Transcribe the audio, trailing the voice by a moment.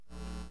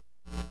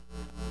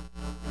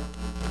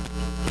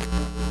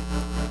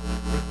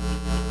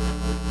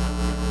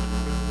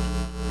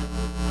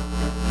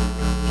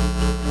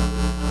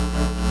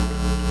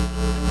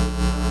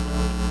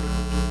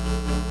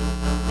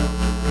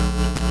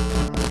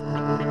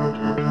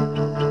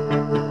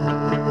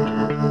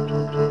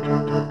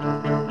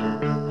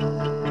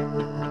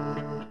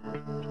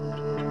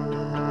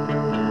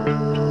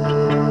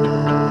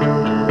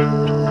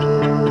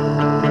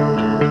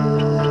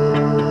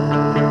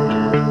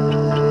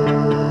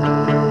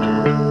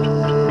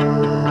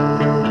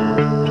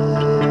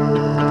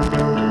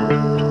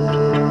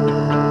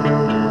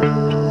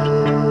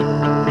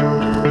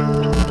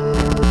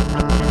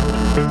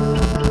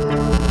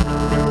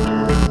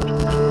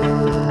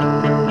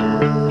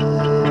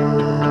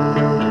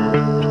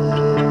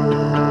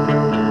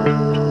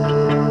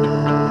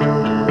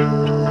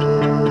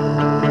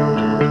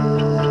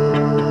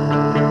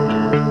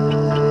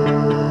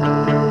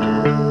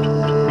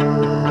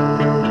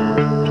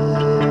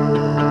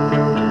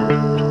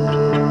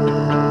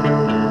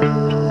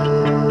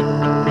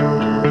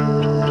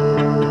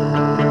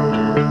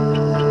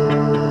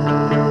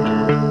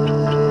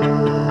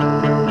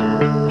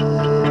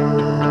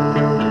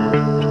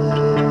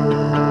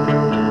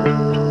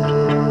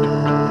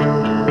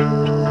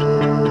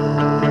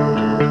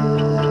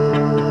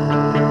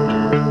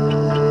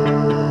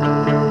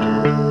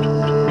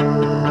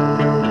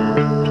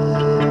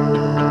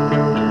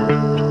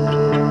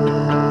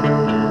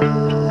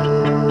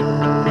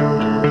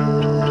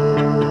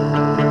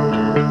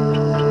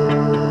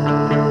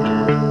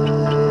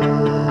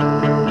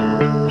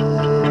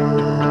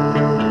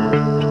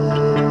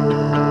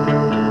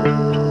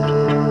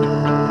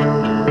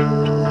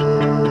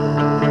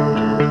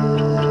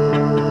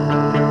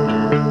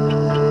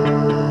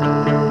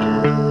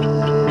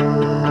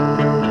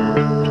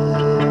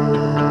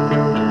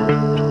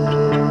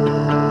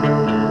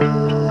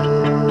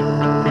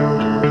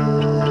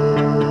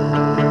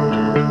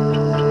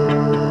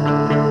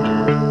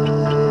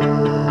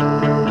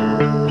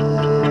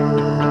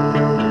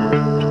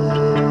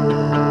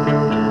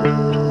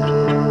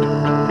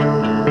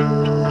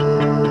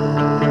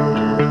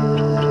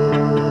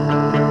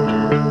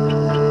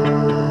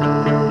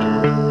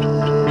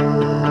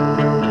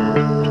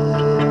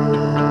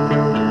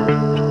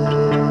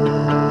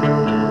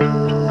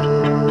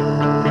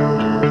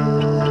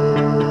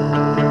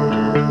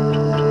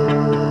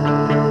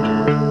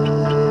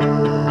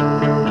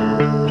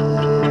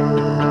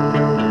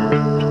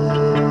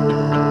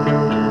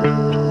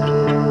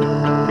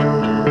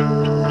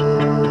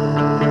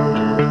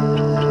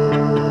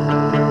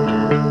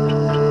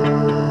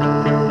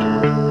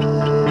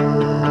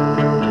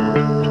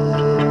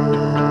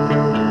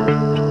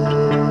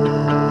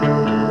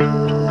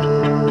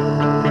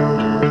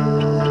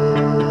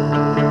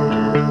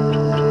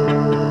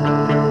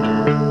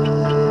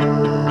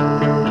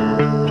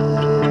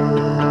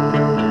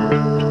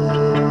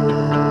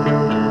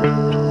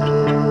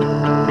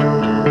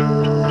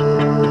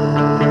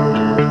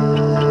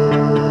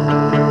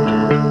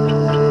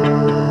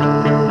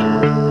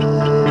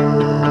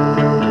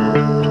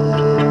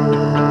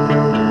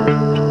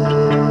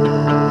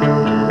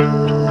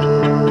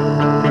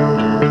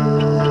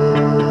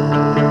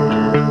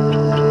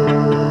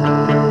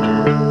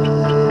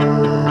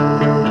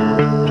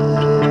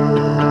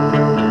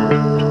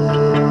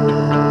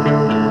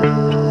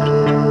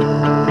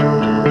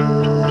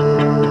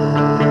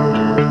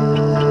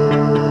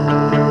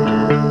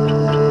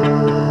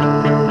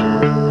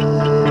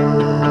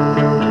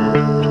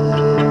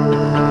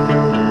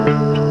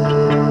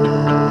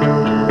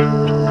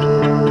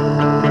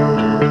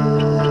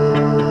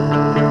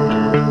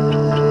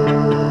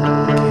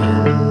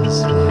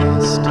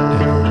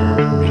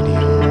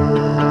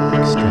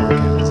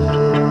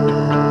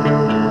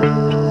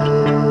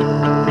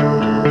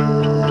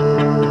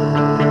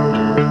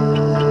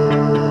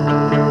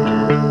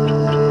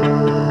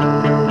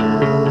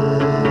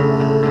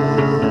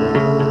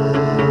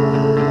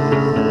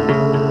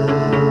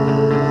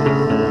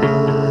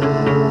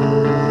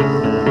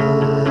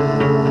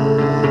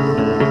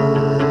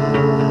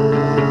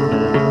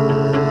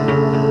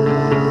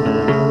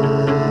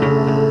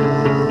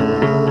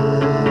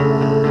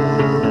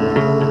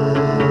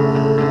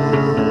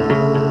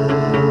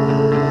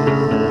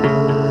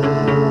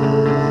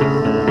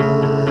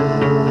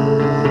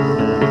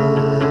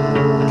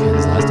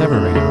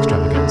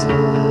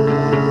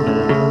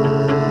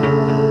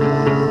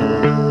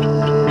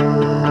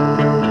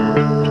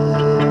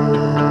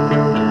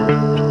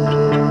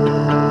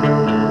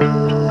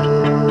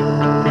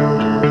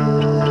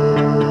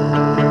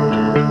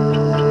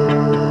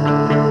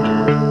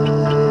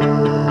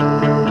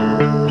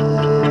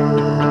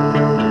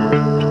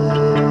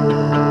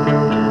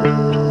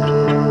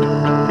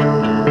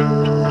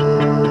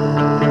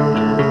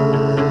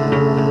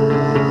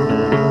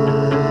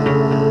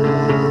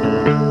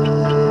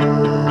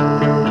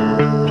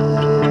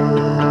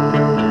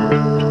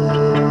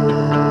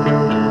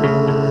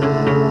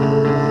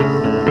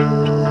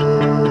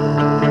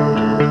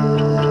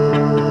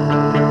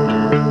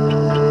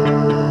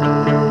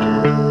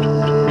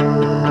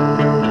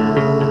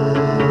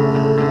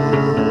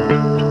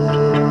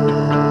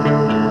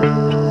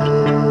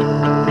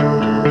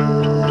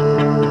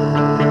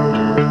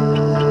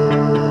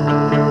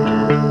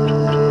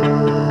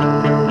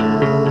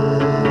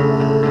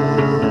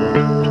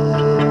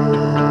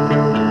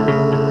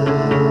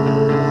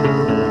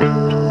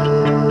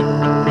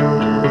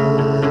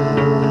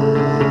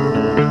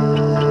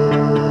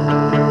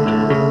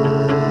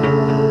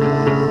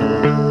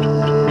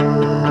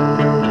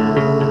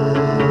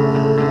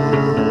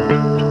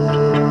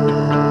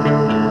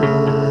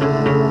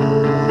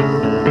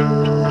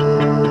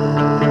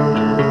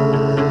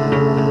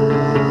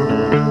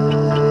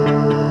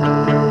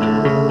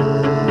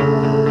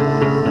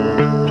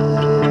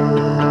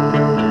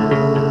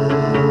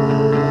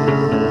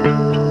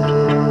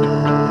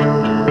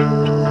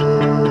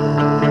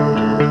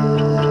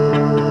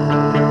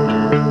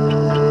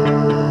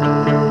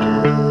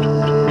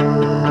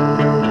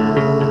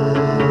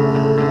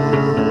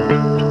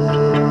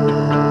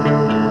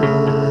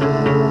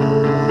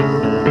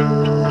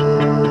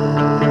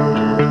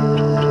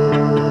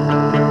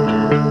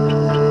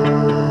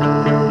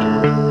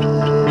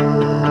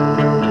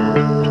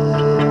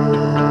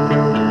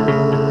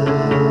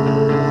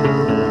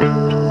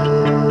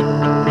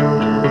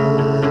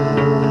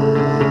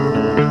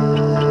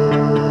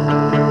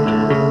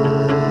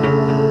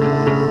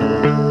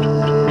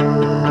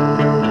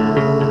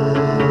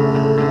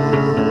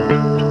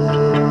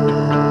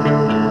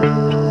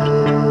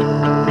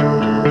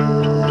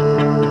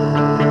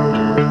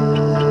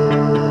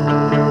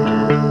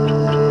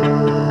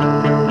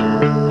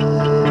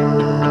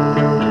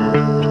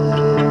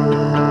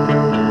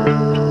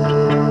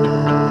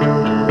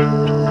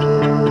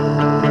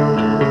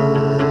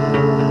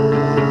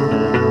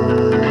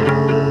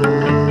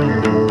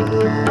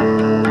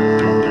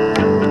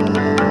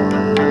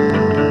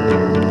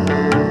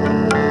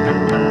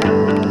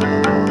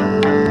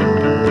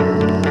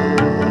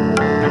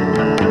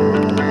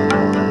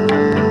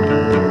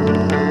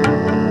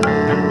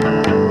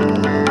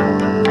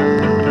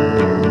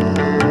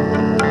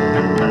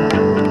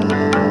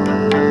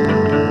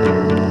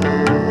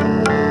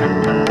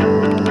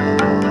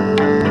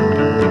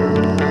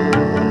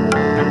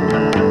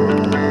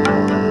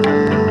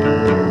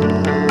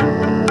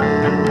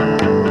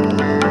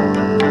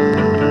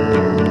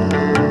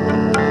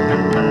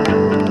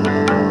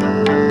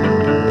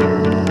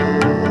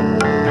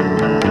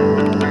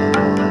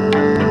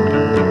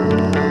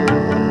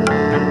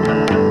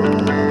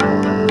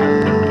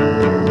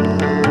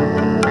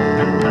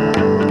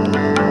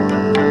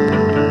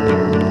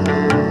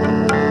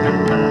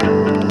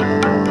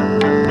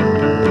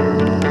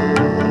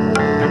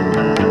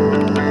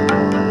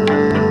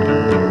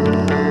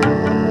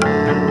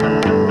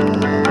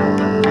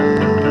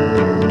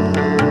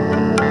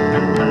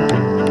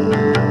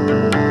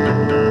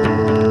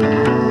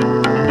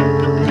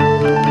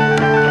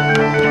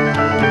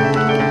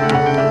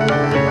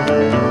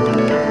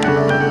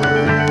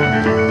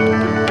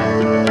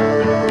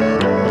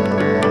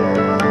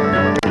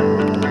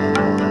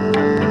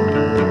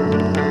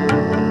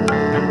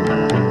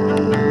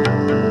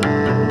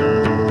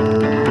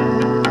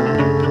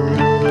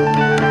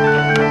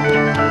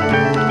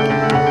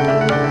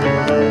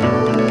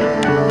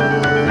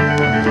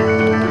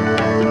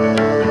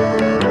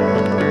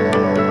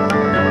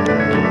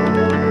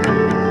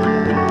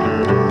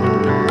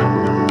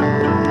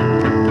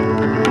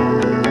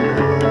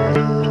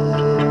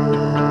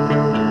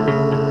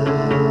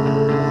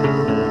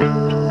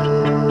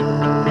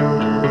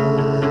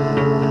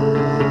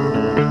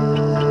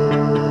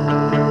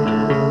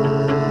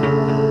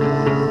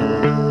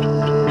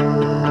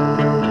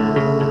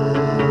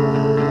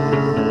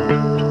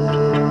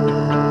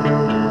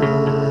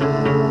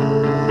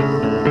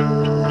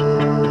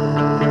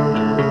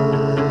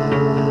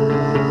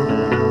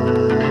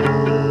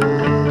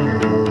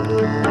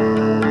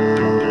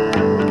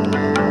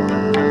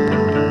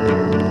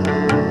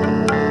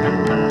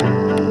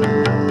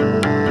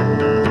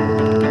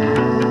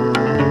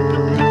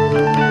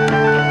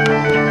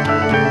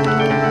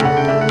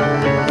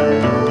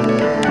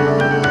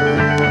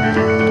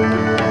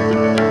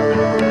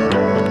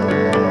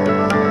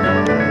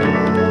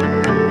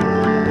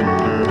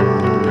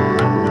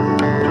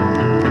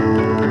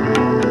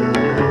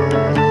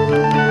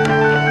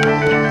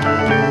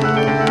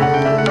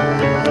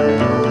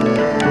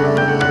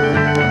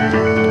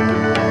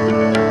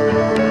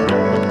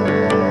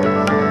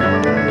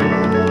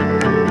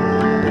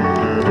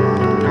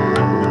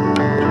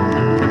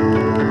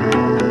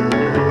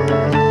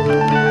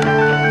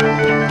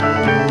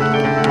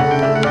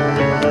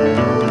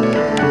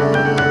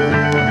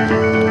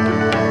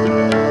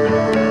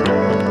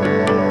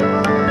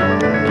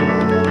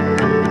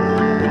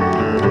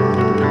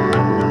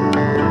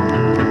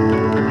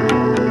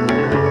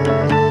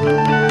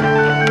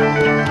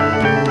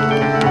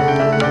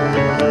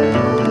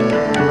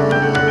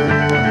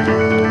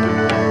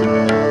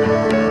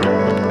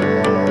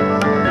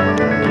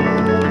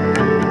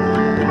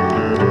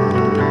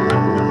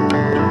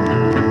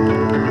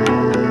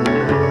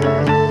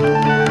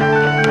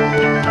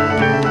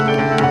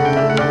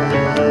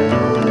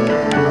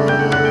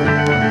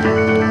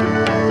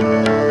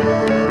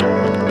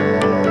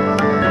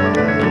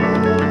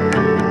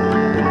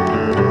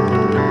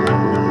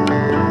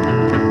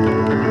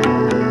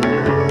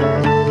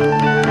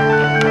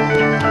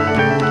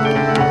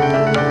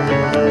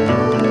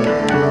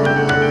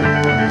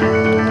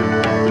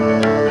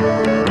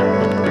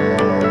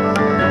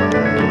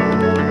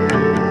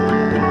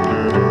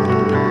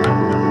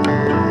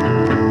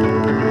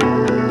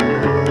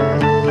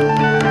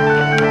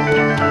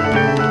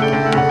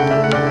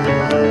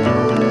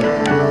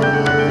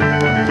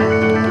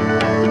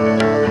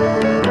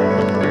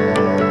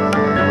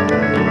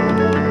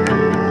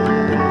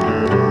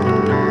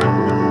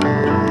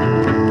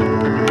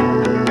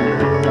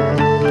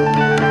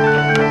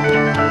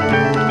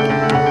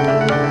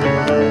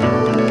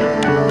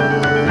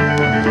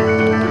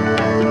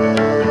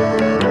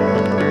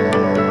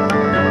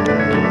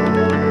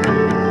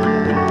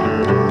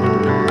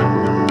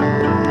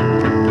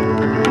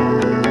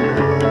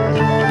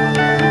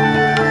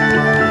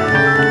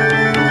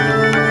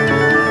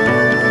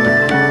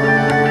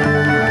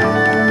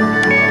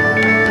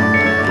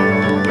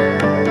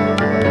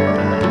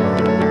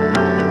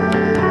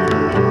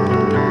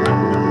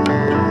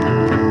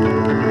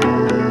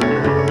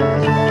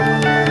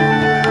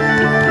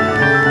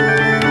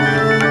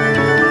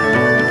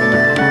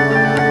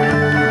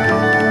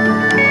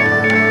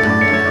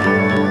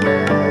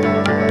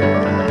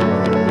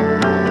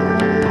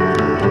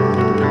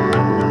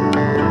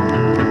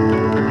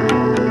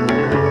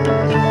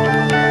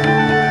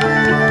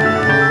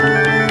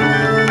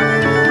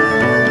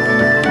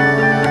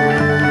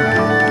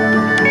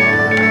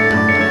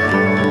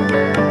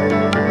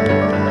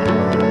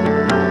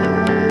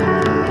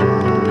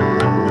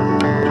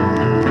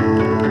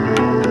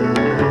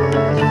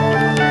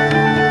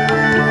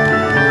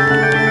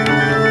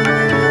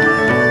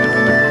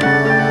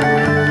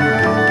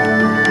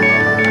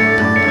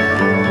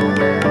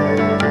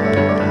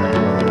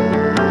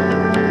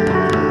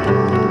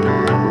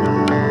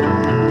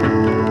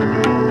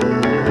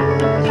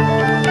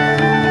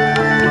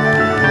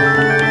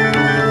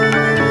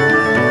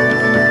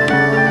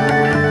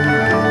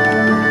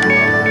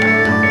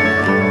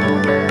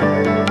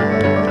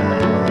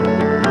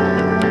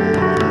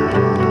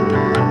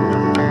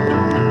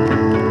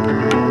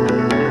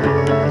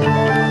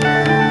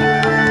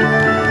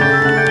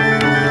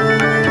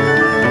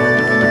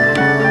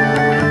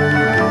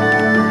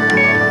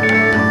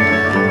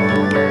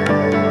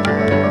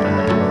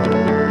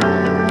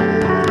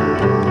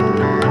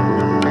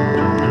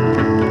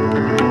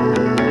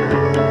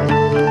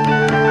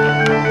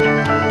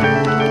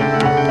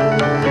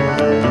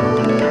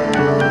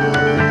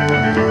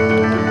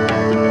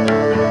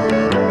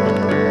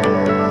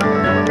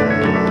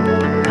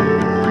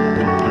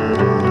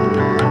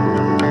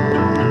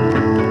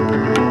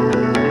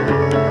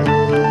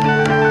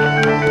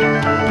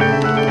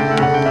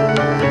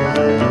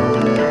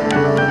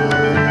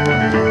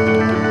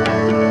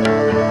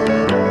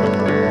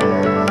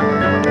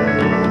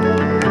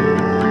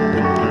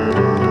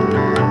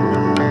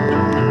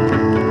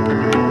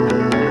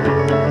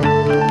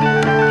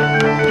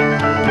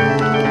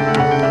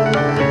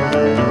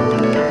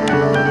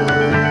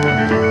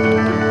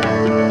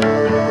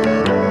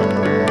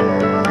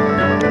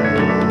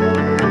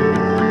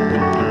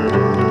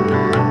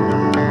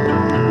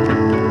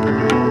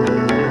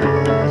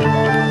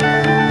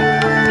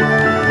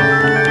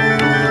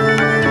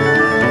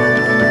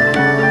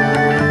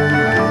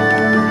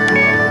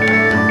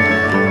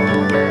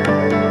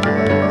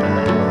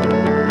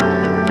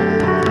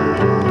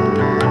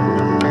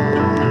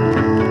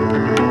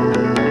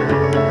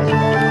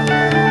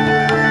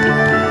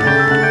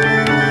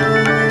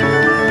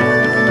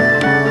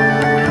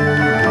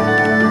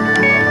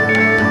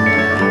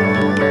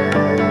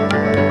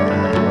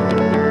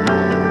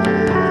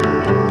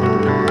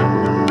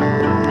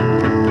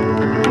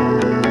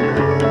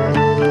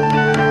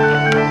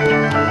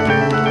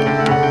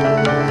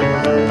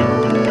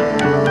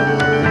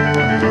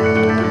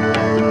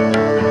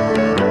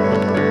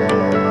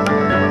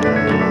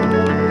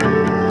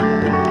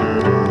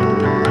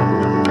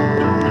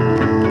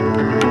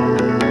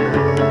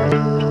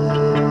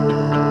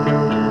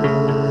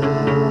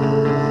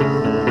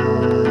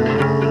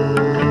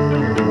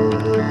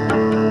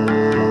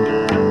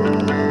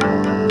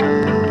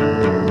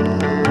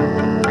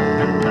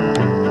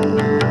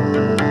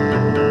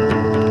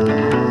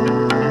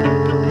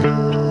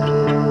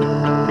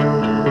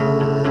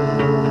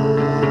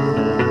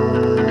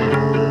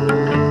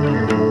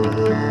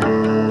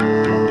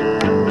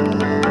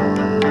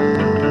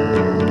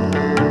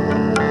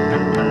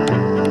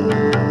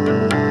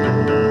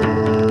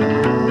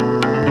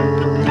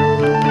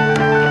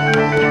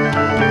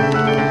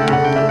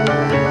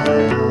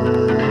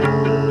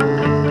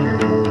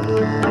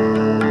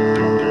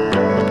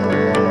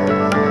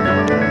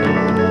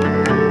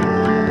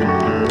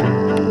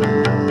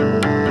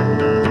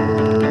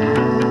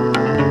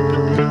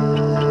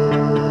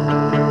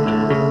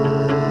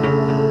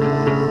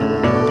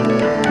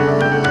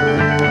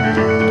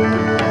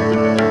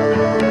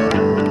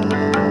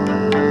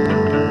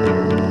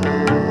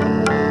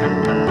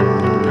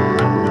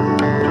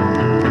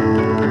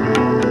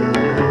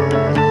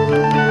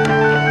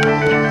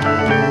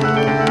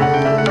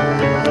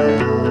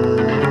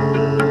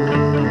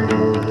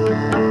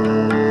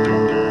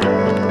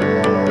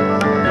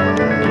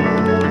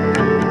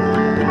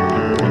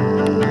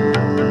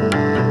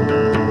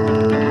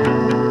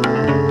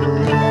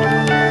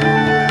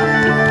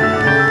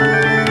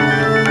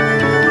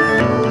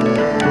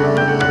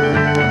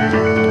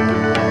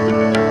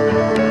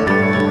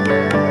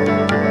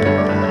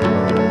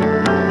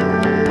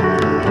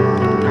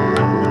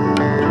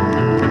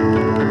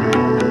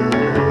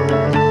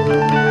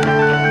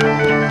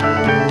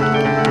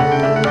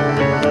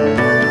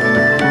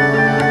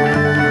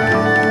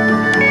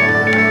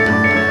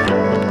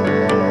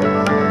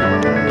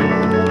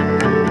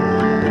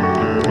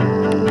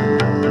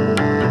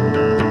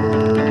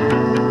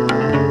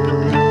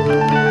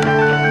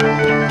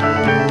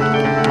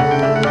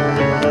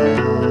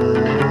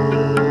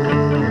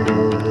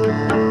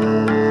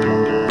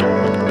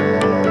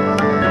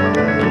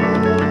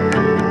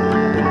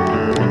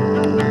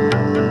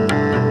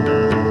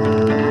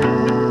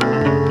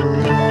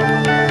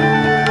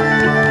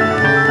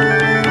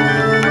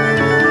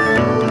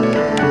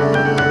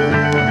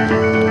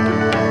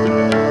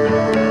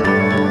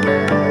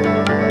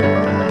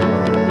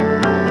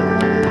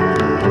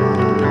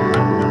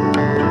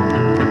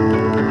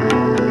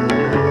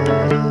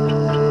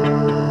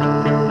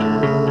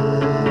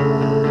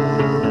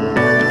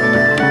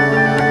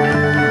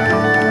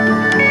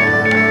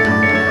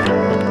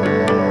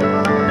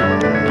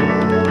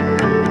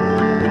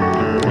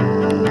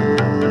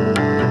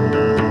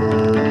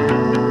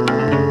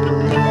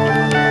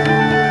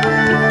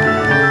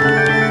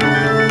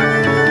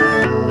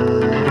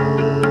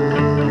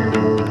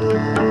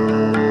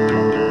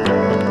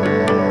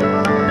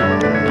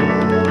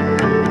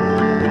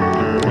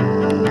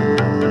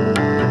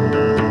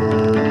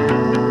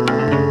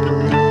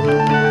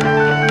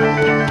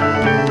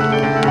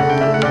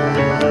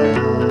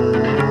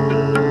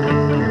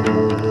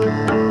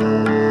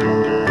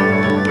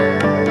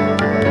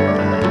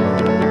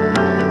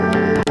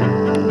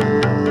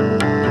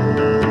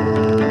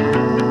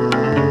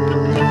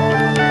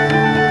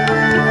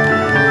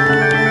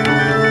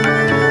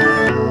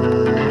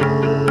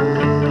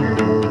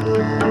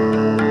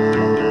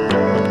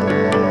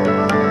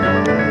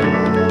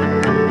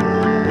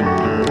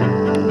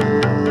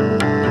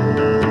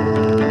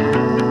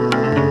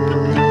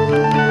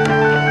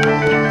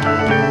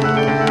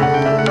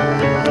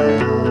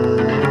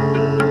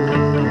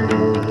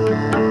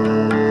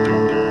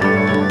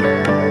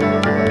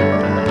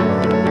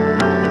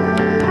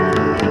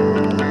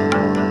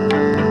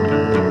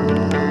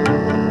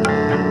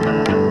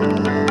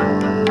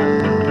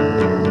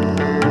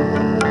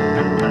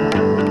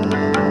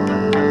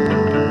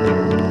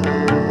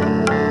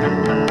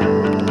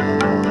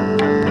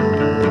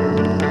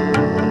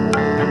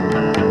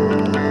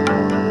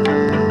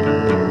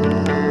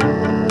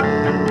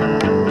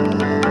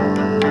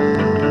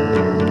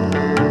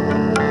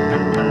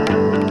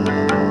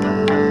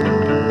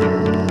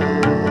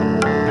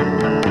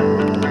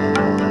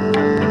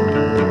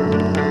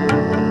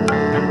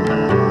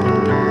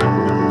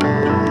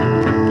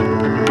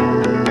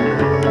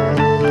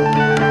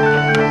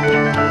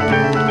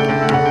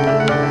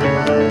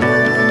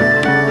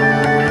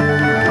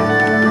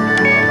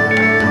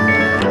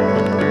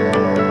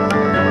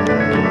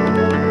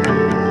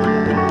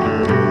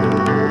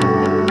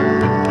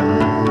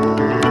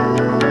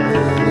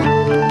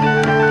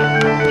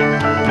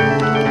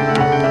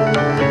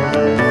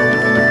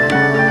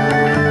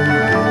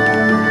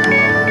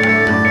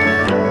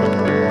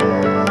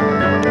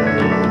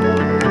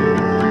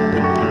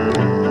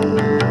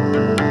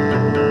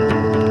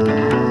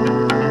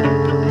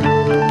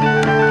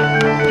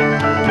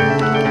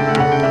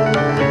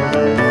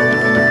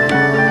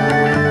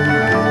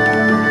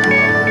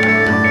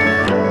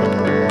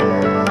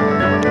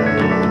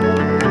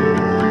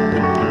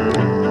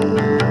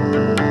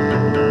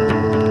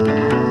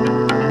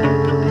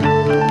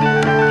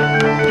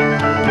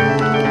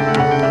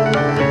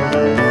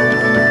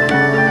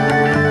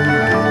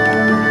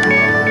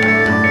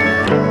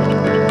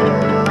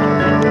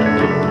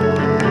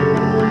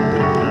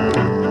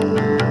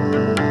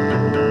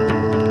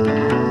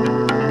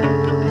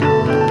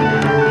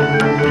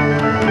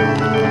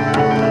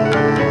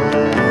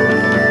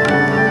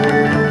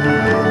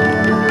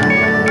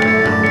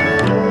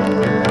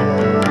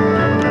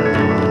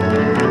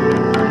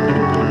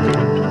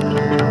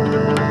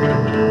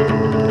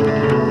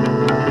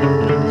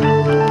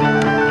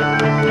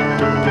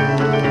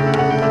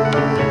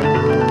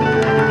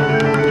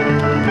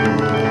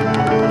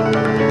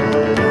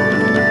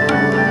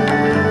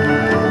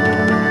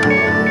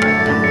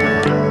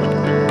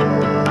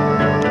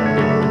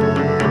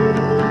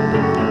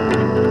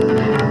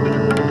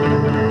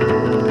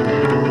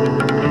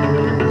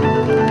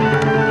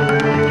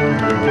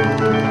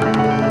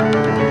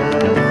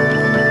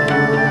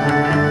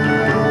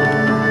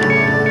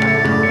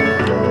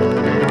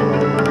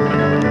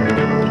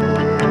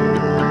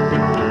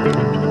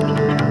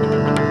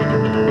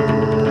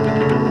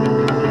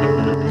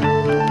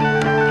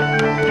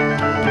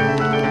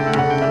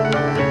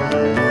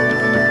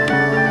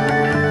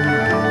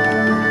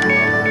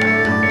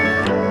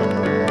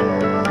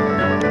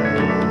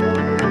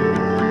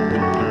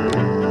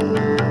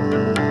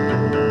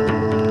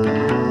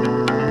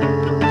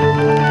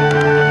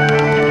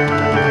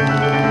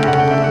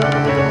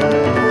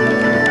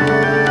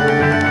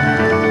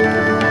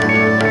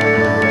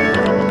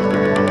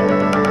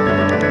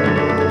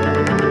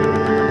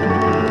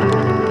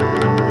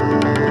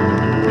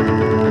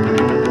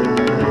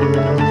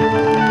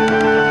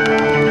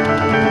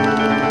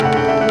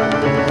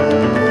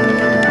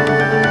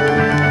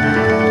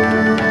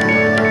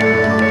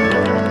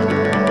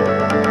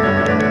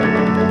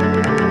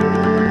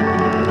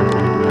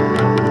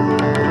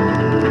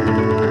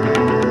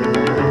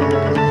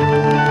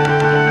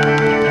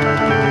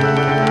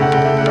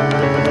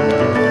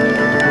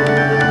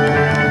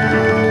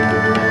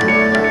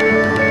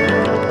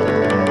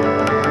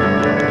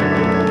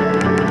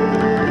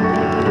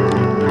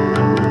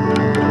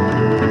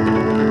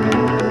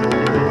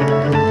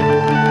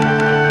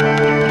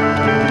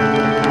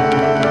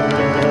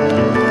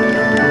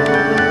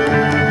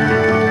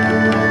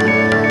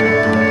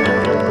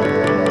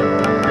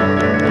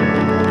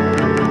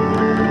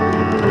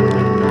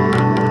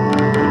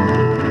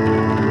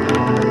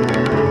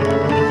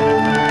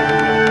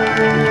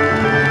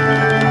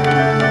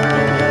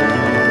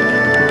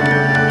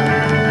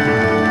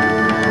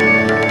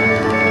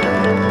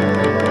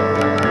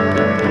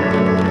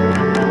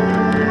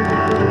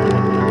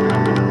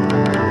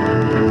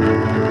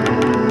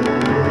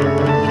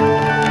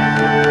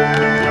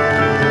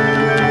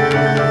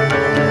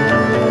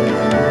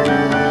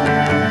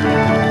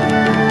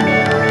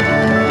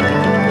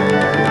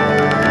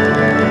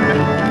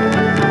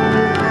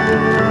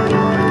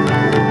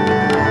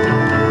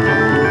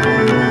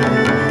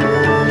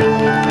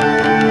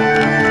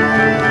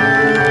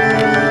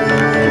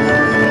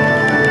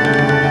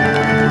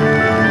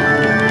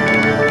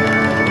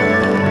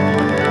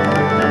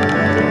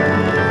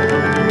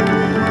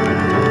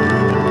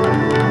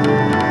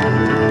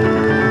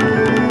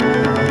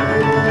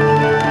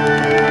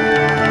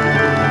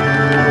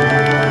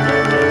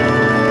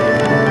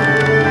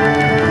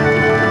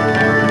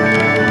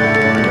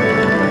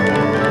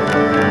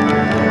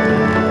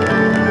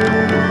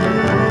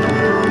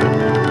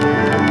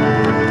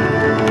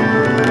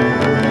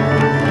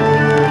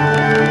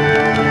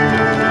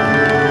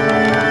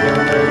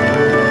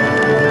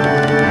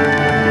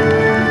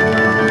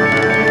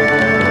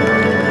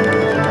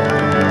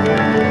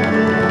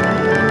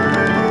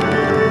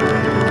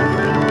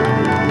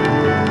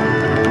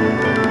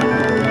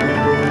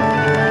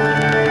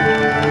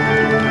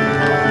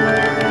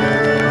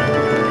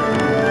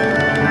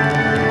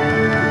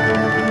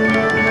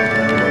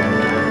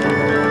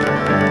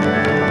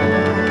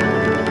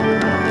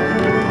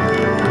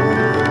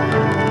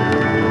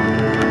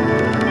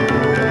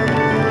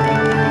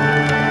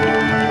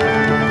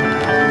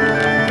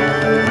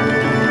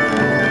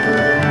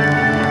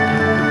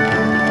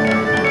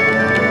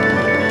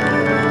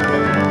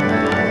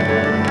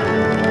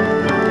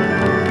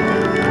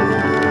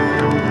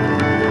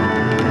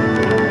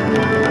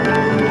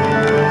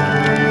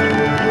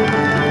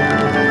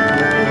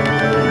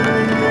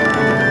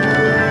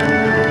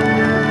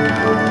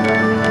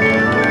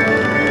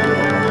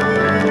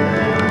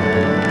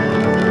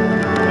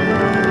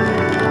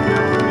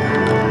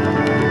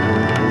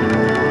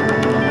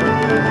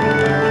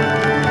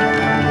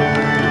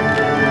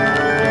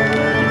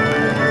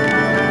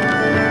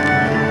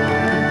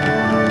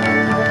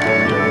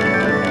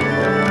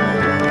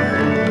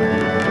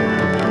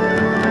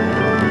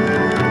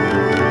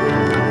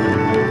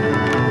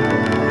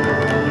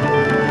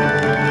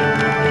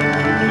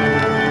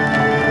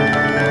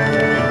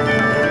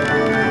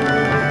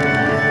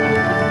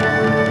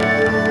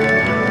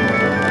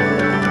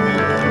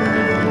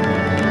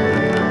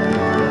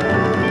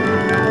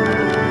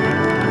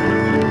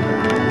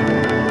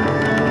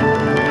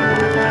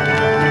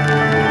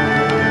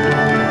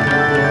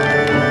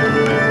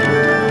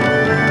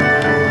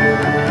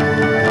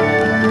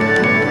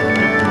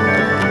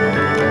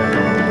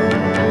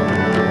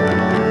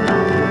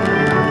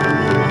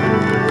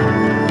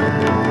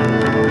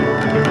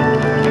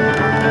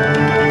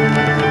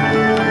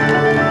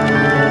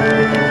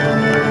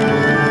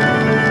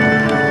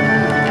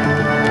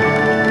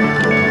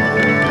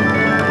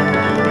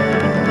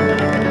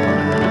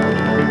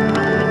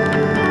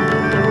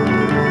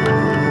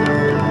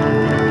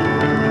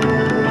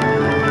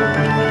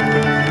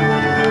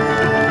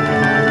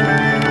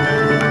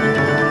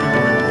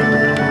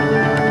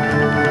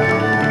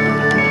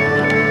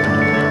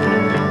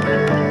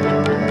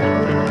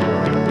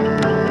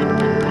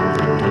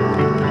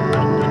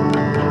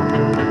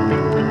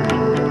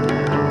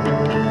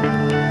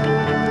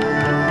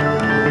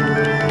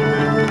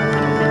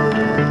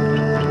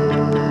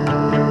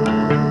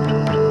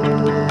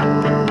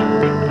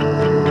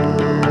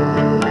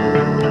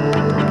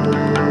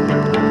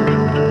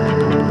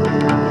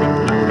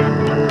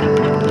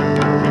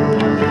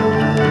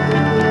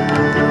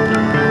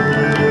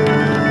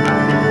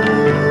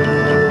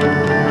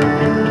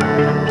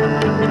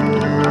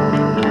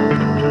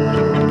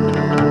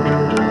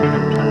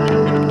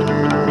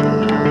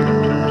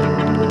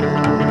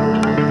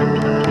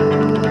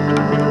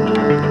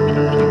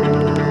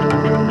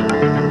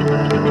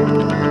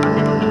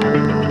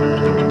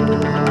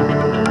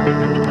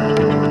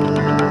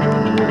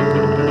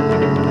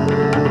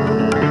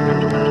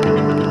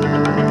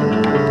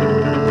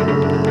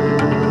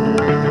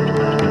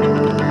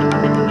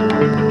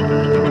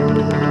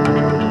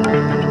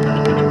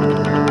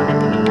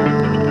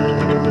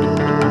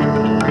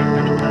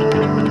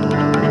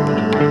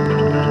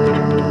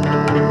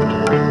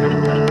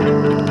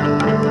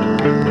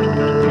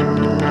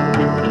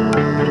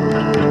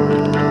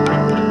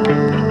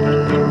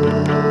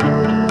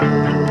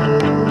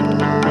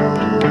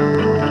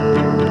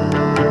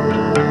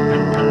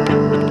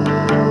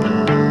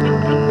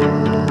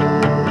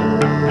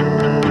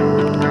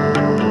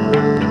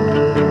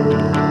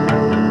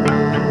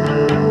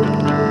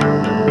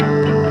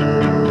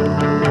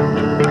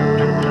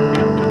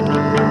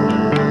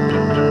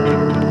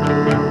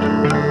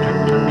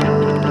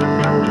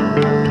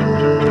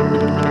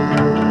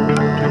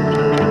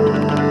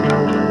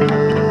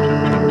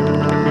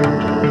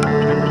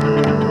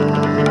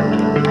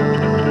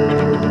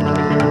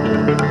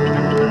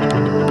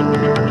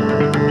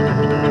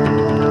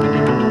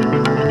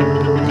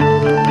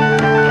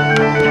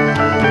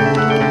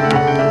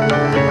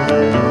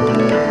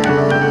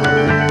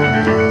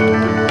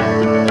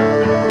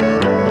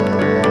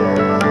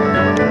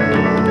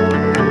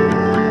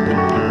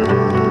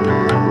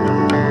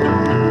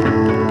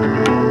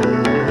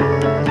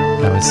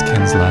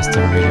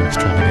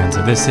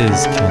Extravaganza. This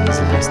is Ken's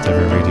last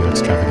ever radio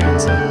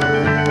extravaganza.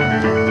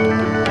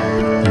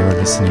 You're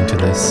listening to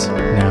this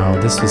now.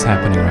 This is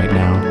happening right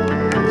now.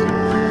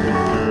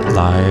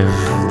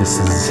 Live. This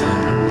is,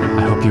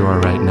 I hope you are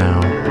right now.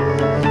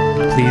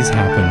 Please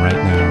happen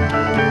right now.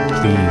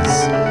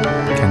 Please.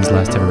 Ken's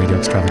last ever radio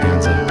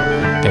extravaganza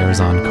airs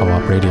on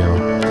Co-op Radio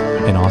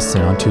in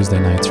Austin on Tuesday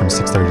nights from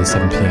 6:30 to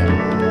 7 p.m.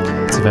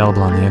 It's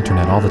available on the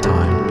internet all the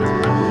time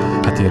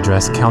at the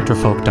address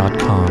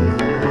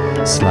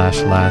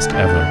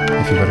counterfolk.com/lastever.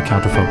 If you go to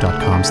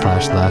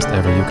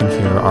counterfolk.com/lastever, you can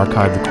hear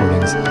archived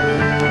recordings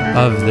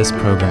of this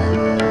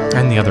program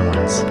and the other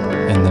ones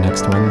and the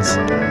next ones.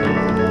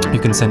 You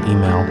can send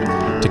email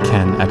to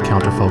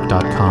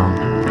ken@counterfolk.com.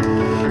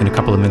 In a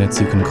couple of minutes,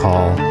 you can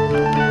call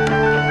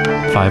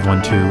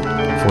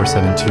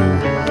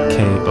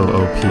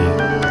 512-472-KOOP.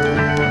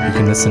 You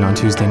can listen on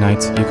Tuesday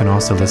nights. You can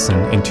also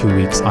listen in 2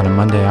 weeks on a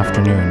Monday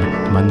afternoon,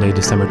 Monday,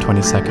 December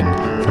 22nd,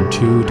 from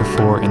 2 to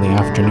 4 in the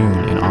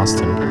afternoon in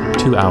Austin.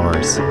 2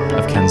 hours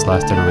of Ken's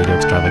last ever radio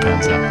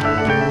extravaganza.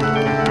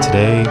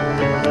 Today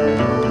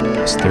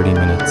is 30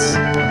 minutes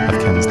of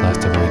Ken's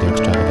last ever radio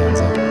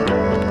extravaganza.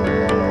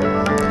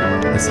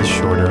 This is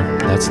shorter,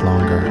 that's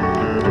longer.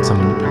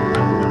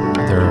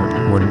 There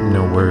were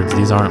no words.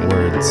 These aren't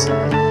words.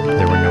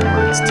 There were no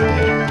words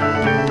today.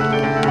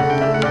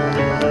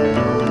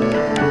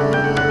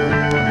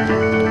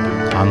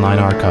 Online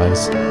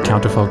archives,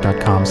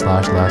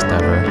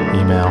 counterfolk.com/lastever.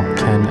 Email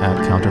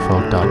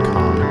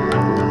ken@counterfolk.com.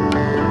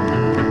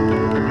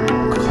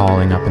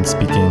 Calling up and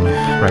speaking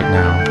right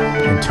now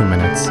in 2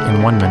 minutes.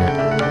 In 1 minute,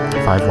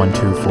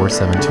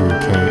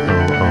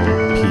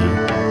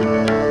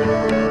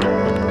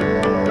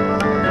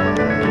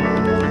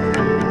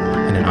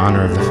 512-472-KOOP. And in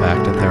honor of the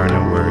fact that there are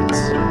no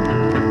words,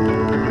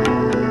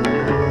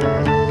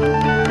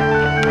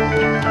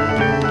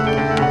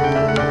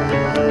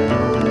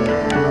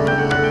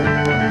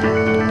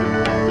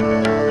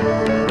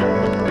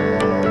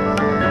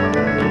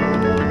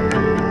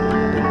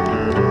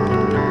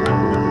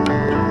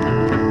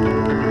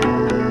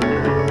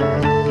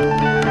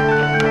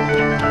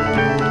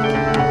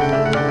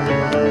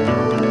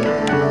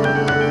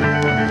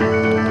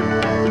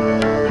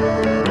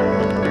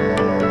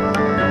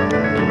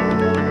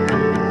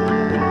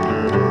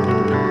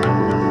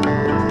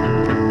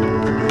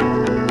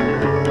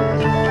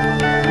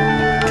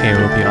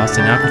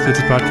 Austin now concludes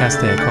its broadcast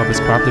today. Co-op is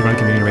properly run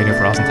community radio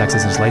for Austin,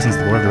 Texas, and is licensed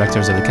to the board of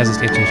directors of the Kansas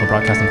State Educational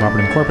Broadcasting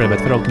Cooperative Incorporated by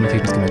the Federal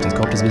Communications Commission.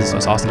 Co-op does business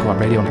as Austin Co-op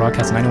Radio and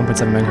broadcasts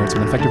 91.7 MHz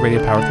with an effective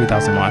rated power of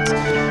 3,000 watts.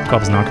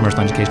 Co-op is a non-commercial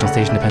educational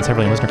station, depends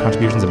heavily on listener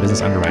contributions and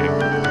business underwriting.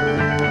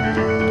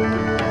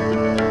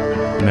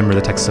 A member of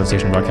the Texas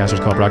Association of Broadcasters.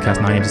 Co-op broadcasts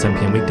 9 a.m. to 7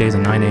 p.m. weekdays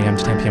and 9 a.m.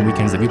 to 10 p.m.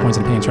 weekends. The viewpoints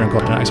and opinions shared on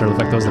Co-op do not necessarily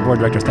reflect those of the board,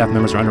 directors, staff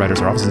members, or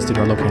underwriters. Our offices and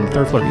studio are located on the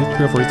 3rd floor, East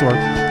 304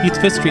 East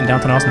 5th Street in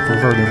downtown Austin. For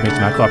further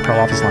information about Co-op, call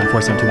office line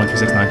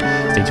 472-1369.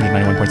 Stay tuned at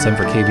 91.7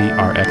 for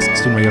KVRX,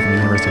 student radio from the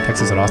University of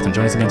Texas at Austin.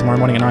 Join us again tomorrow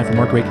morning at 9 for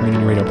more great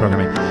community radio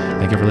programming.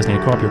 Thank you for listening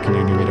to Co-op, your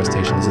community radio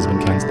station. This has been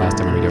Ken's last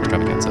ever radio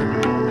extravaganza.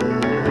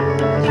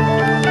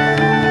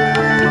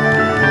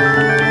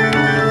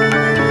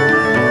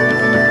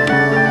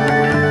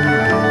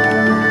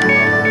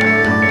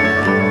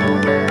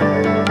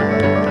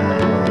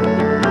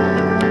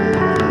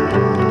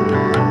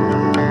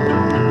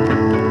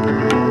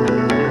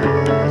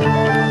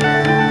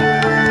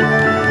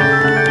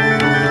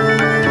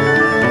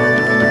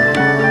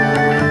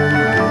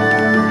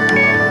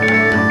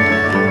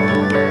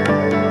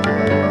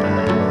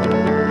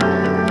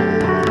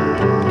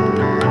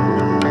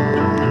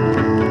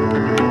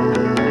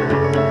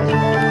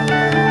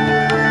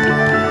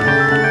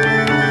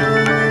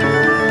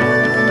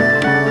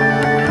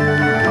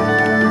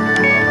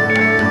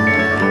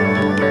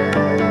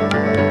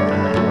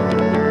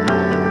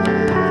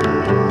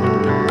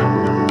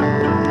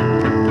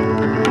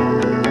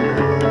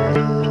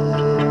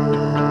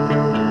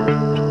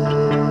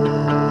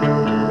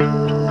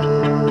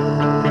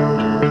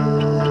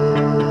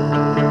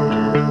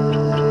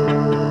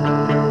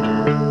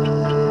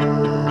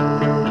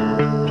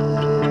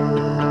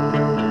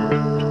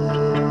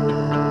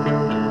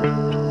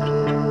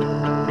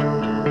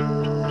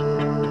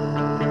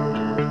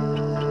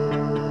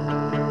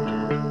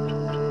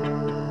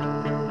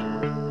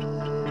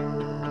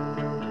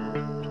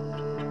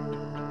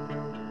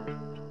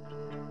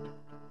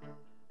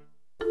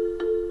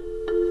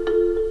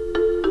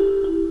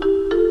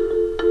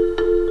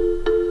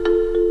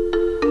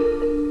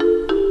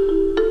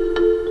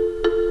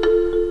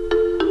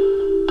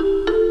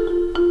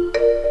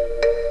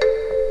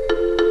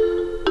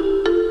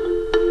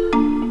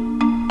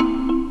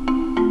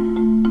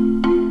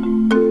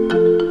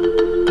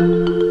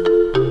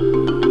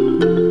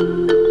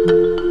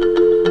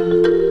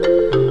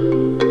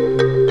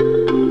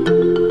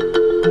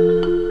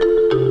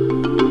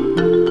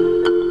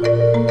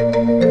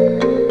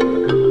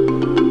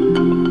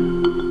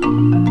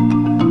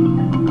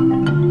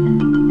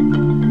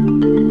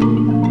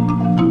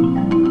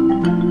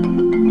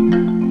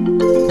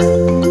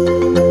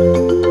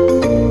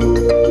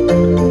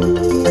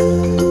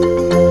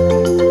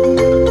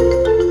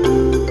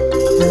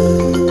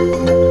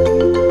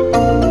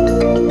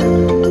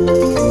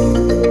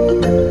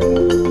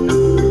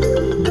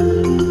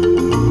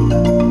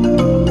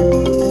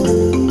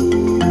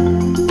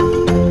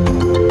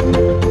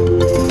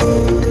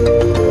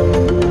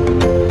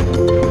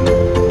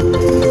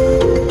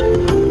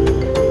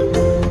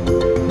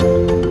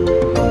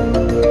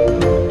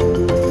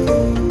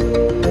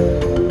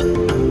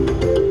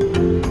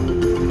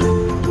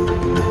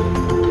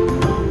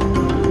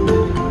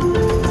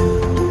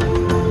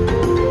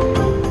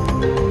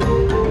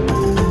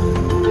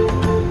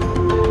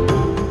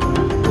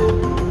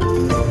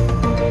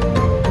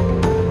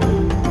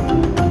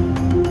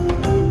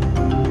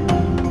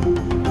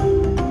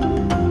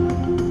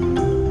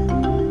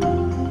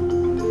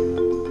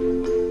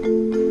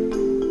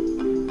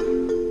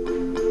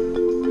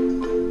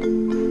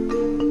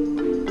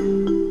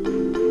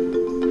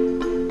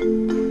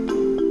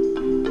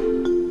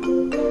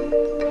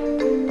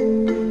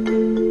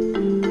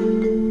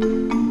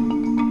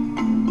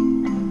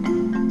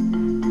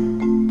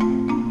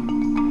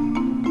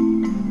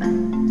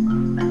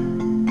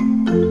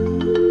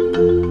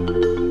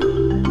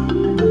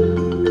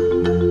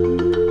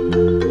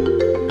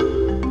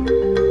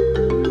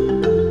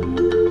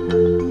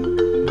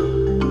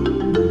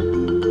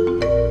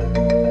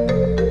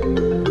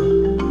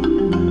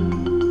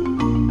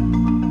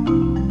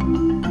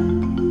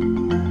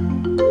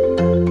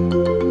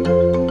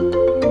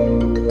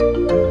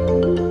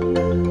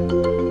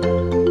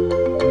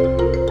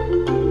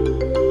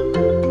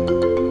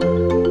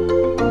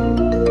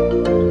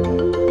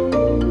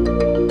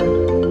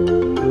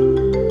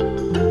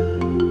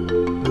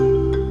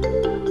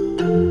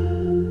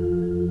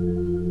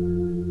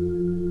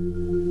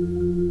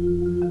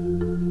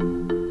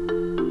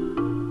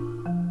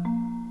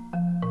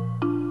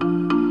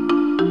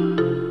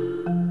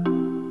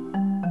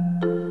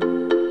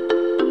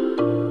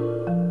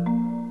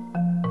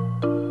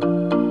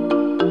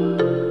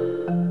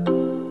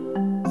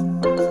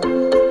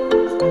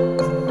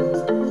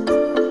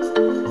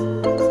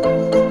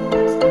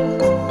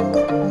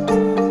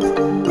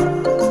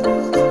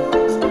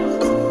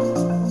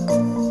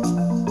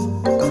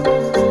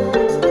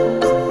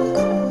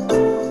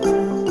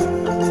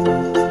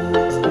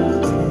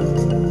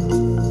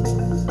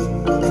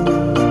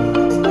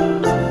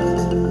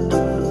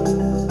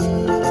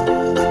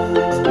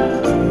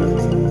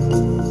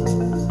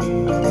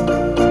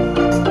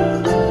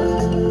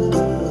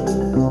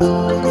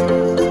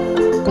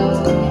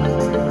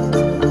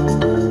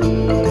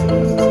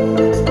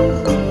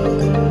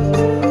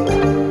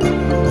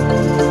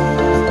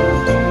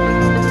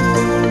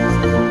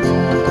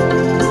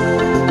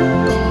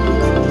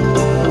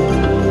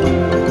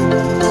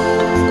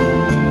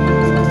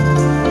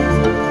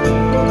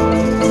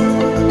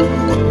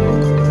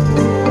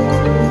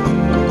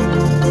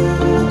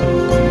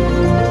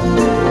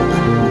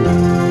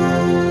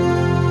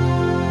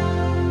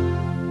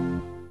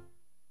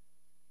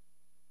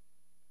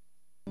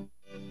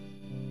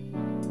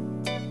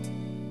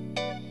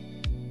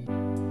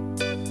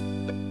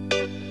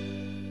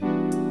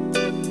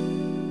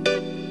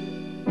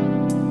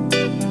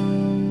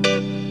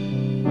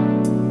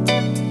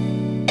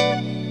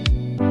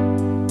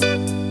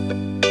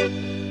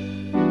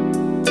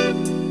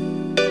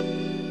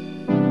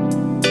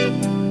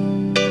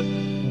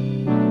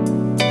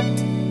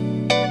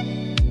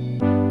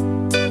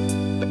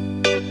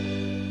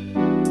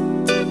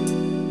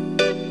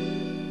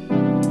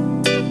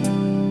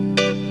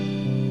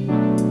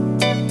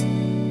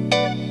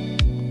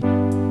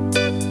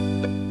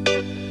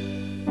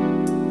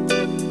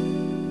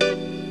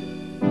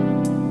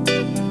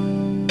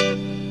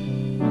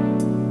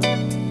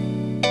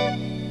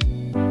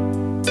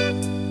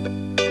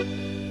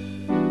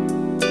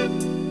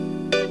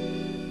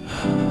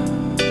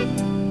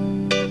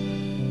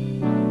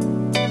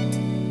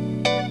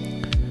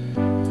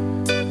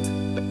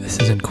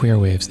 Queer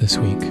Waves this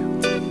week.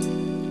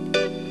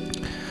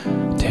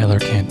 Taylor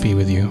can't be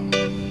with you.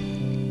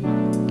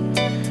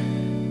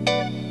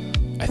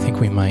 I think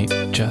we might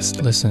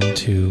just listen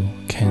to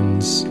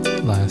Ken's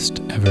last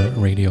ever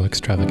radio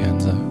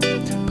extravaganza,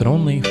 but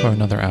only for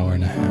another hour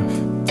and a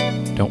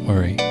half. Don't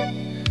worry.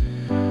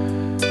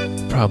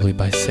 Probably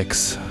by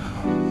 6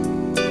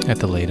 at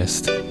the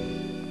latest.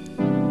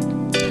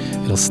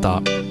 It'll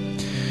stop.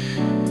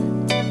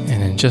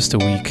 And in just a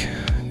week,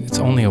 it's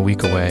only a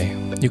week away,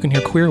 you can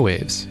hear Queer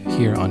Waves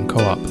here on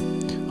Co-op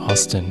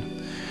Austin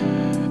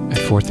at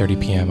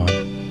 4:30 p.m.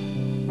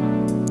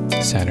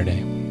 on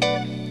Saturday.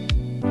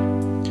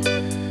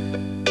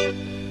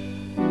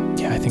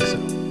 Yeah, I think so.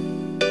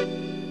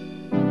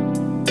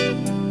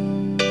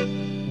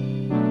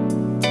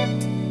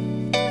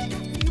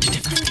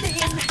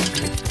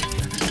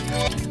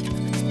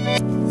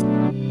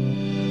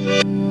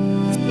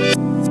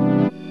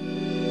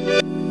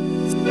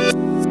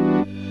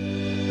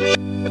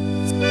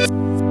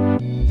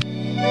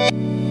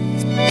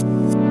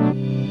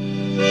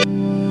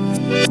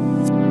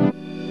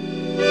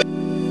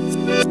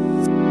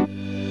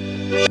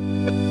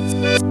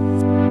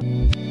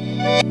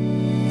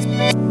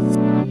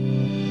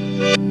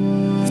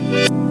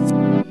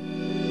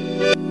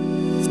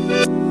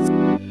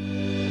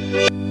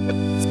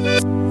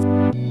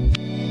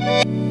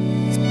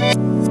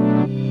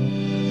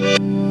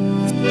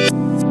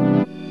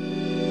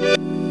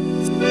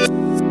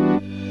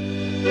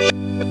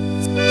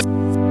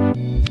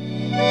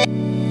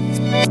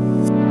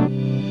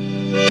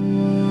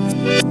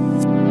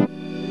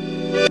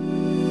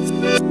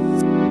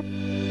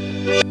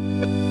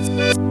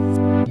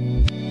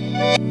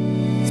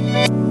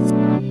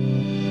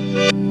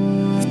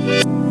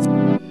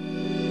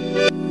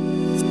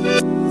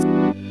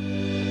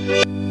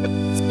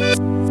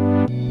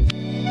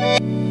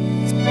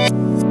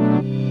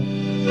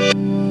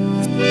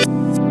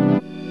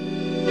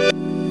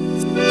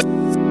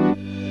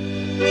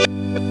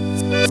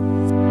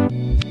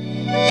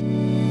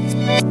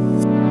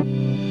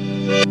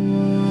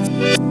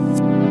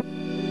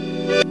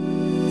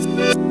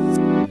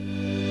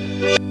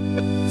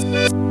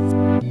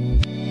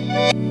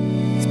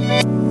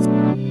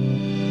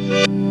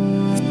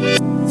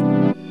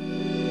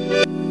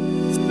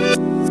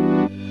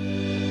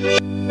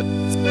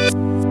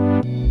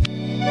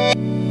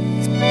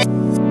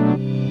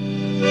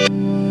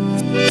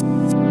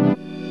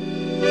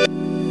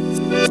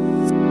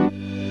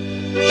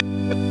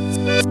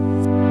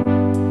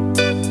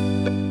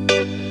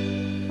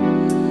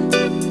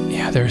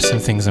 there are some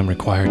things I'm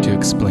required to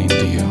explain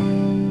to you.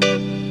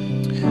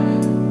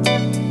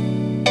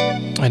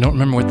 I don't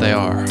remember what they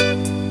are.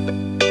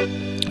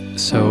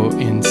 So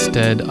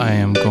instead, I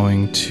am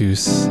going to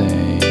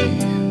say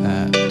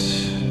that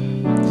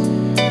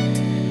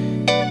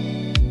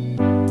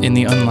in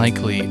the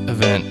unlikely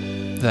event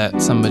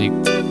that somebody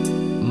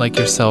like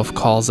yourself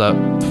calls up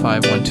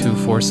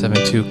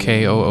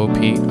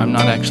 512-472-KOOP, I'm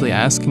not actually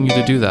asking you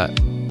to do that.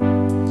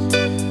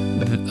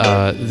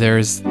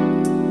 There's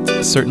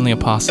certainly a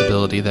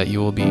possibility that you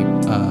will be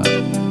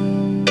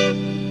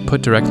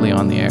put directly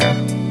on the air.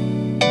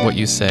 What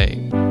you say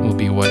will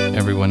be what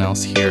everyone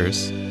else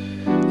hears.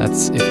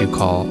 That's if you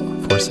call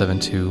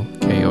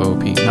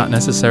 472-KOOP. Not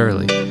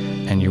necessarily,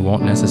 and you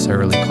won't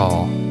necessarily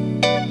call.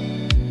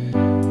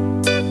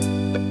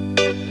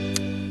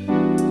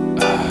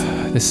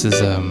 This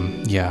is,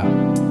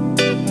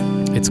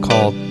 it's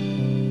called,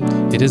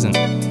 it isn't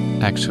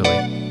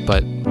actually,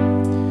 but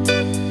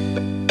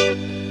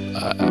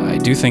I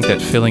do think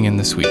that filling in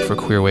this week for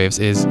Queer Waves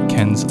is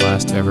Ken's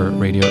last ever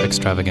radio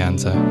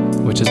extravaganza,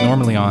 which is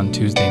normally on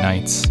Tuesday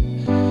nights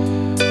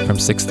from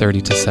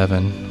 6:30 to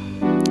 7.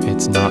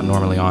 It's not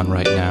normally on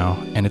right now,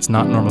 and it's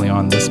not normally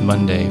on this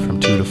Monday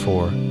from 2 to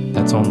 4.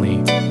 That's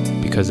only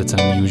because it's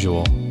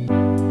unusual,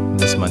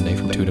 this Monday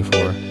from 2 to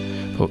 4.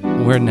 But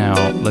we're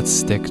now, let's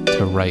stick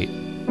to right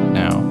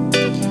now.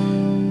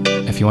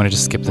 If you want to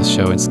just skip this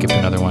show and skip to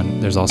another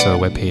one, there's also a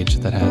webpage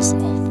that has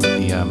all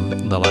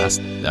the last,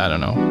 I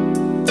don't know,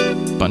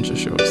 bunch of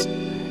shows.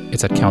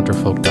 It's at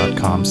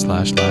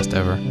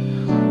counterfolk.com/lastever.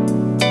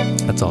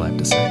 That's all I have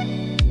to say.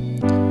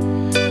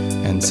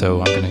 And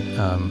so I'm gonna,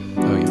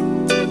 oh yeah.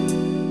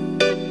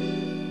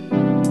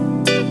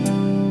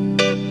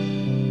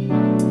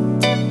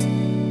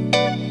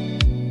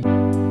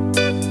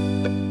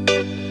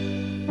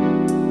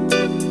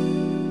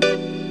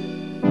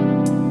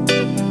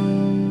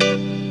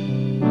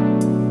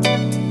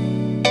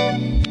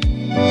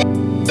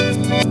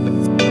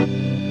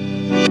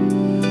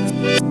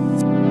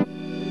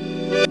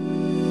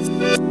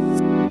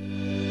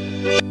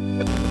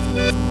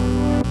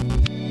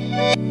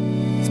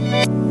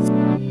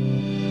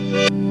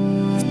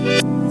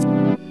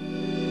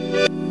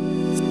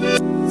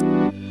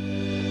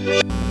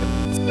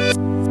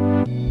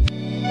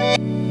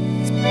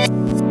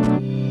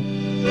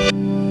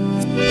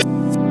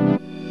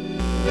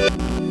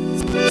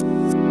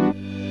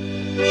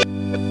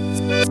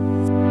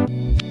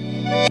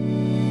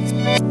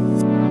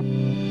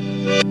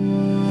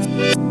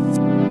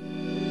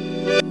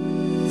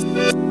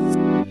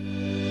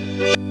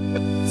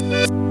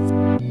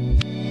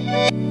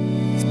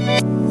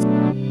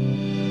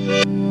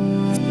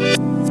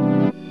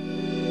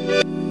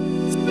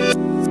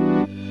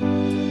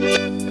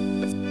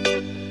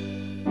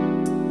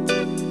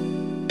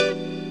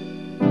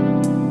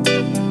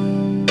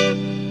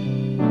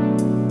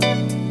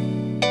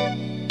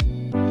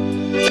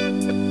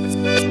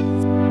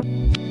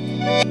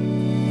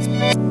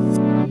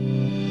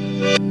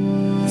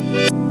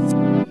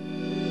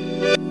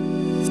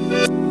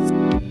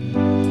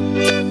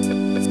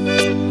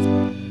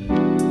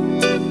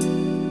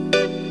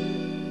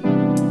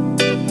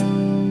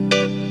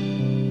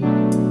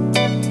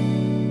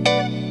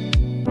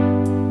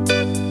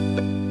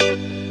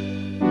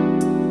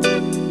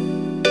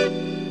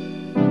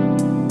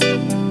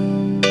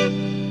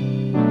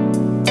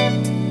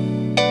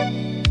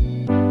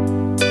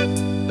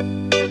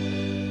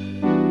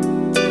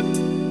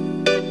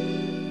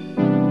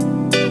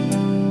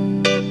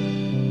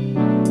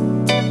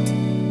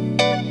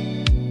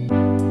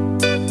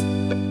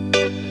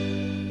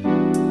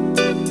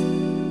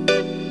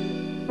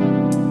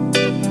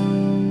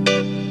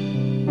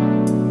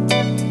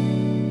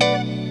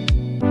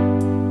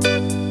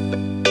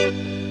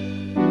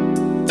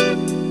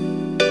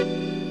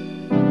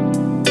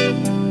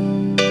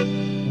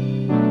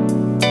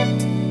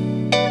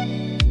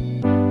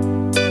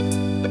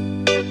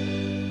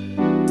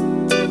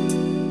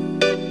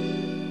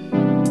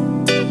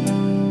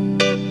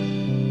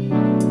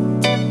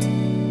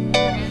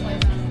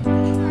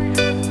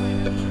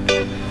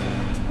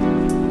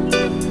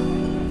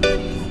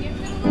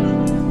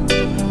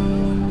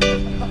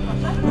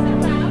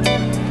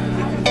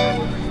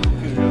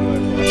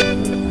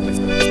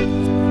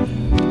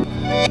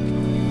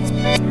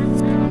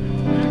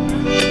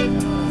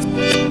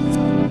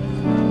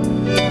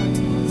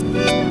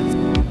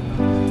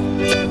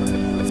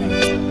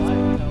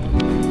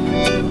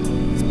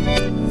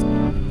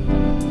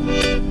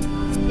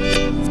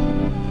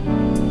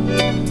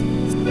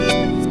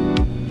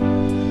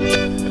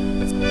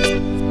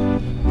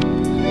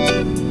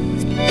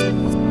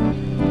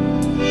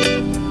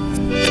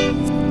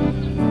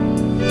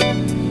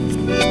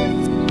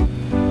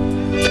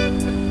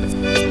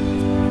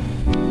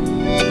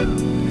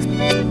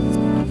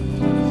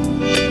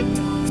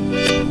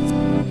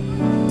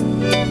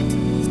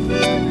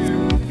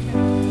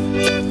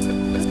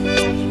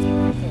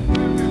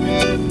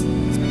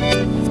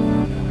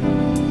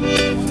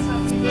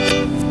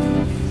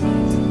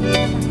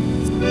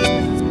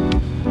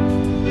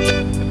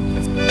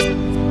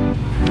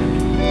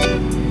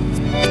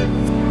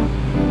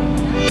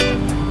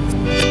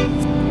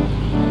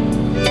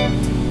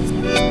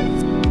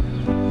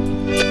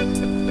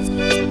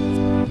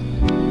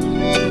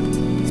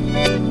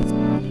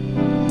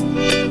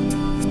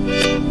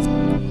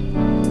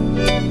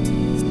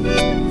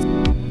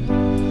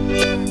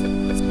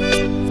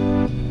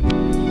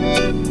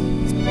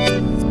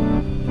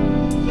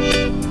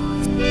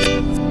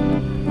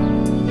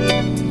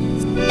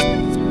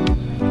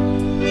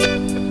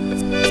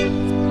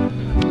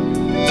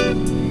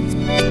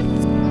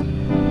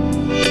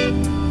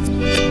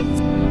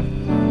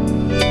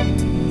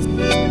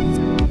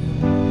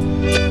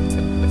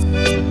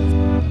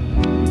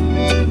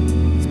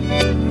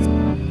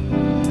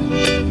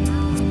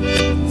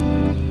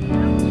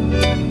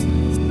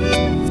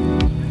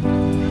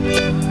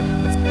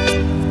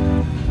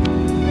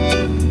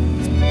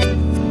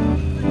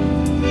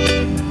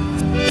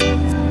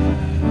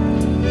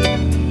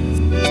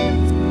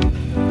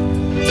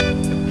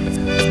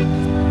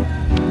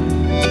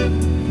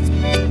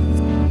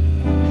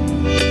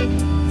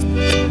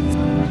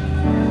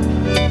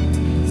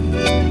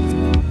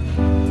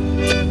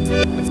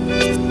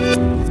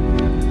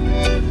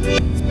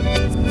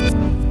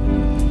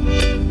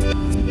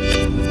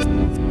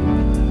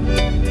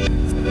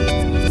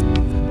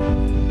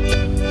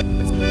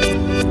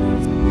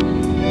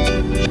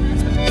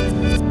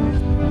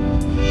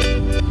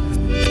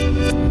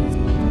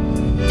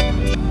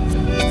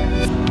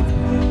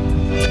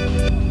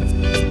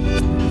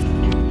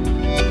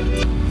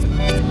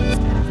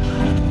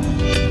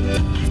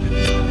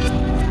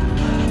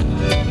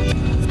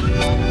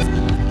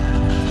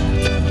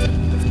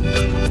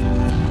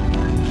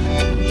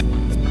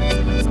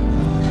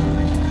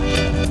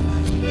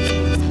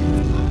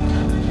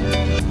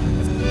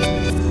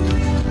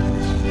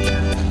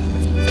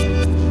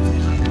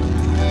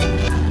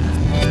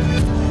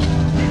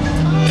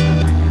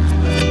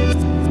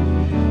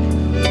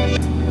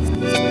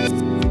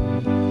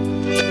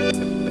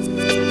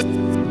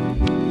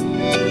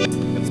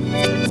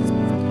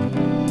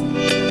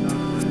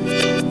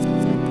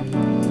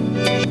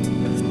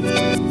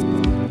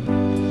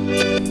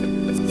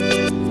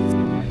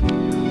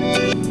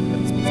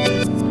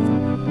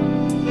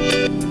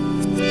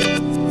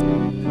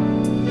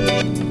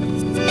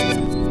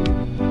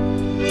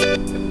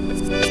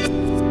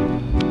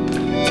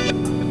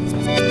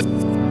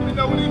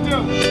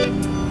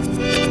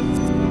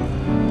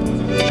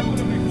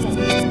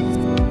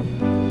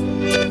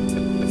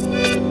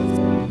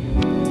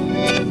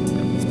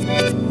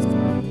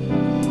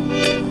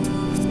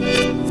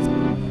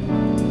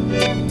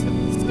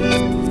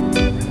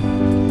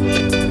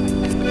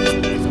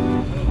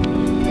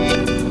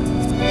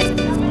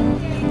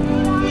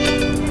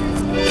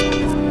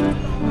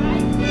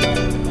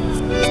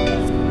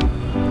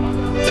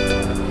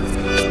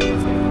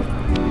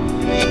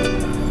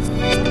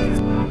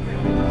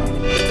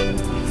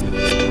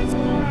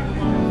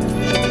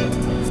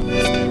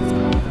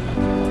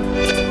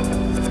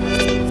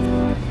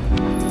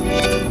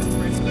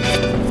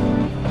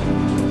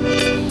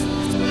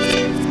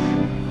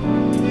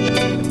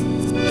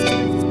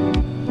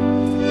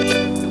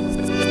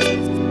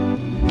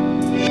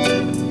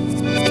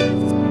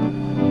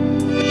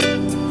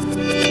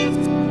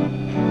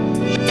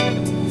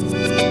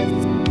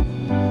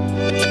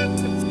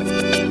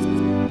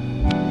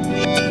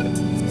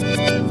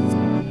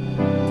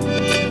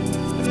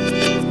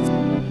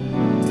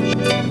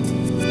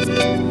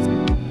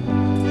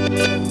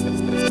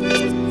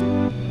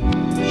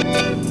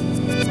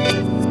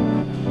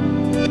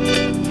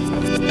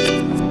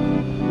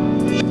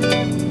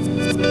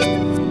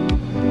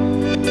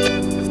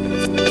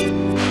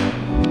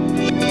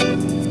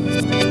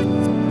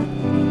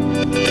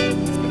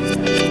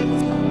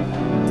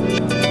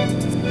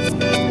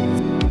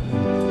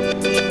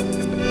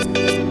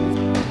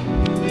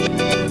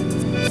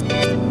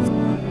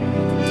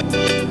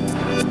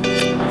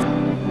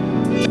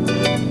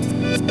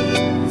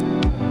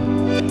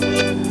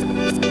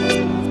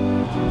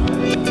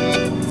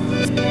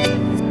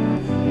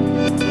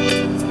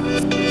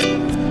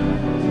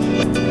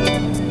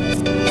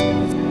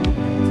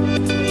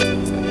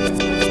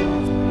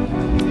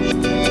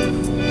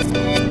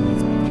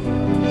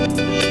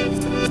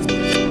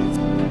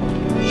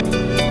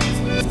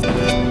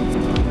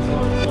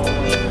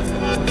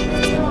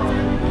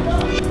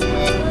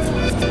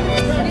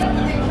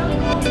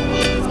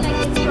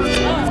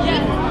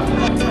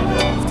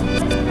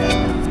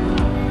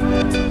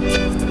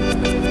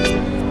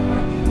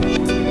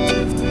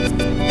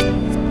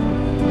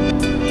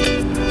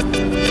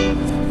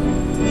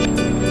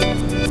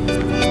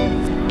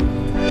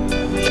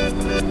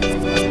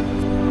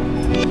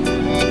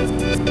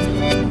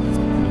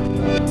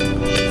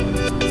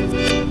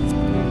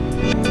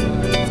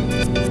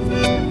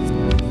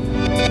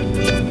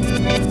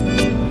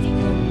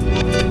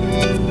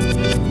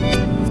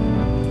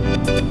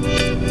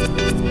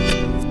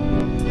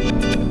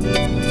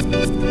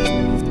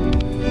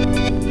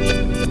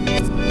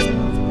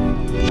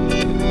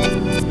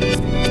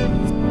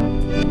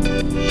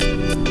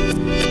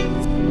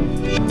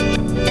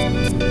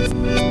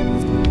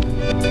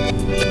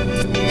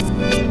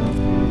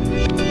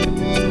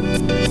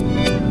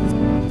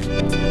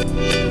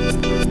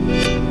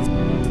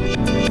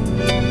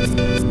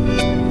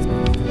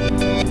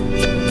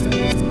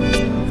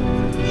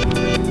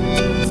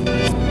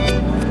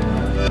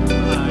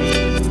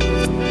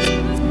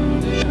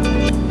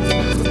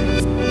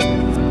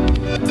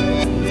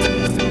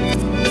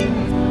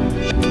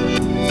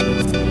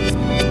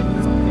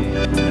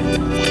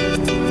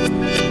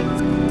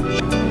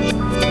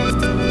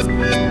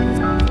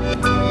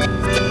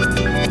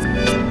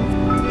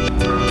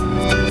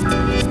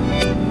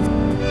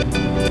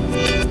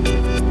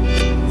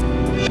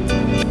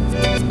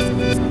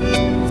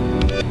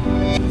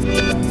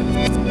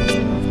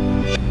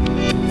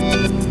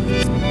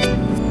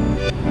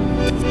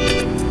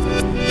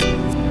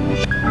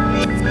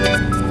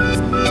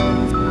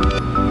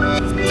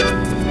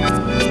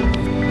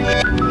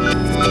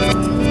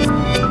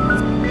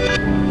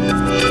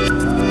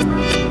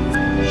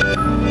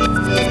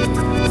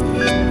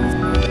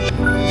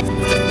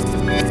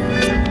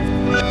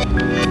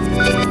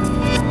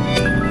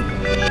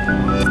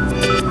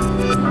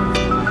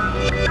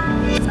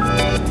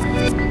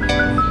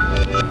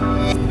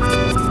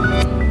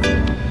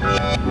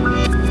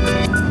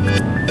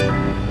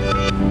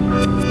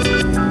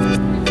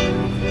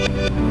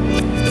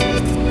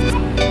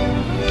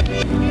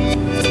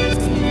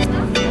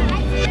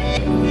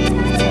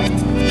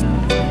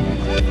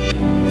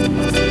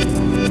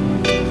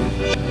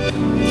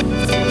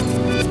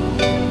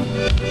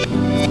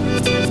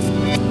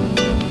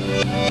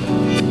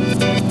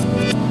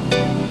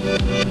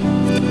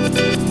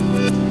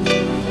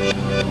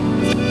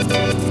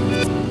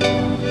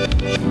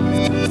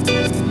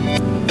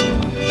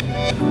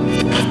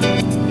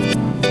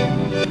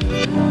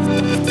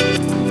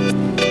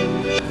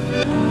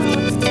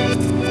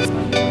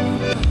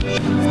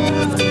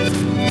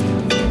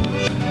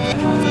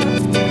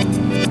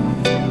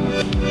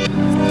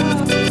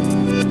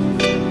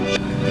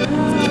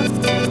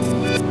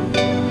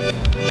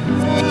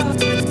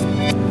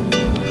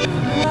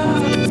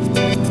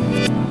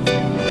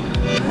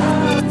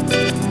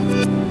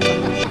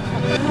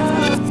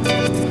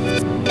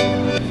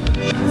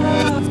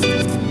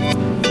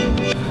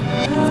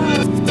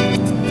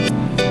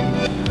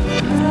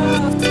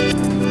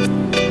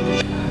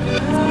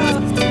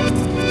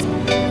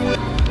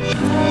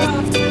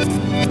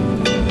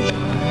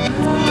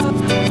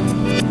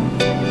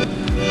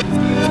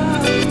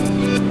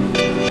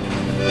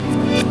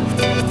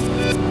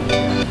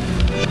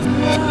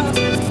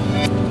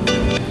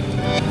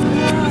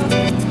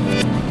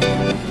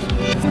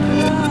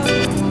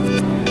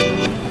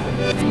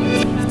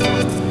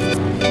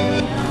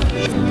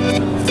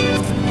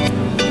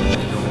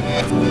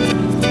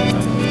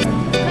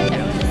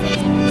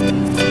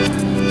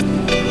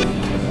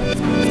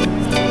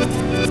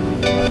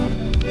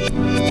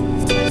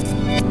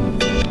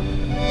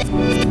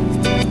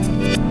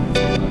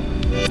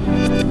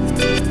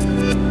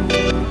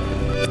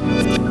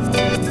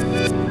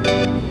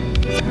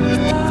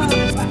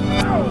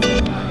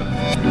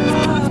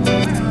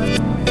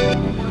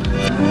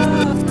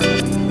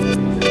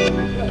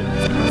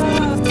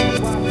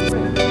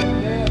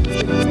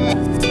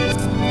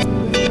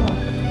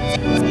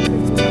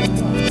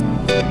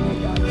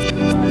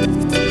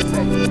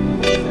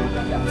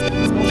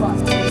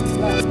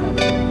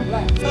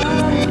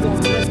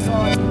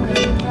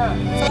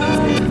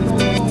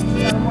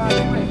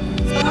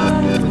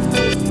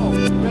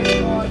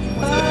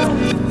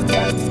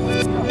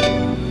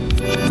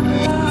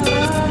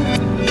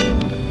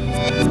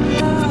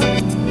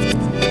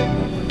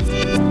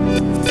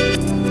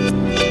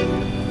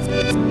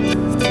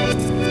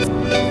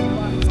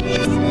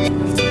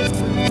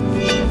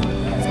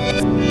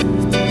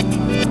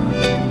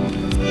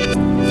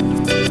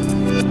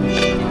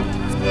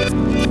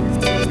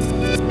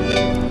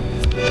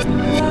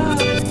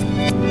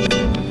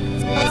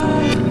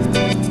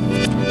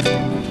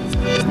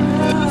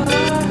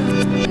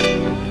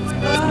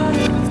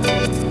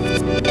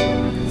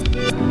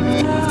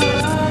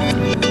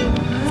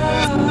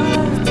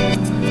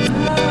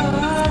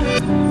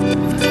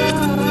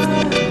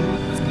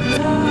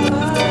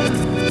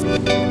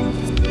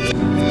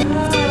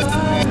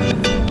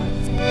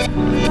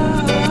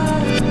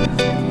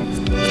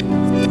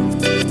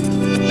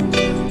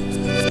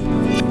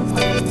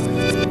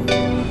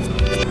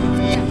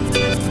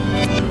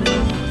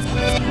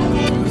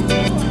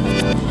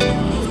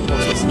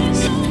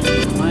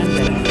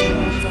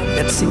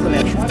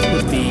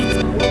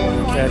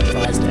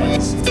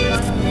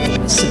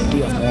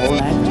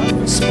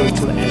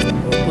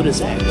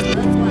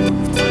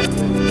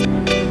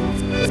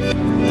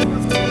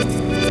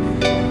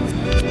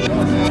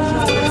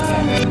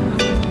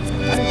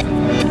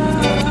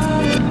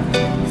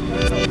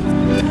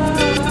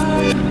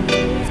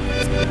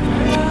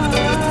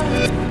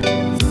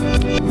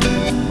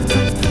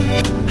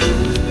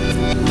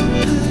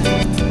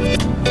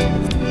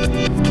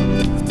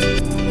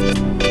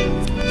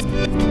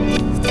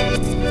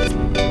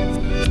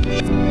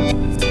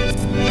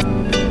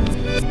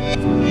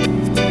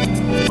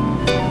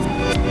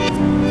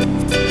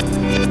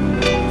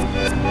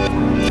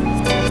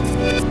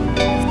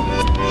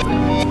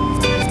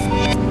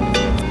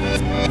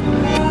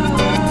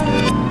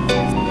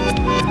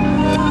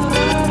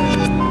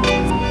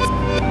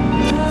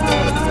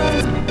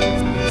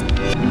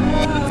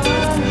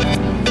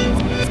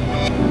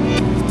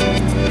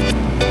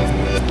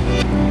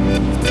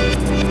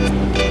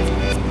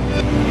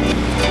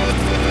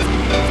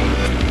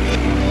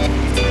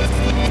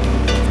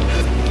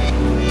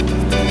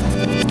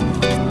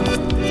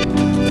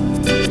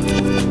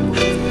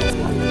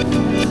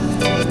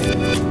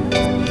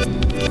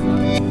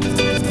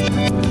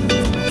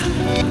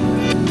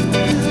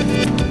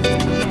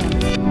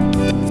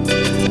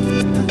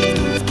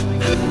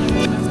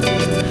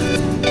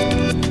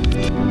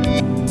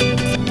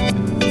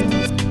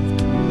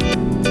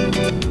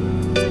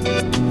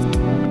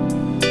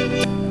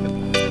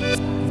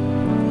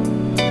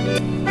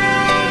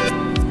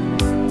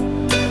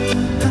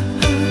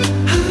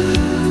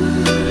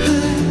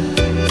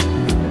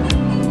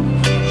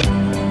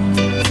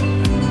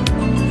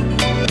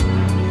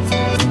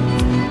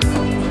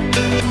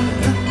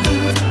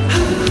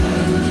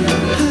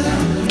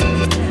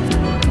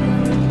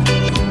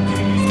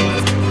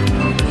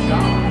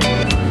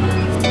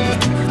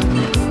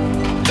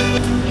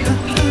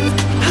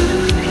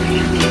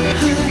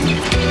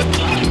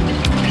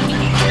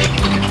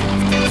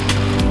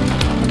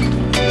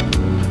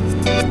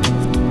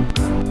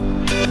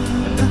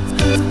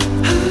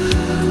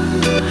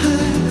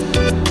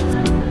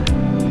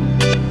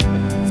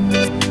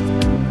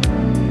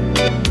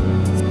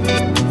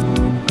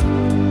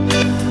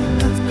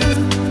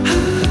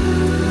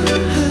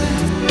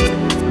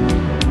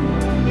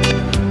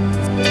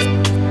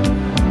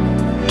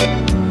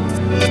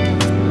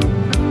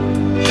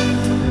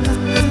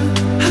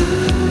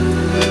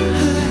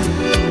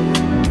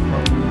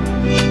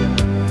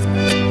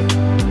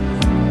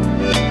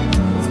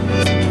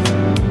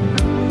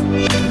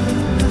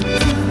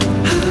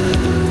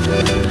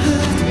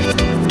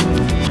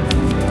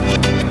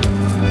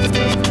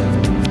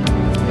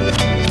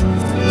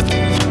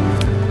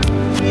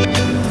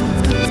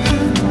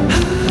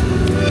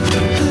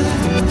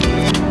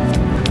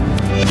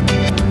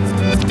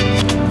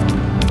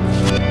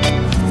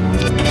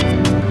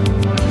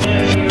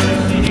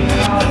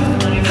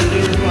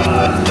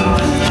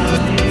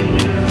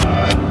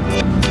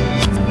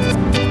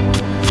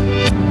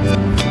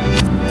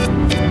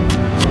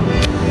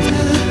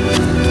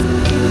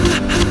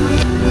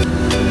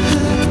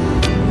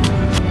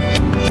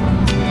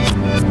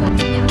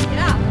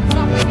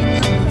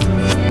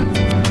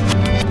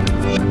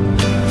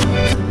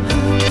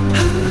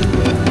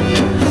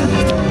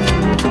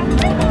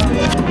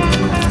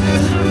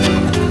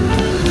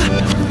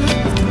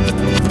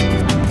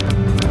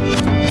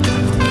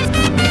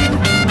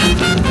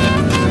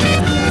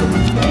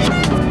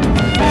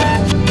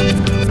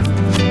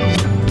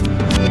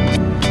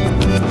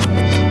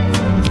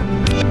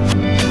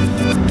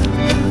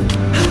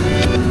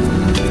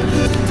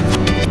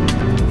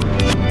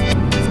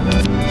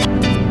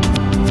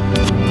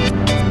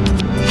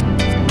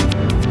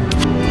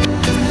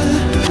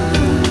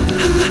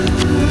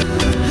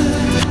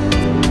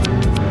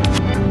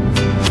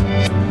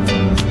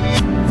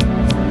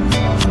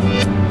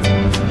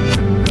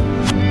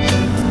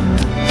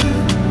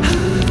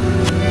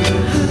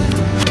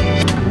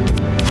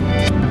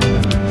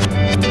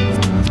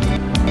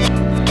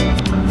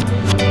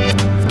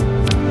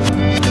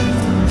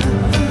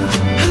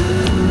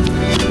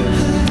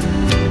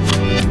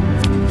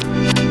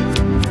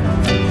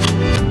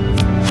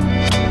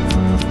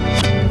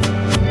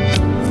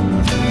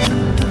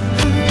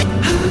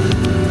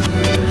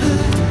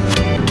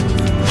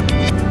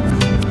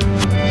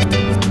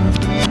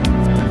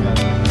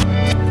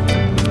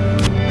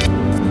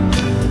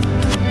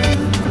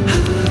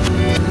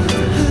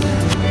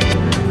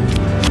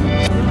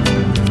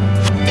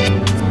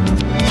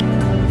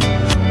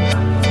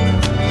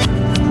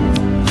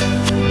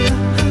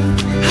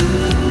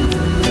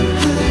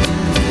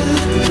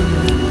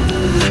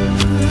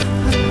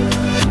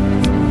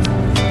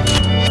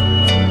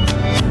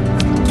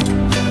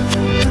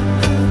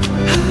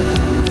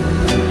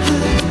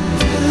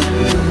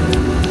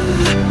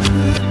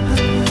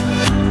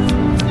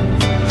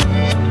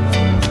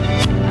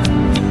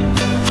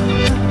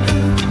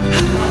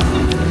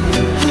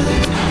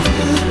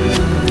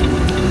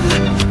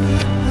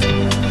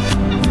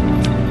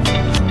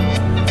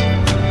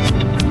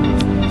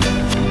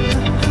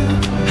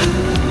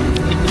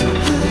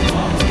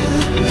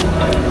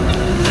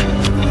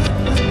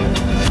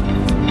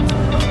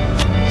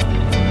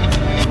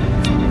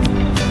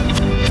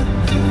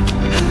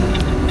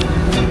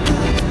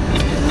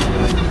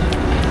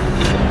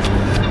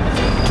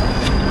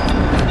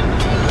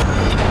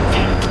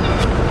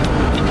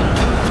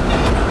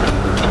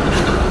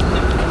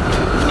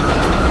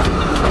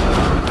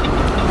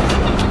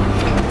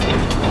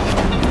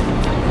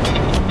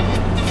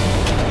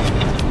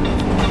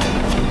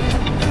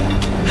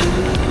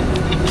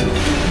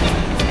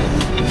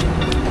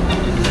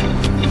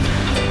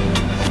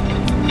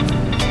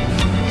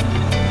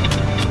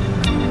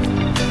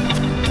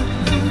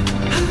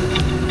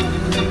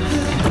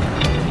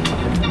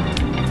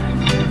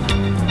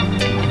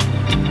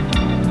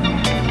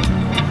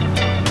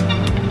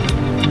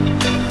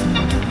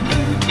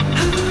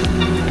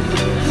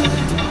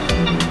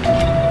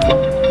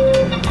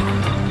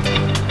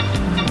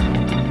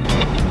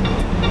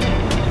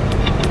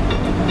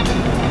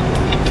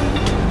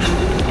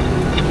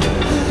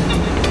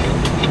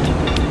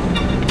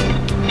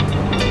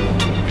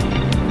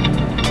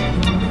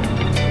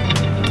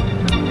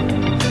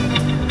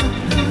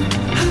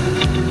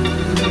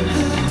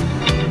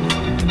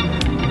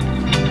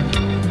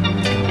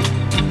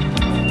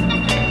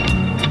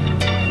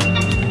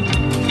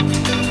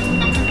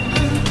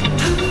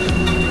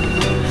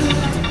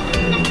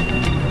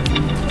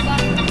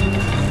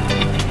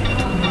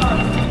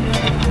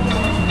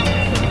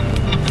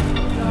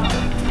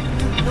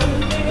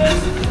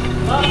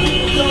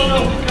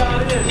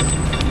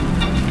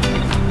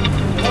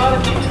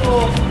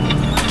 actual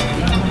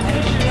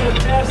information that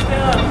is passed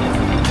down.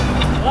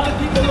 A lot of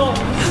people don't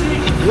see.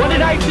 What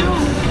did I do?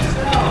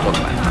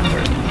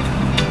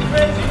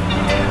 Crazy.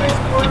 Anyways,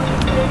 work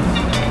things.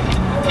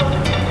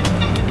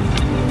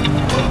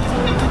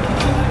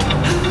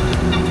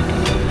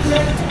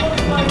 Oh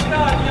my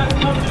God, you have to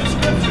come to the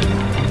scriptures.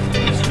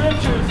 The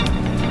scriptures.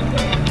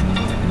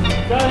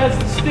 God has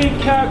distinct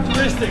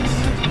characteristics,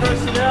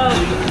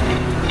 personality.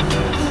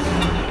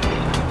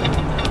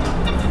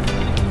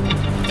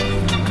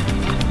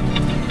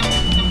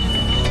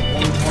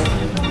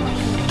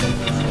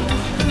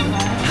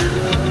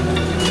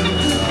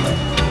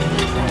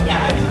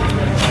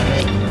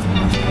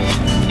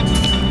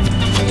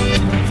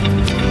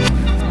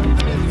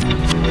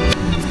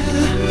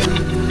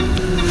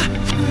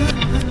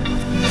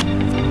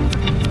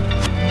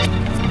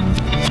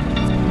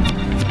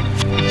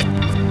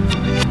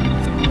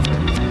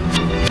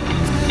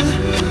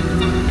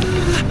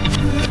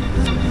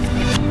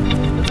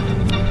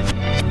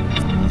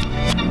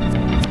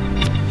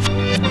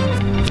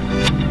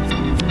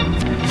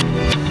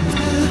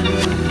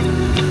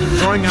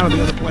 Out of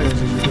the other players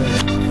as you go.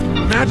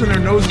 Imagine their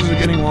noses are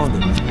getting longer.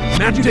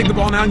 Imagine you take the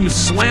ball now and you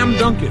slam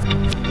dunk it.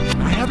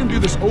 I have him do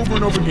this over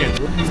and over again.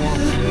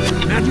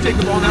 Imagine you take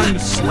the ball now and you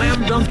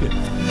slam dunk it.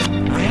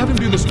 I have him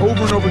do this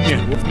over and over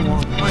again.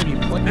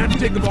 Imagine you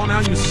take the ball now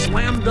and you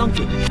slam dunk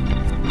it.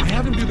 I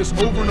have him do this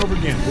over and over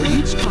again. Where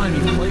each time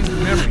he plays the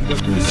memory, he does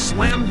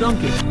slam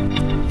dunk it.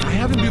 I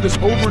have him do this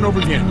over and over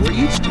again. Where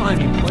each time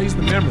he plays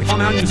the memory,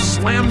 now you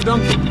slam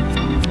dunk it.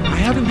 I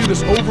have him do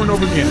this over and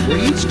over again, where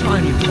each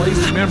time he plays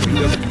the memory, he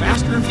does it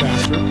faster and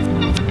faster.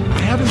 I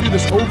have him do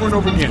this over and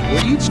over again,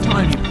 where each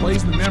time he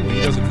plays the memory,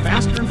 he does it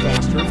faster and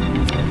faster.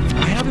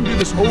 I have him do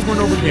this over and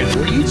over again,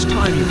 where each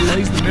time he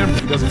plays the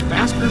memory, he does it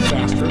faster and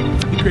faster.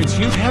 He creates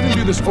human. Have him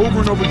do this over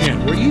and over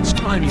again, where each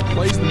time he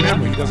plays the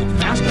memory, he does it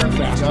faster and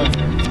faster.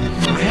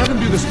 I have him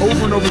do this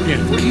over and over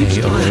again, where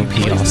each time he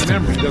plays the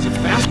memory, he does it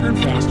faster and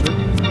faster.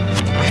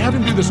 I have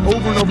him do this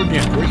over and over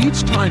again, where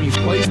each time he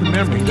plays the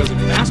memory, he does it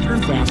faster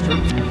and faster.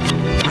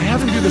 I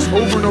have him do this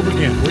over and over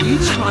again, where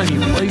each time he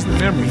plays the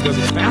memory, he does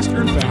it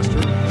faster and faster.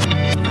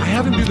 I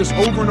have him do this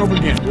over and over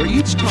again, where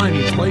each time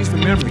he plays the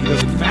memory, he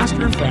does it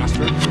faster and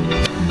faster.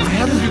 I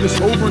have him do this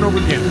over and over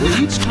again, where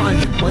each time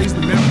he plays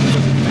the memory, he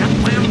does it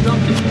slam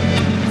dunk it.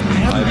 I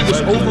have him do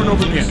this over and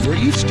over again, where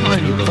each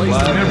time he plays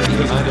the memory, he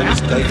does it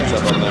faster and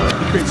faster.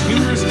 He creates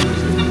humorous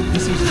images, he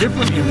sees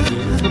different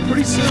images, but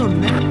pretty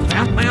soon,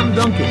 slam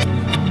dunk it.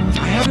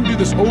 I have him do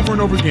this over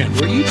and over again,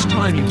 where each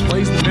time he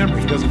plays the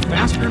memory, he does it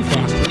faster and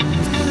faster.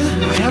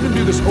 I have him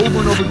do this over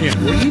and over again,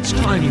 where each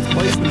time he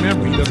plays the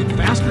memory, he does it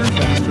faster and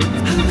faster.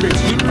 He creates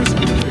humorous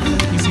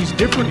images. He sees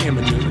different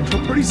images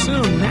until pretty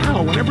soon,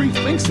 now, whenever he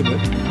thinks of it,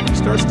 he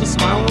starts to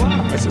smile or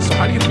laugh. I said, so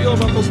how do you feel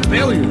about those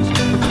failures? He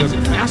does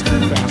it faster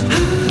and faster.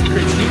 He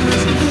creates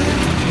humorous images.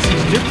 He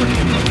sees different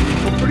images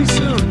until pretty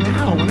soon,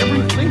 now, whenever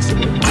he thinks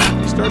of it,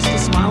 he starts to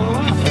smile or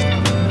laugh.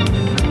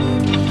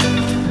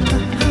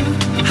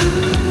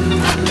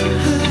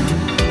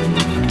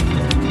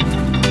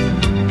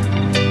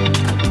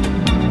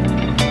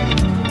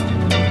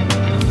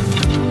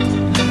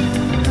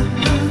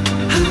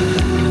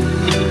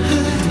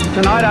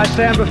 Tonight I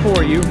stand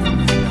before you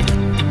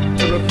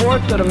to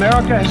report that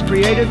America has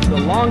created the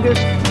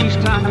longest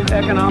peacetime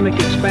economic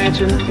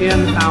expansion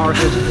in our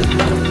history.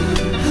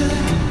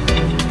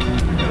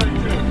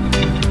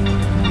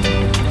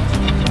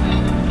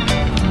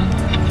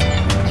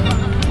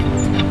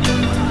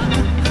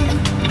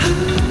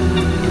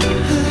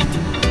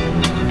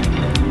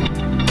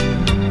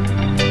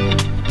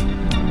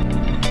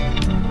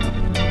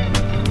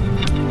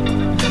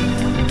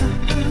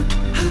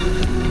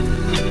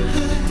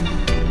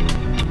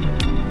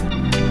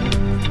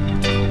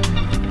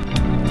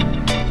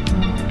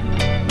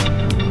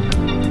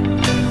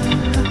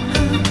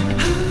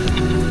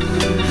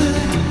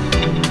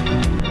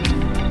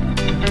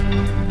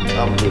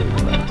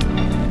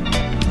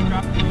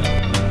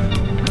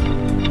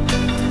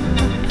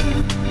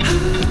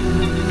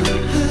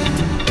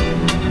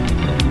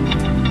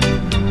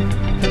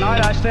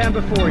 Stand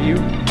before you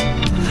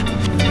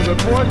to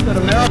report that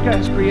America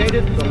has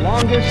created the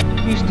longest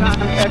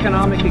peacetime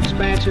economic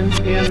expansion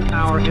in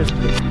our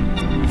history.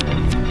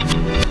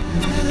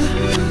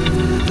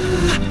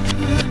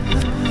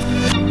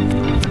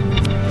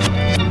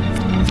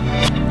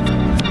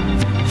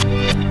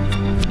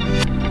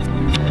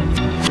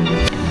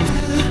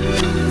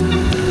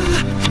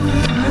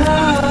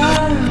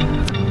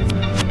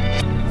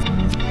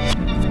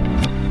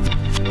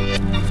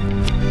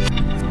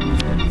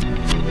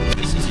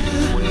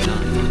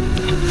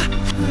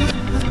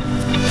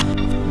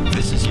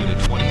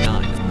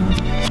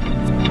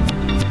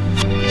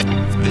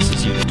 This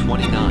is Unit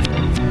 29.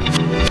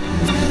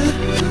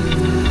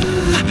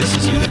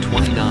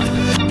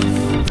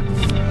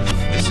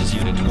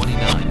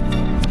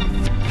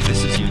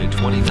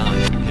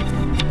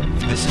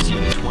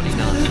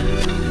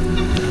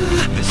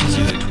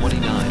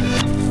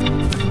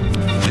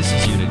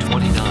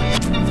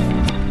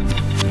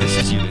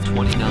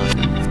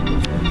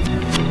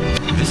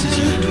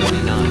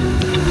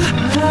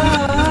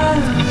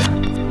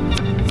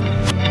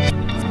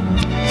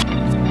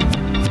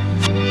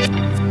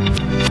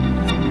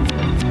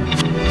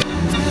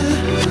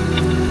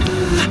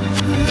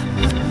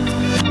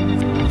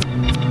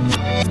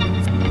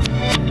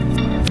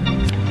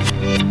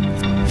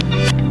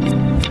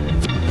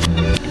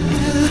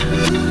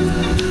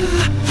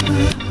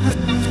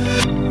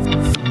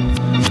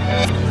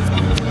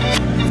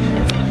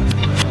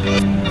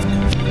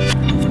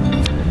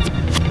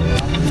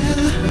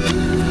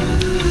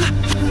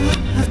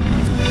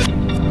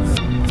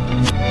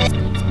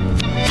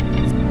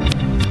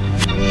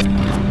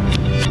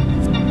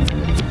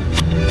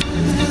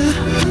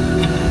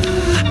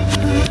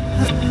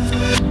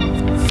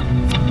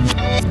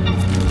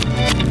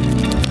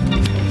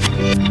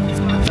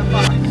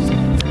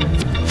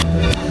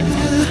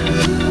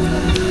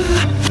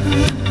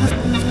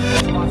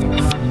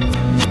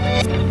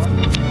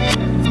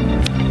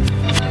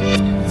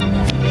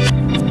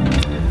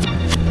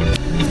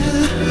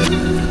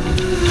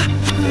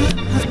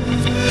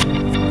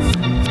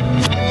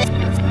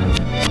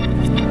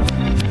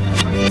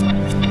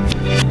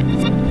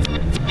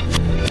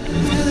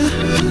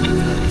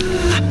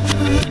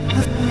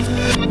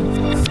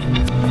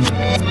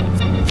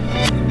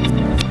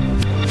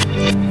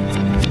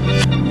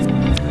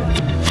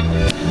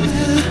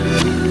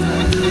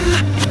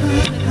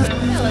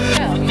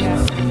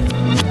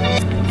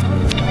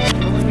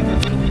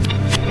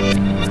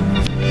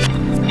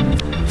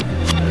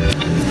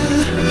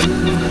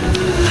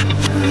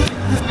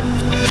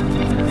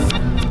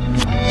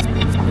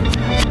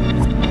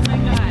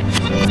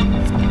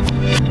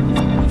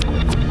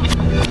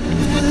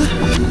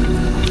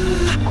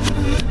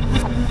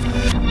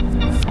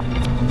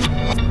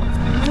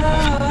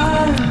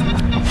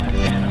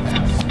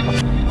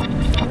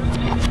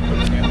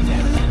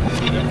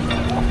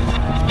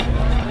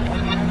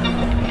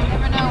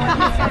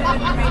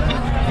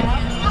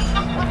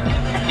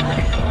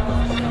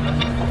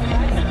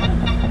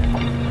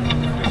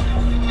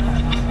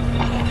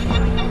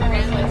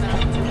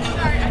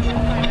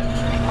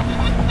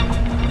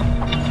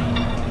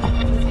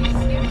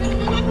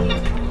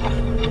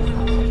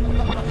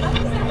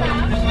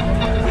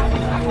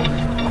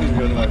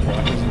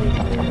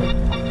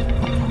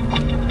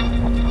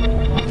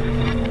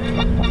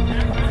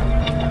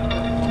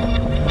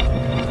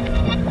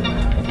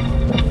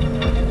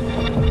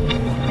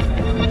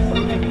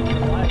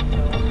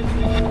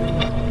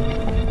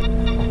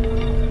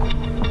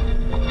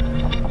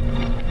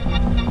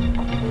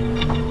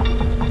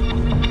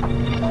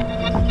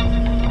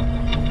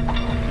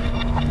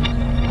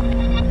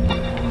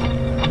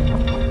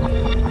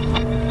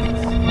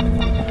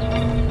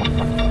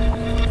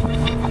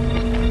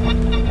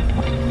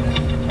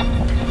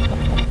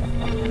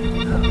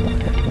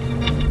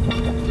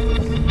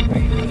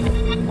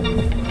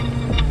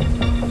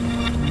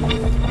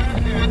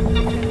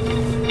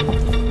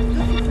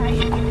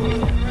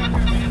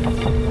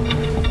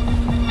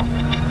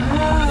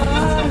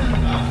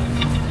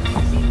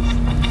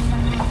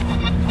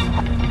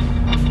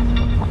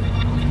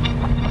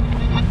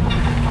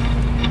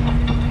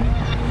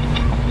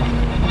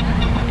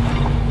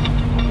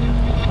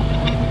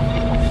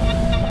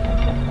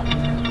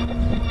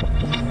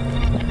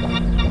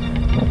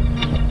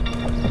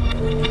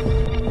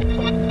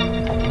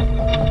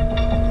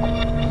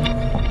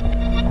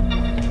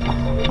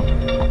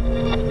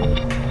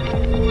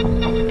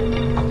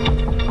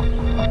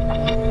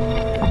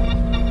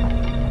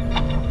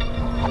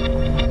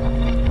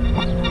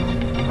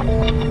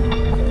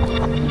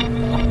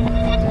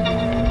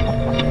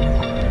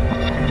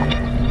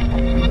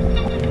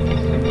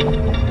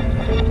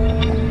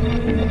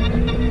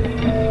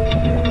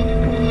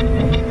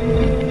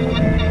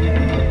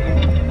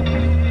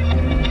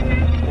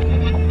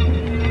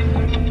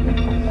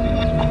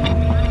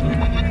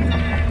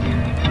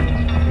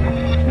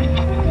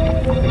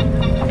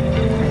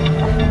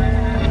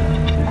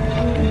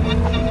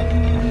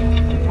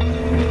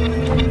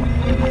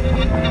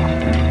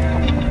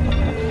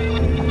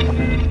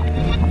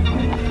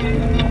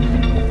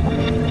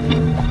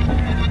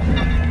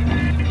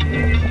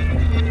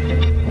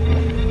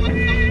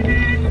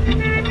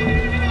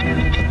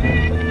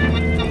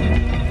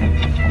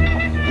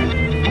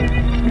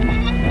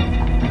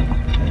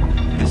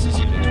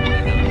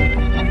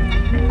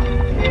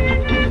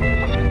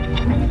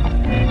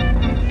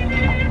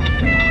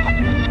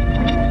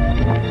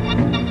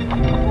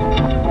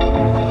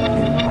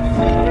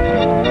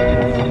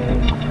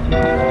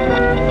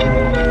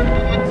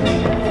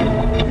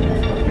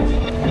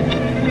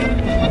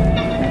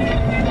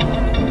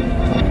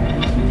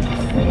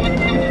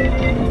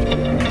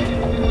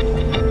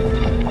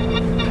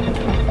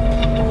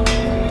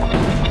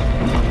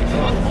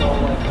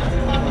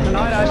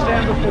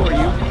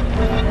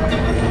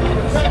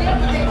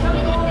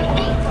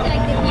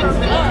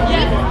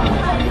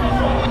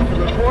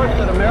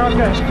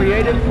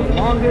 created the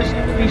longest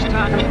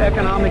peacetime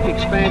economic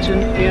expansion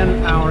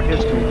in our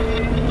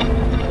history.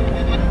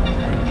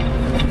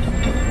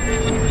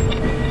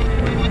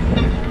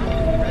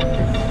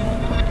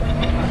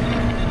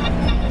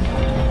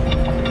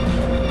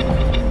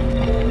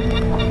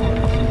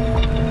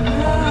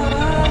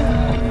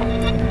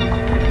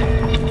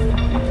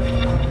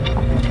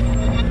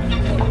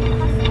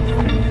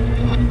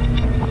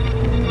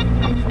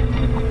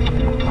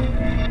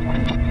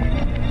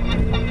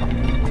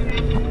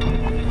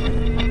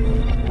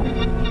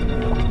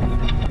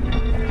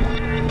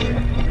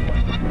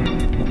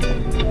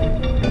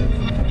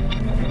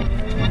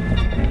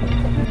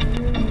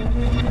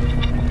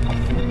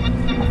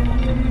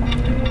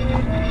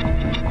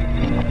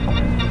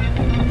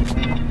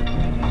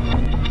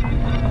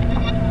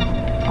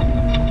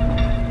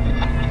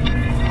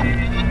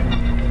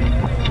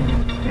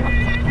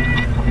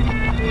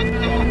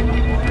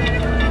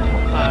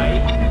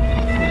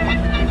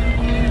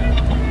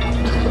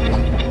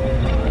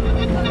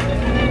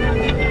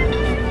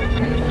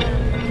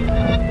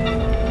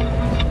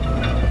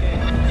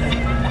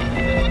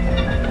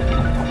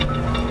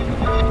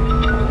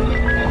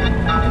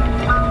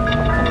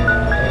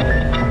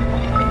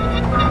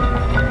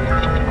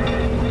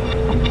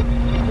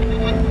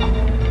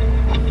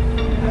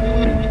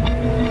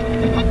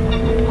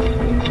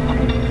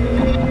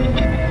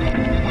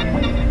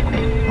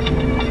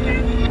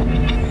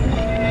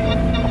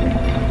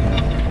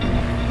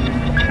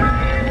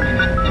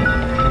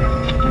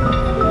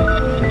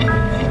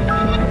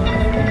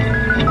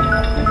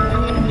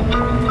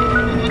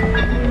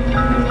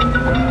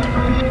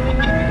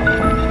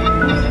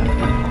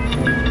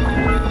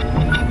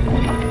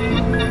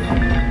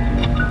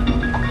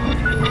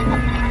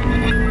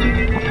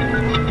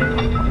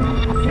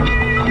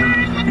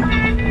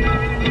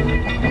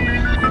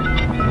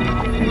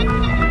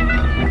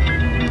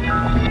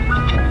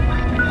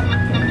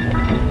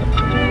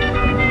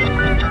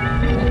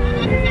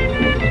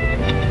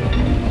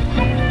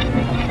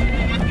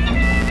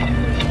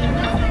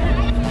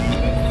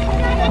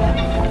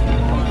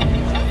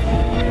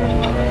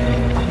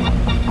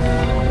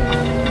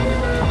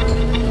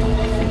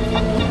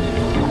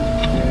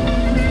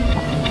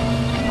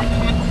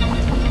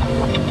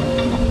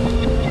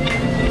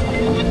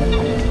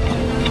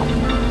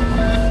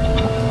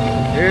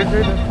 Is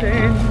it a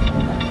sin?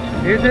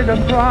 Is it a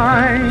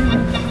crime?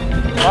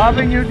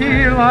 Loving you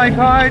dear like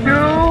I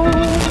do?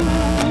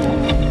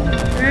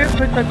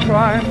 If it's a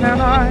crime,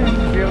 then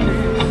I'm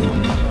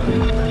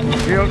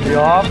guilty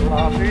of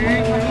loving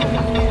you.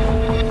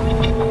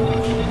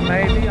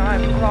 Maybe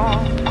I'm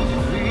wrong,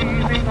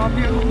 dreaming of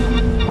you,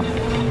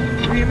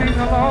 dreaming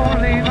a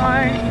lonely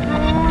night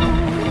through.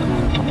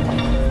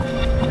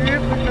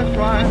 If it's a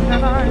crime,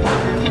 then I'm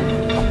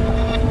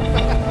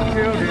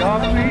guilty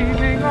of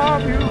dreaming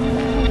of you.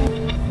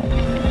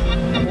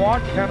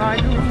 What can I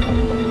do?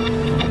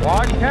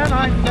 What can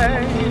I say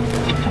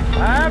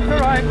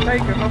after I've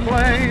taken the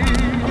blame?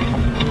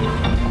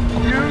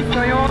 You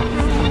say you're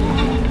true,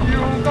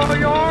 you'll go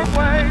your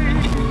way,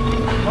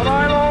 but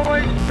I'll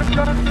always do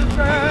just the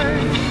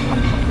same.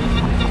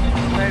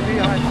 Maybe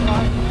I'm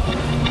right,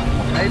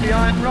 maybe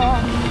I'm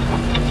wrong,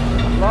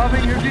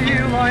 loving you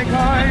dear like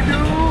I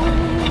do.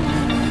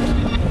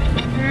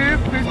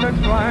 If it's a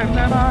crime,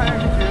 then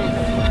I'm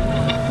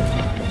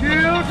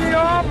guilty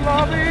of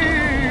loving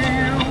you.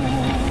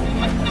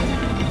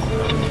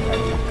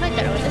 帰っ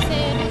たら渡せ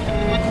る。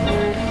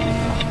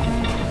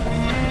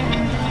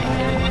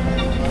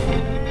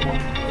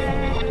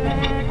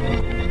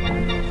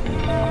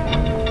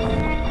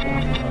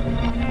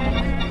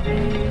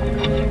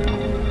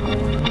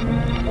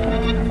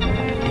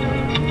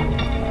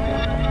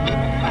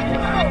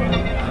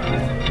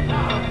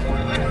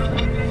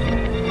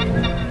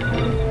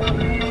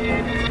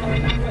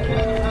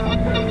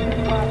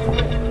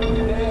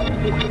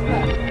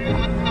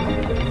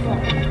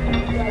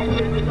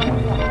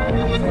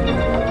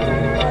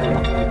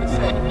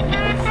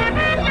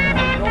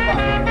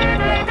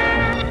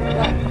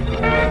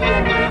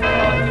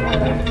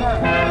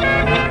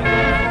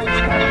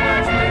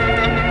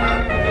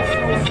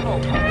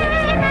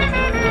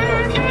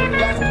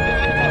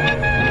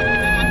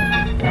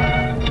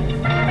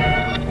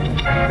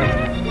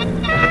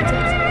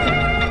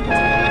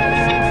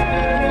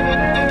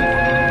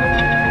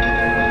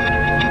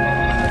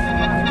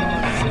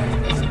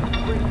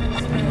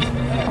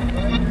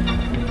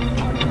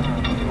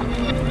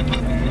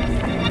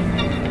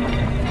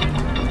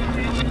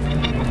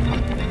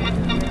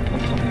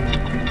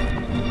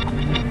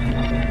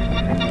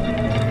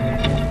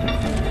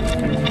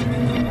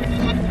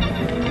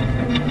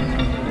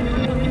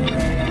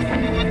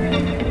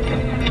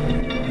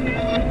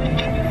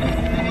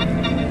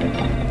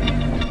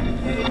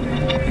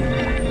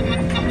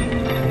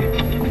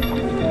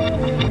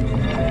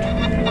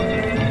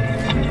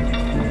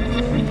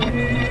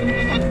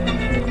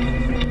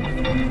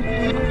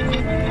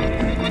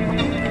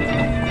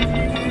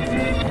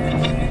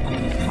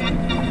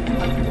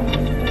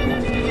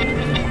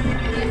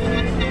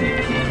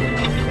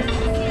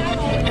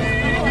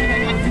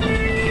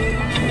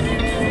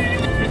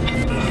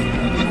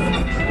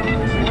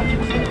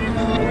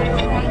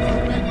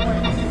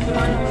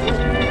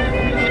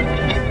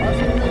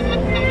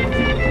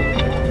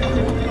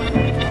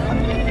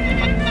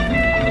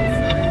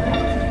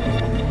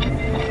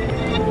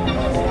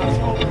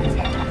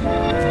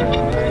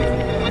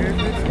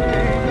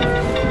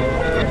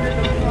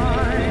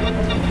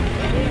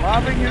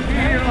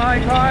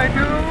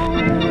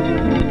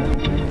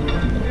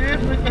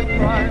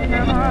crime,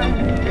 then I'm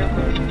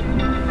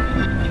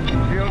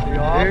guilty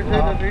of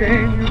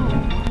loving you.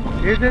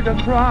 Is it a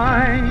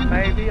crime?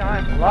 Maybe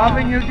I'm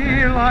loving you,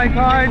 dear, like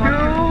I do.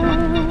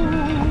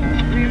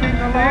 Feeling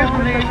the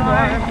lonely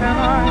night, then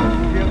I'm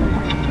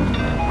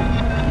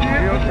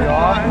guilty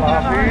of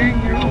loving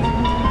you.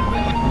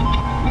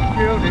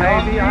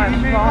 Maybe I'm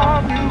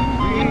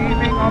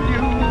dreaming of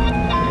you.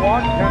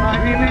 What can I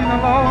feeling the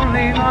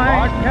lonely night?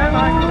 What can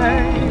I say?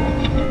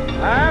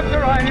 After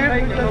I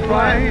take the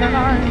flight, then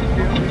I'm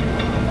guilty.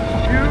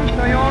 You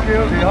say you're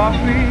guilty of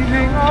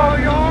dreaming of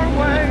your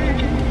way.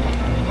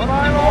 But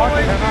I'll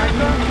always be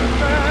just the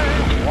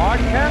same. What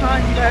can I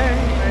say?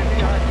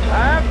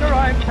 After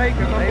I've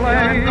taken the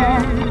blame,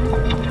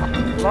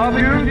 love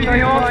you say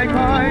like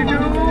I do,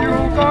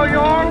 you'll go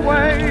your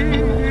way.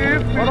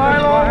 But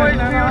I'll always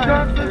feel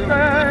just the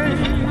same,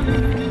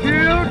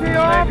 guilty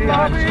of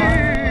loving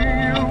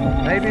you.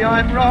 Maybe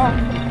I'm wrong,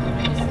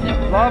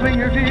 loving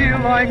you dear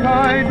like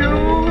I do.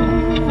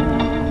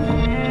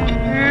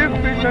 If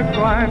it's a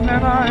crime,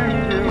 then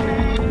I'm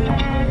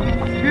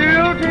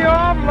guilty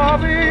of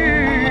loving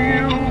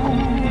you.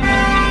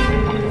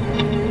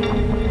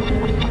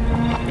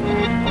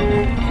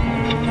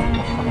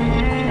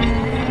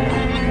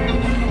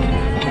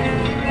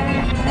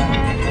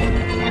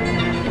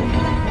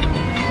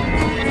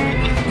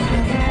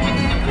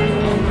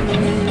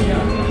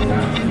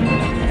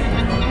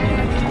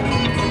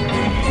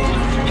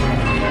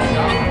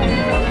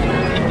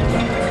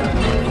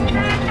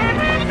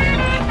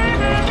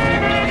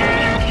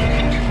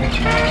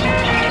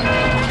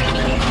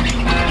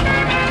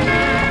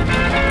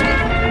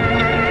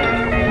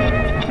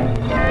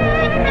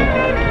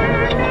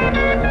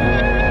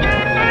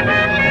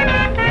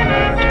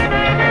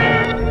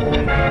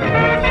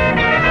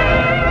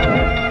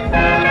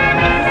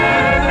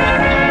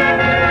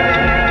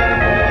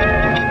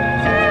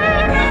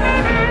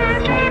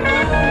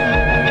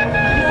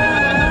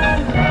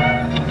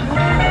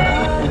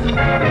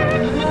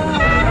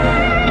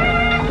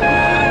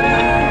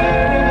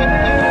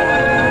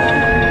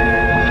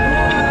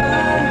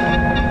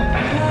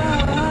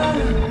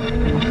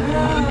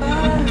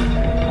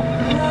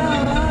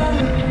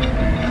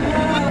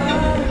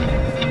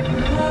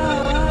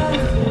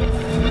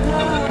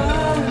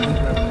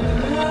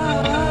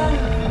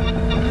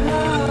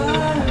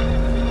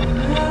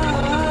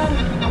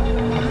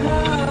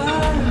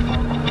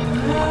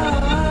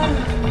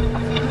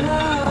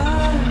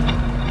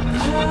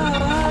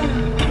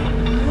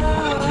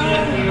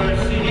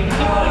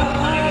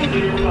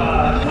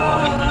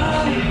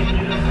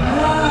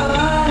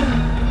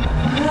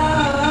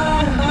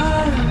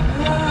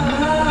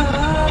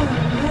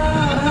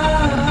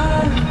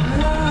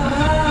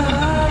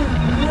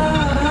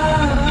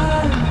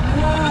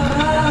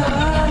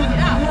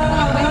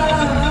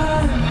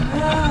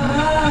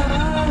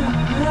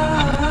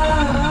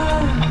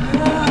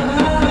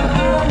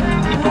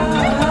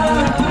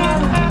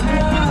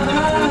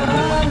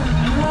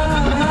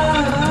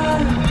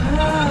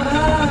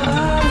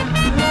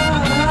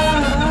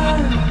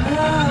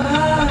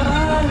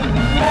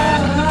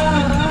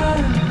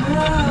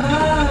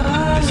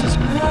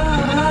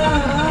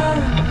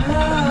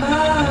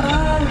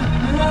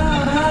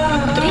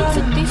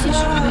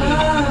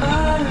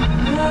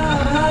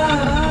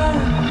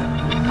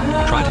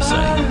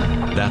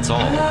 That's all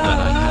that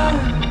I have.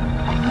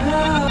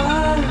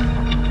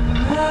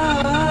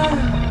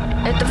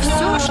 Это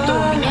все, что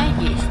у меня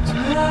есть.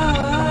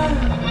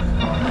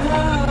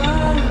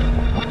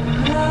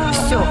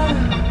 Все.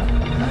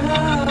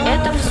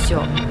 Это все.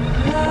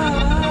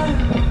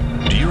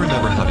 Do you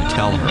remember how to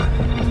tell her,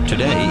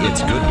 today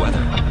it's good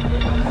weather?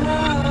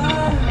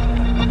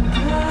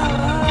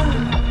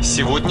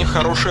 Сегодня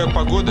хорошая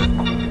погода.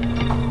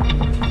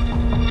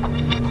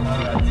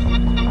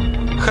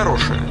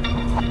 Хорошая.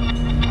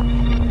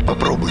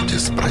 Попробуйте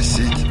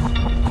спросить.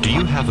 Do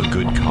you have a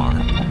good car?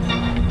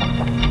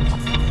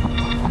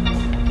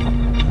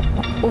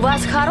 У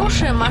вас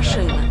хорошая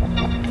машина?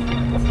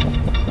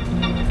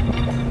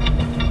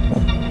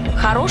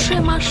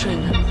 Хорошая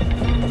машина.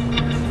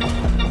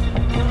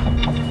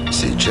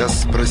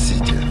 Сейчас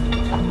спросите.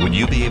 Would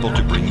you be able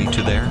to bring me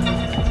to there?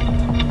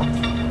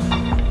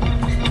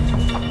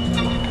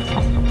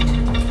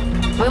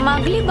 Вы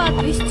могли бы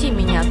отвезти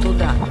меня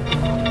туда?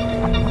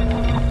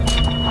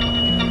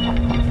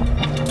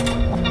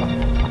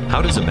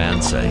 How does a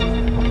man say,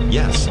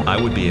 yes, I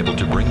would be able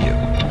to bring you?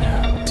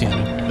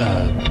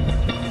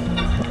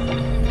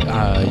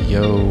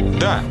 Yo.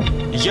 Да,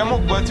 я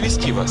мог бы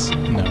отвезти вас.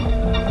 No.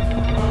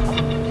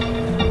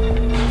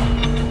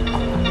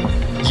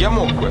 Я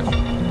мог бы.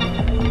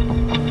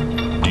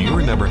 Do you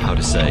remember how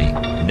to say,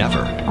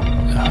 never?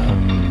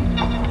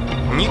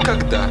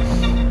 Никогда.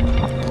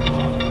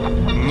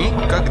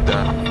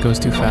 Никогда. It goes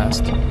too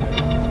fast.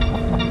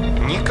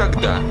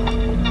 Никогда.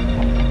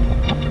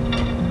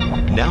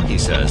 Now he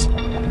says,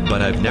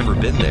 but I've never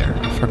been there.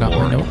 I forgot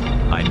or, my note.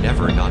 I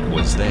never not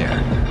was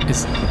there.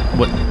 Is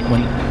what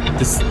when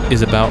this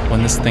is about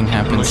when this thing Но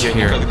happens я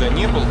here, никогда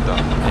не был там.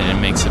 and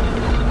it makes it.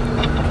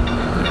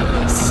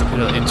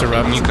 It'll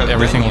interrupt. Никогда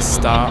Everything не will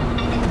был. stop.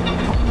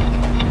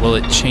 Will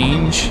it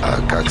change?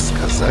 А как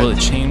сказать? Will it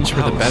change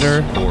for the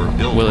better?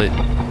 Will it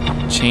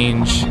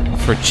change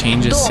for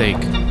change's sake?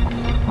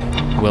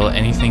 Will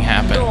anything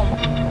happen? Дом.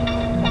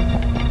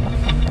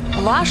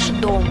 Ваш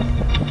дом.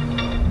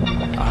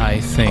 I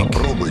think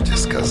Попробуйте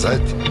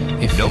сказать.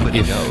 if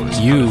Nobody knows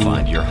how to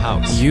find your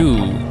house.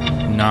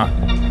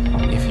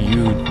 if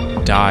you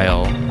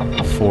dial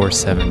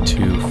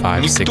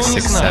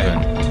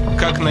 4725667,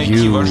 Как найти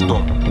you ваш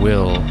дом?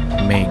 will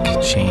make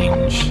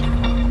change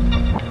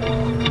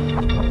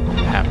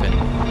happen.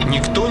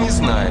 Никто не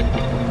знает.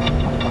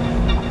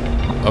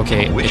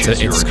 Okay, Which it's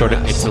is your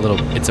address?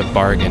 it's a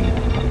bargain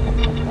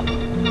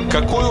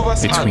Какой у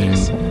вас between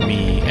адрес?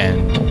 me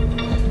and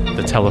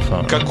the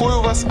telephone. Какой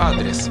у вас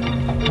адрес?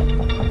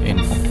 In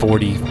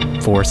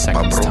 44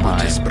 seconds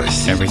Попробуйте time,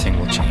 спросить. everything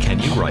will change. Can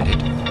you write it?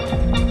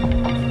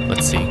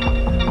 Let's see.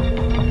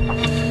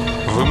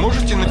 Вы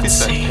можете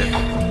написать see. это?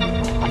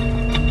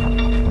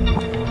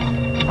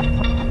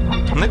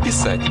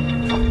 Написать.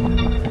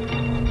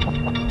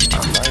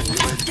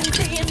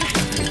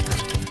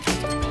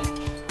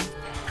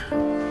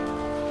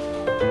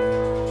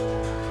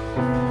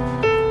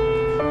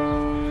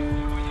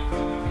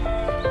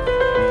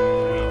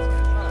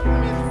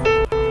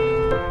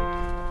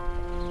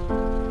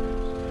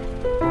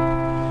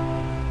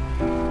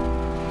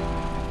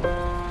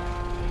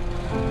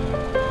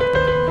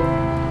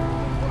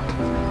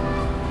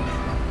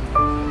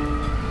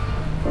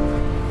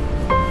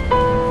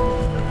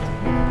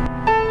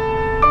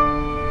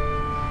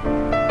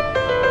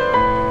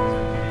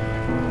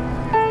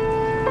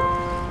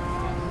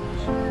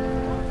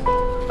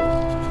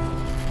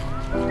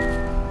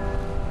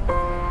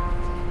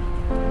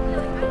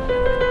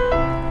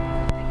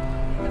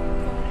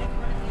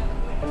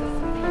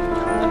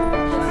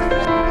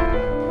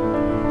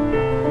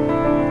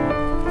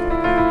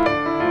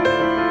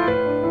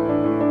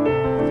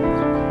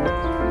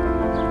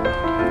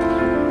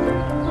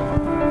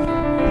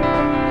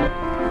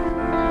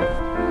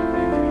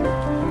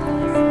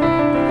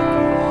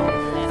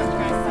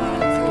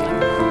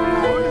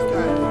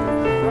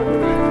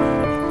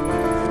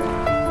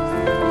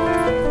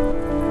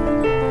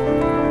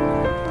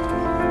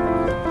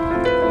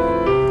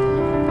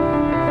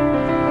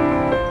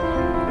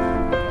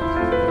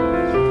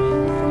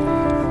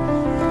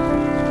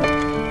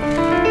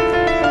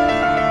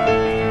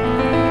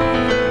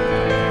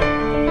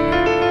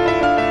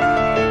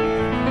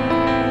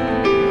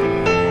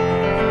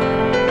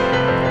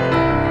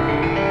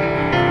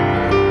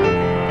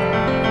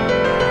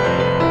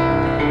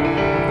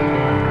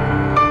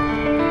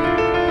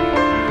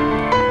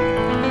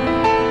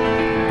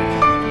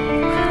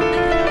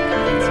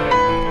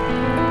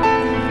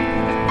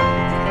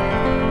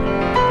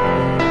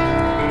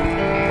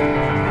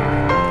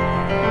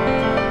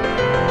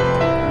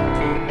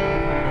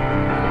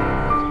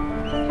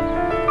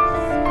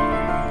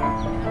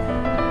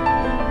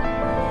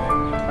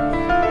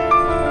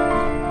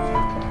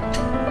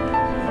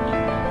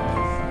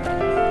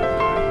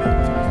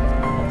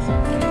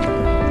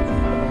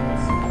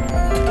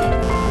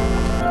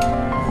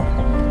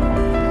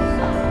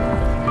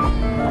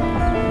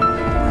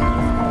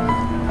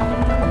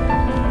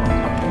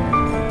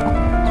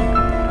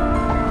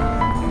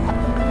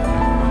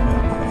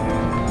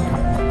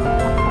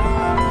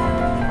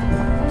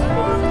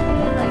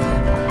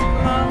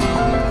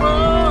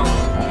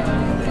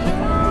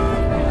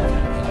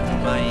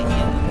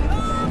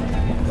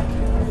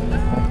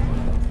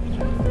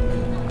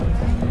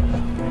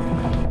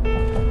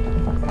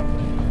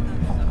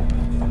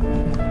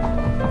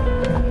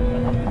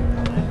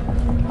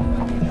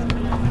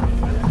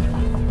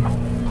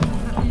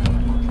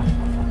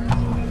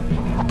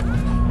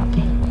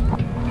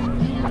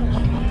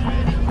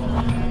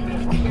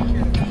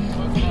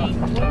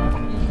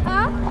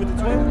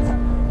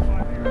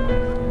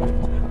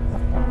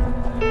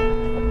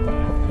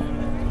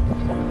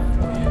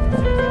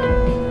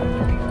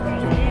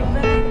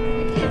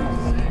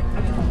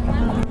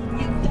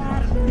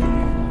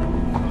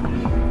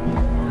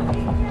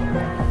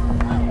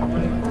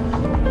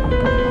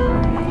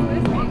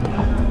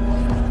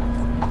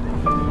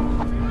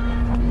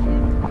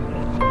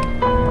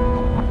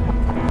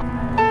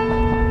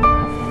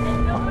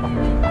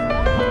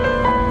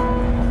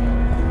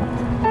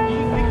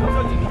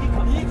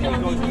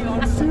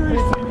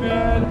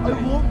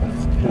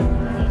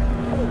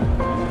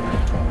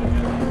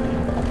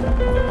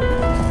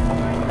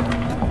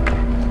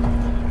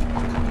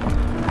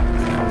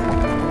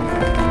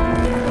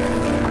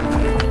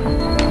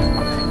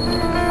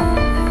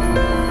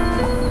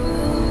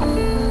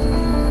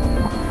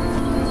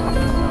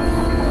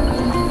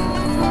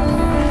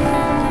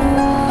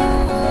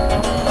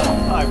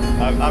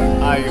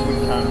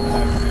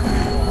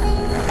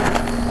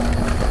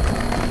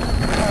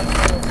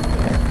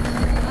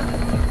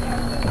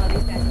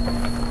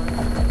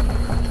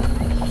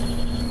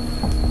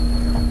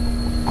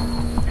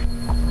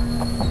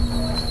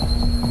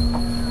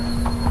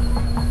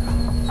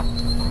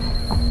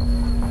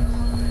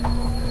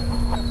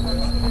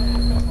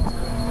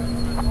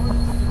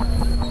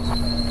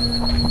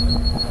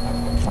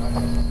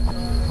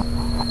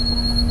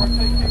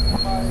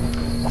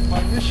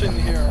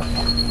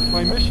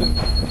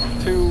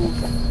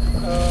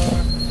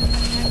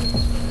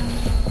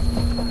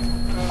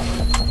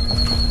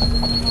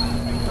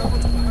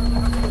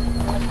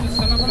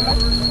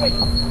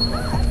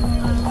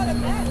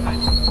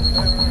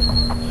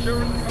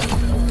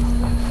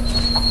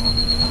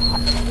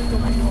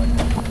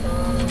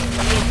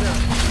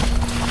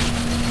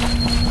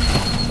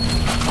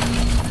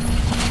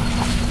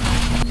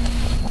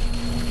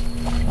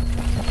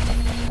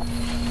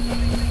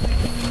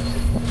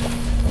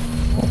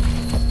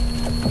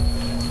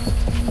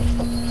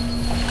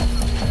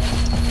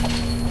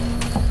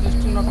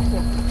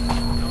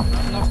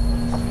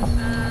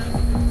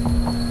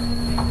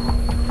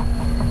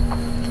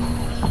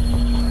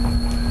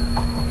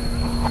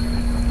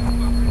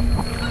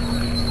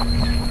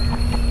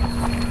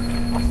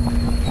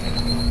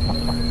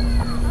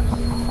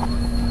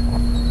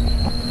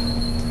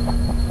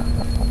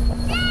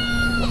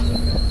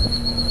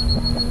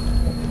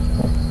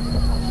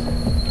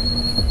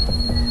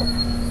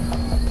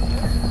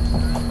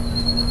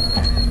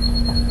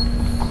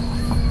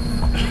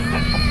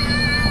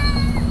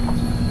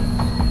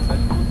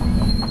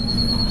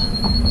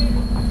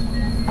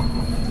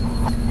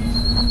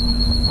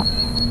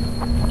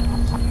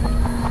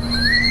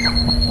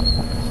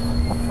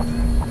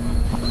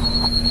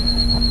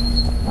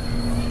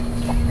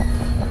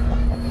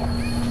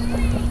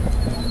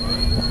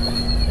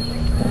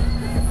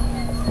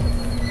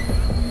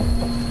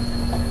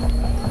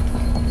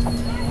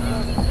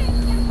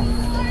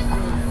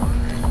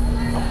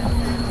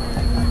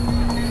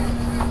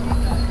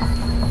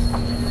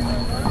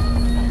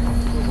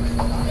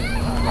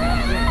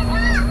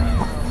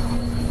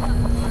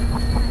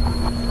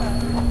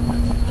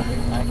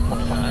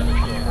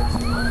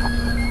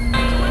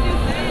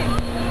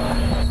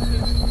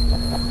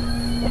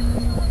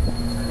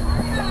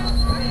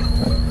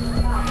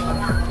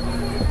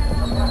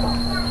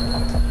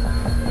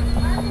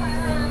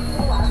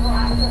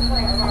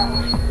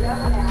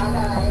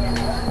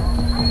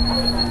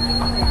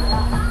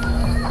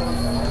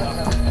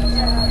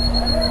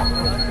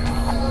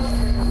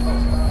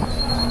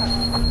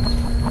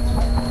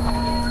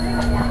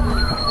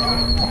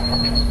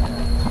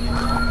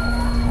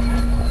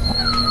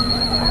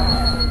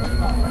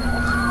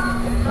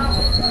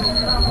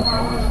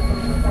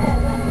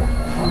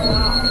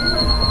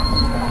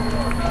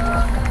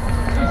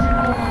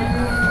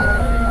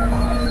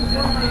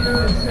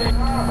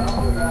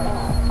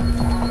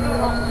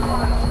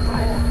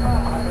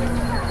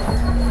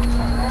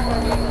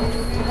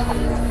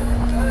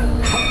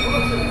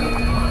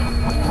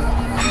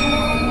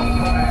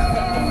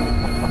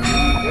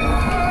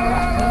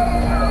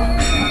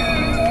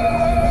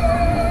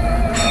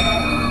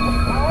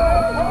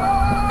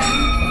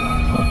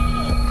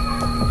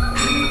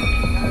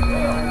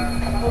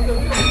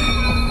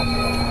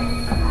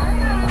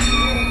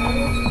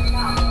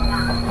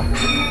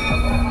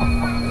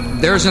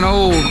 There's an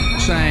old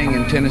saying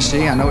in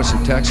Tennessee, I know it's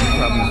in Texas,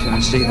 probably in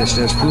Tennessee, that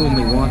says, "Fool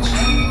me once,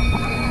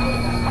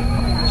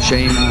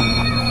 shame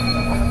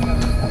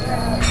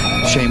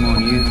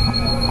on you."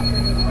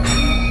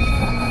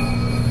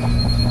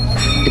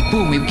 If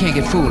fool me, we can't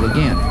get fooled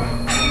again.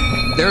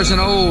 There's an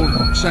old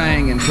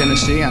saying in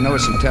Tennessee, I know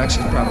it's in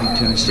Texas, probably in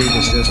Tennessee,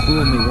 that says,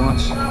 "Fool me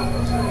once,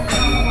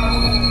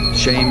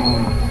 shame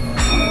on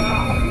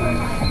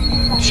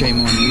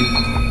you."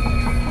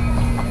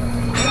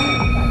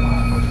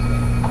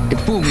 If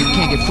fool me, we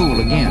can't get fooled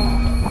again.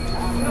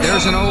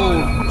 There's an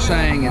old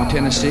saying in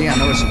Tennessee, I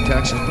know it's in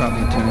Texas,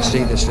 probably in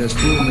Tennessee, that says,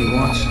 "Fool me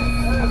once,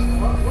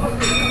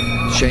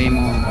 shame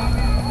on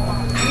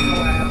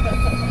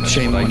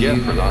you."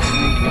 For not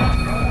speaking.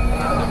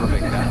 I'll never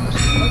make that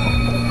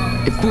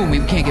mistake. If fool me,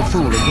 we can't get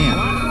fooled again.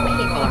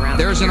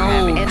 There's an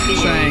old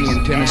saying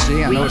in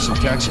Tennessee, I know it's in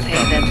Texas,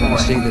 probably in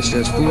Tennessee, that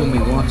says, "Fool me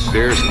once."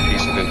 There's the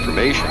piece of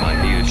information I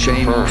needed to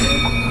Shame confirm.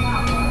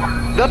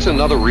 That's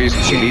another reason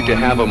we need to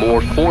have a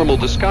more formal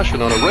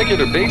discussion on a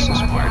regular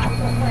basis, Marge.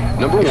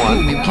 Number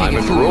one, I'm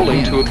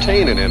enrolling to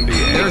obtain an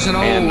MBA.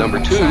 And number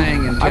two,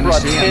 I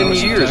brought 10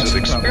 years of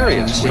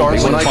experience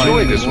starting when I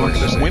joined this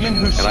organization.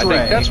 And I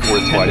think that's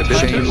worth quite a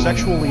bit too.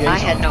 I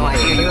had no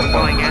idea you were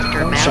going after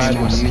a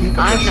master's.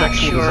 I'm not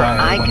sure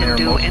I can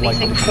do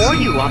anything for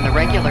you on the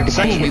regular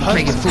basis. But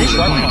I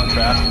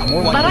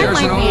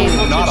might be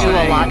able to do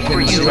a lot for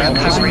you in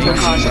covering the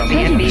cost of the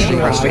MBA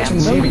program.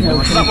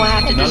 But we'll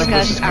have to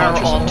discuss our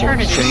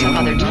alternatives some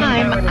other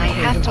time. I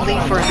have to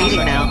leave for a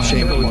meeting now.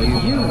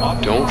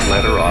 Don't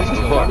let her off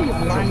the hook,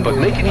 but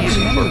make it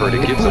easy for her to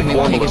give the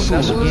formal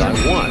assessment I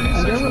want.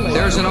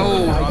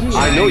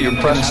 I know you're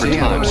pressed for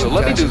time, so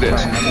let me do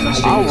this.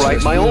 I'll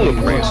write my own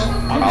appraisal.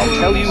 I'll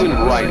tell you in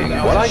writing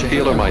what I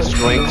feel are my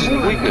strengths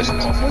and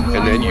weaknesses,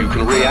 and then you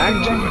can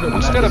react to it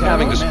instead of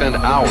having to spend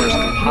hours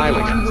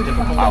compiling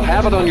it. I'll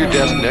have it on your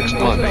desk next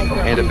Monday,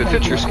 and if it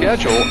fits your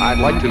schedule, I'd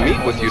like to meet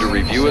with you to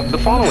review it the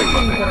following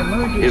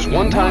Monday. Is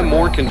one time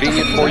more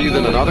convenient for you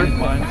than another?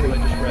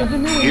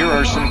 Here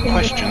are some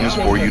questions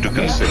for you to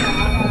consider.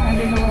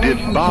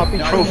 Did Bob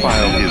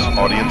profile his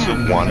audience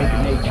of one?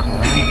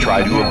 Did he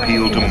try to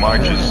appeal to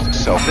Marge's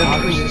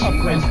self-interest?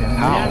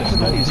 How?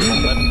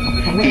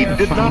 He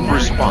did not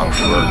respond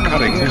to her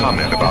cutting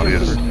comment about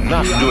his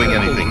not doing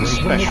anything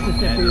special.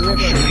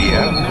 Should he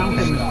have?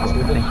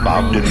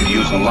 Bob didn't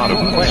use a lot of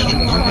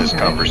questions in this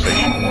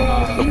conversation.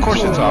 Of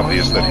course, it's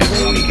obvious that his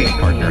speaking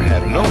partner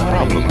had no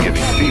problem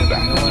giving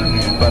feedback.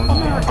 But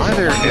are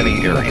there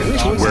any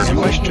areas where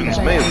questions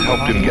may have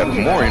helped him get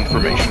more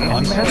information,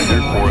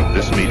 either for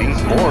this meeting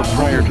or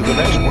prior to the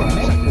next one?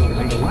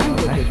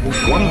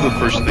 One of the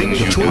first things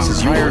you do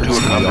prior to a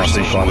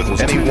conversation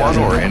with anyone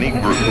or any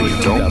group you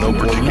don't know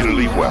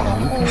particularly well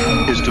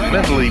is to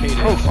mentally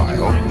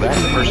profile that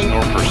person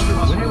or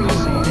persons.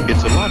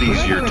 It's a lot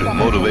easier to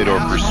motivate or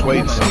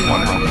persuade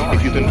someone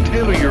if you can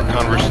tailor your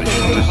conversation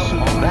to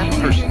suit that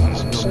person's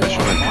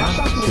special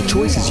interests. The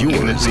choice is yours.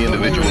 Even if the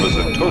individual is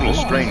a total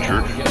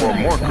stranger, or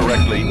more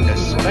correctly,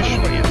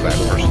 especially if that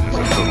person is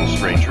a total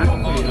stranger,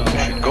 you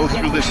should go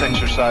through this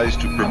exercise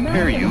to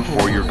prepare you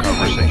for your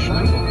conversation.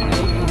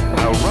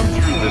 I'll run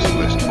through this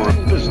list for a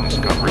business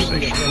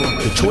conversation.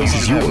 The choice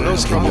is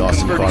yours in the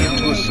Austin Chronicle.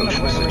 Into a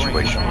social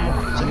situation.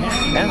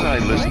 As I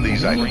list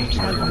these items,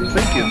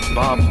 think if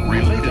Bob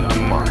related to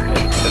Marge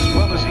as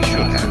well as he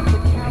should have.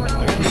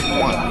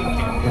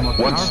 1.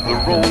 What's the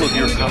role of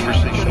your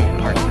conversational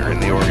partner in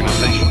the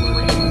organization?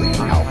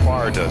 How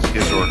far does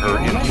his or her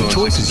influence The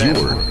choice is extend?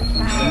 yours.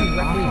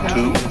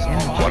 2.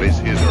 What is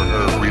his or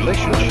her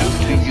relationship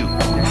to you?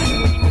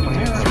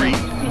 3.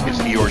 Is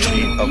he or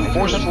she a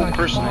forceful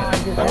person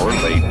or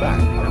laid back?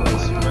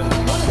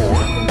 4.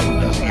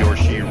 Does he or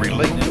she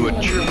relate to a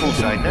cheerful,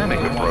 dynamic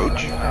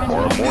approach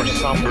or a more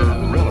somber,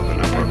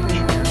 relevant approach?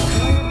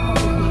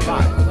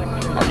 5.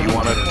 Are you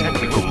on a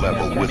technical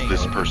level with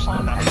this person?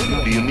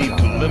 Do you need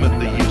to limit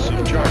the use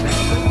of jargon?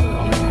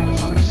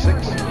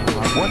 6.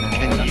 What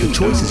can you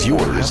do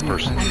for this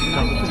person?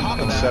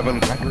 7.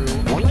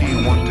 What do you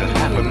want to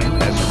happen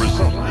as a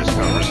result of this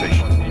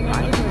conversation?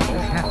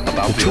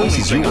 About the only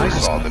thing I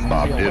saw that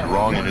Bob did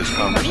wrong in his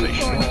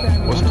conversation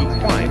was to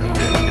blind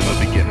him in the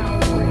beginning.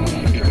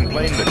 He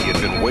complained that he had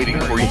been waiting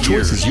for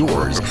years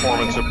for a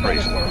performance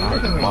appraisal.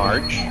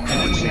 Marge,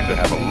 who would seem to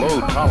have a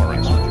low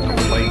tolerance for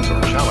complaints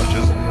or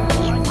challenges,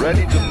 was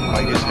ready to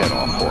bite his head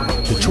off for it.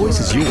 The choice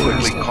is yours. He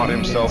quickly caught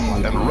himself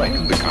and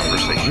righted the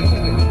conversation.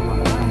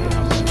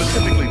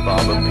 Specifically,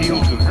 Bob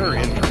appealed to her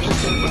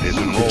interests with his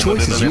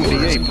enrollment in an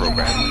MBA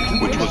program,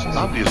 which was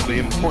obviously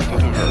important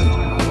to her.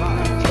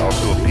 He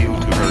also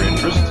appealed to her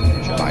interests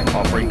by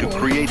offering to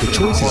create the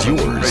performance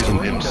appraisal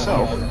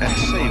himself and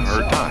save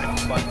her time.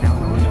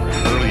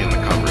 Early in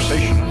the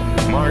conversation,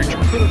 Marge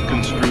could have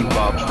construed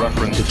Bob's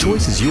reference The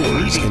choice is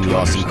yours in the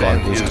Austin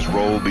Chronicles. his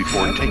role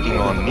before taking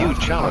on new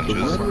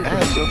challenges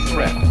as a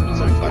threat,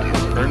 but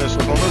his earnest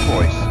tone of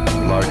voice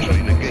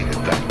largely negated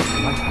that.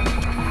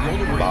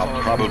 Bob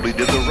probably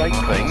did the right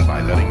thing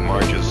by letting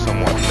Marge's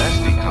somewhat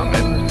nasty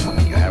comment,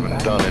 "You haven't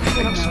done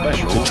anything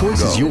special," The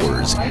choice is go,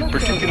 yours.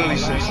 particularly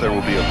since there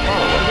will be a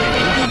follow-up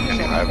meeting, and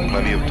he'll have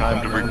plenty of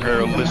time to prepare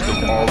a list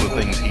of all the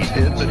things he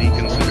did that he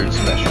considered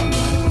special.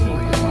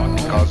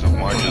 Because of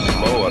Marge's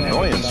low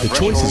annoyance The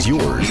choice is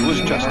threshold, yours. he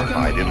was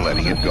justified in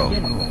letting it go.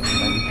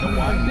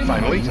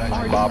 Finally,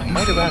 Bob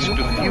might have asked a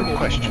few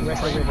questions,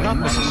 not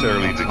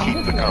necessarily to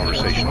keep the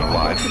conversation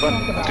alive, but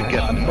to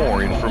get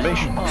more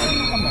information.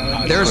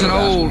 There's an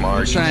old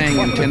saying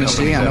in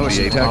Tennessee, I know it's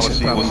in Texas,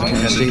 probably in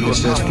Tennessee, that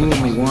says, "Fool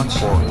me once,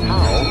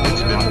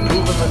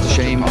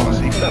 shame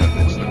on me."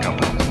 Benefits the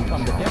company.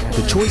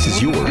 The choice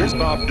is yours. Did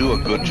Bob do a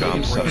good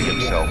job selling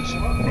himself?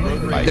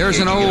 By There's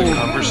an engaging in old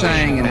conversation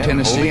saying in and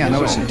Tennessee, holding I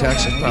know his it's in own,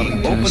 Texas, probably he in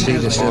opened Tennessee,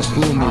 his that says, boss's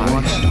 "Fool me eyes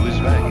once, to his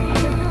value.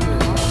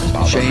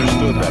 Bob shame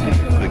understood on that me."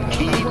 the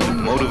key to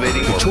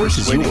motivating The or choice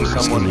is persuading yours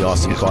someone in the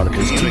Austin is to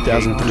Chronicles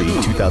communicate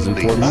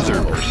 2003-2004 the music.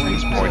 other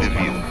person's point of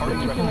view.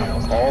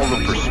 All the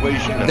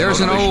persuasion and There's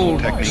an motivational old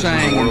techniques in the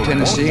saying in world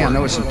Tennessee, I won't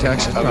know work. it's in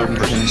Texas, Other probably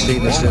in persons Tennessee,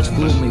 that says,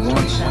 "Fool me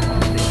once,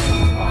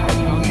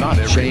 Not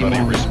shame everybody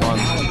on me."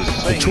 responds to the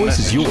same The choice is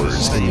message yours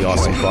the in the same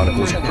Austin way.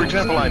 Chronicles. For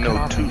example, I know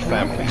two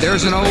families.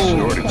 There's an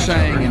old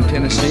saying in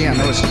Tennessee, I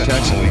know it's in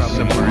Texas,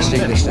 probably in Tennessee,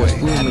 that says,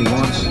 "Fool me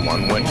once,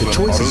 One went to The an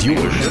choice auto is yours.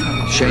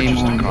 dealership, Shame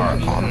purchased on a car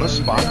on the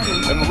spot,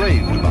 and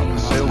raved about the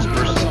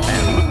salesperson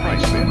and the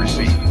price they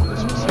received.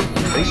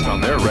 Based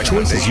on their The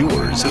choice is recommendation,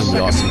 yours the in the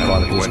second Austin family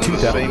Chronicles went to the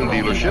 2000. same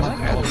dealership,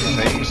 had the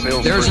same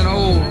salesperson. There's an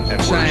old and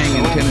were saying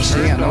in so Tennessee,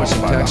 I know it's in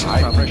turned off by the Texas,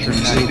 probably in high-pressure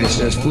Tennessee, that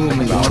says, "Fool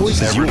me The once,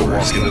 choice is never to yours.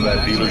 walk into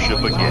that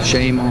dealership again.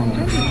 shame on me."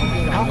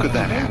 How could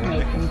that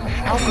happen?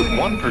 How could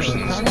one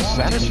person's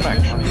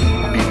satisfaction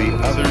be the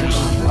other's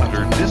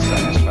utter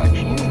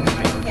dissatisfaction?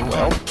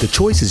 Well, The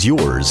choice is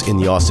yours in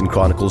the Austin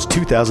Chronicles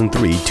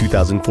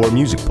 2003-2004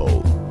 music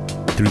poll.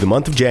 Through the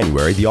month of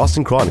January, the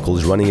Austin Chronicle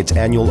is running its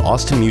annual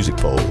Austin Music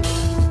Poll.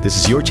 This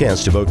is your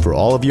chance to vote for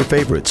all of your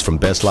favorites, from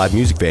Best Live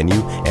Music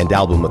Venue and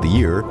Album of the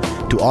Year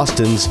to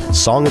Austin's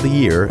Song of the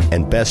Year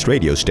and Best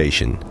Radio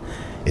Station.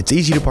 It's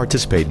easy to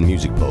participate in the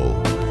music poll.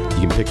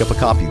 You can pick up a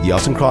copy of the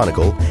Austin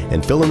Chronicle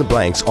and fill in the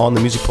blanks on the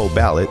music poll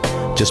ballot.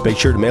 Just make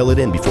sure to mail it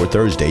in before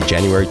Thursday,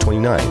 January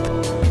 29th.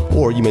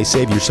 Or you may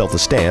save yourself a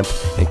stamp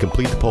and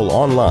complete the poll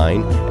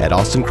online at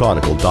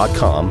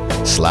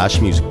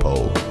austinchronicle.com/music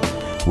poll.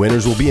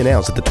 Winners will be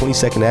announced at the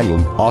 22nd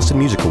Annual Austin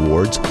Music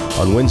Awards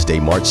on Wednesday,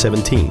 March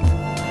 17th.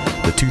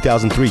 The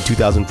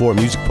 2003-2004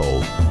 music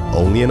poll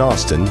Only in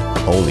Austin,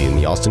 only in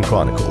the Austin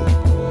Chronicle.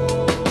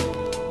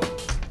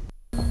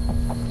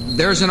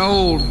 There's an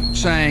old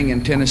saying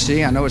in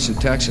Tennessee, I know it's in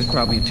Texas,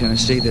 probably in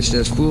Tennessee, that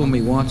says, fool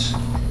me once,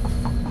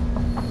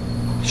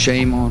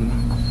 shame on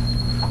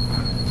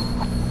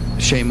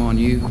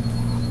you.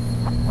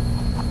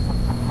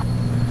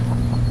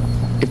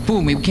 If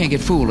fool me, we can't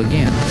get fooled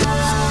again.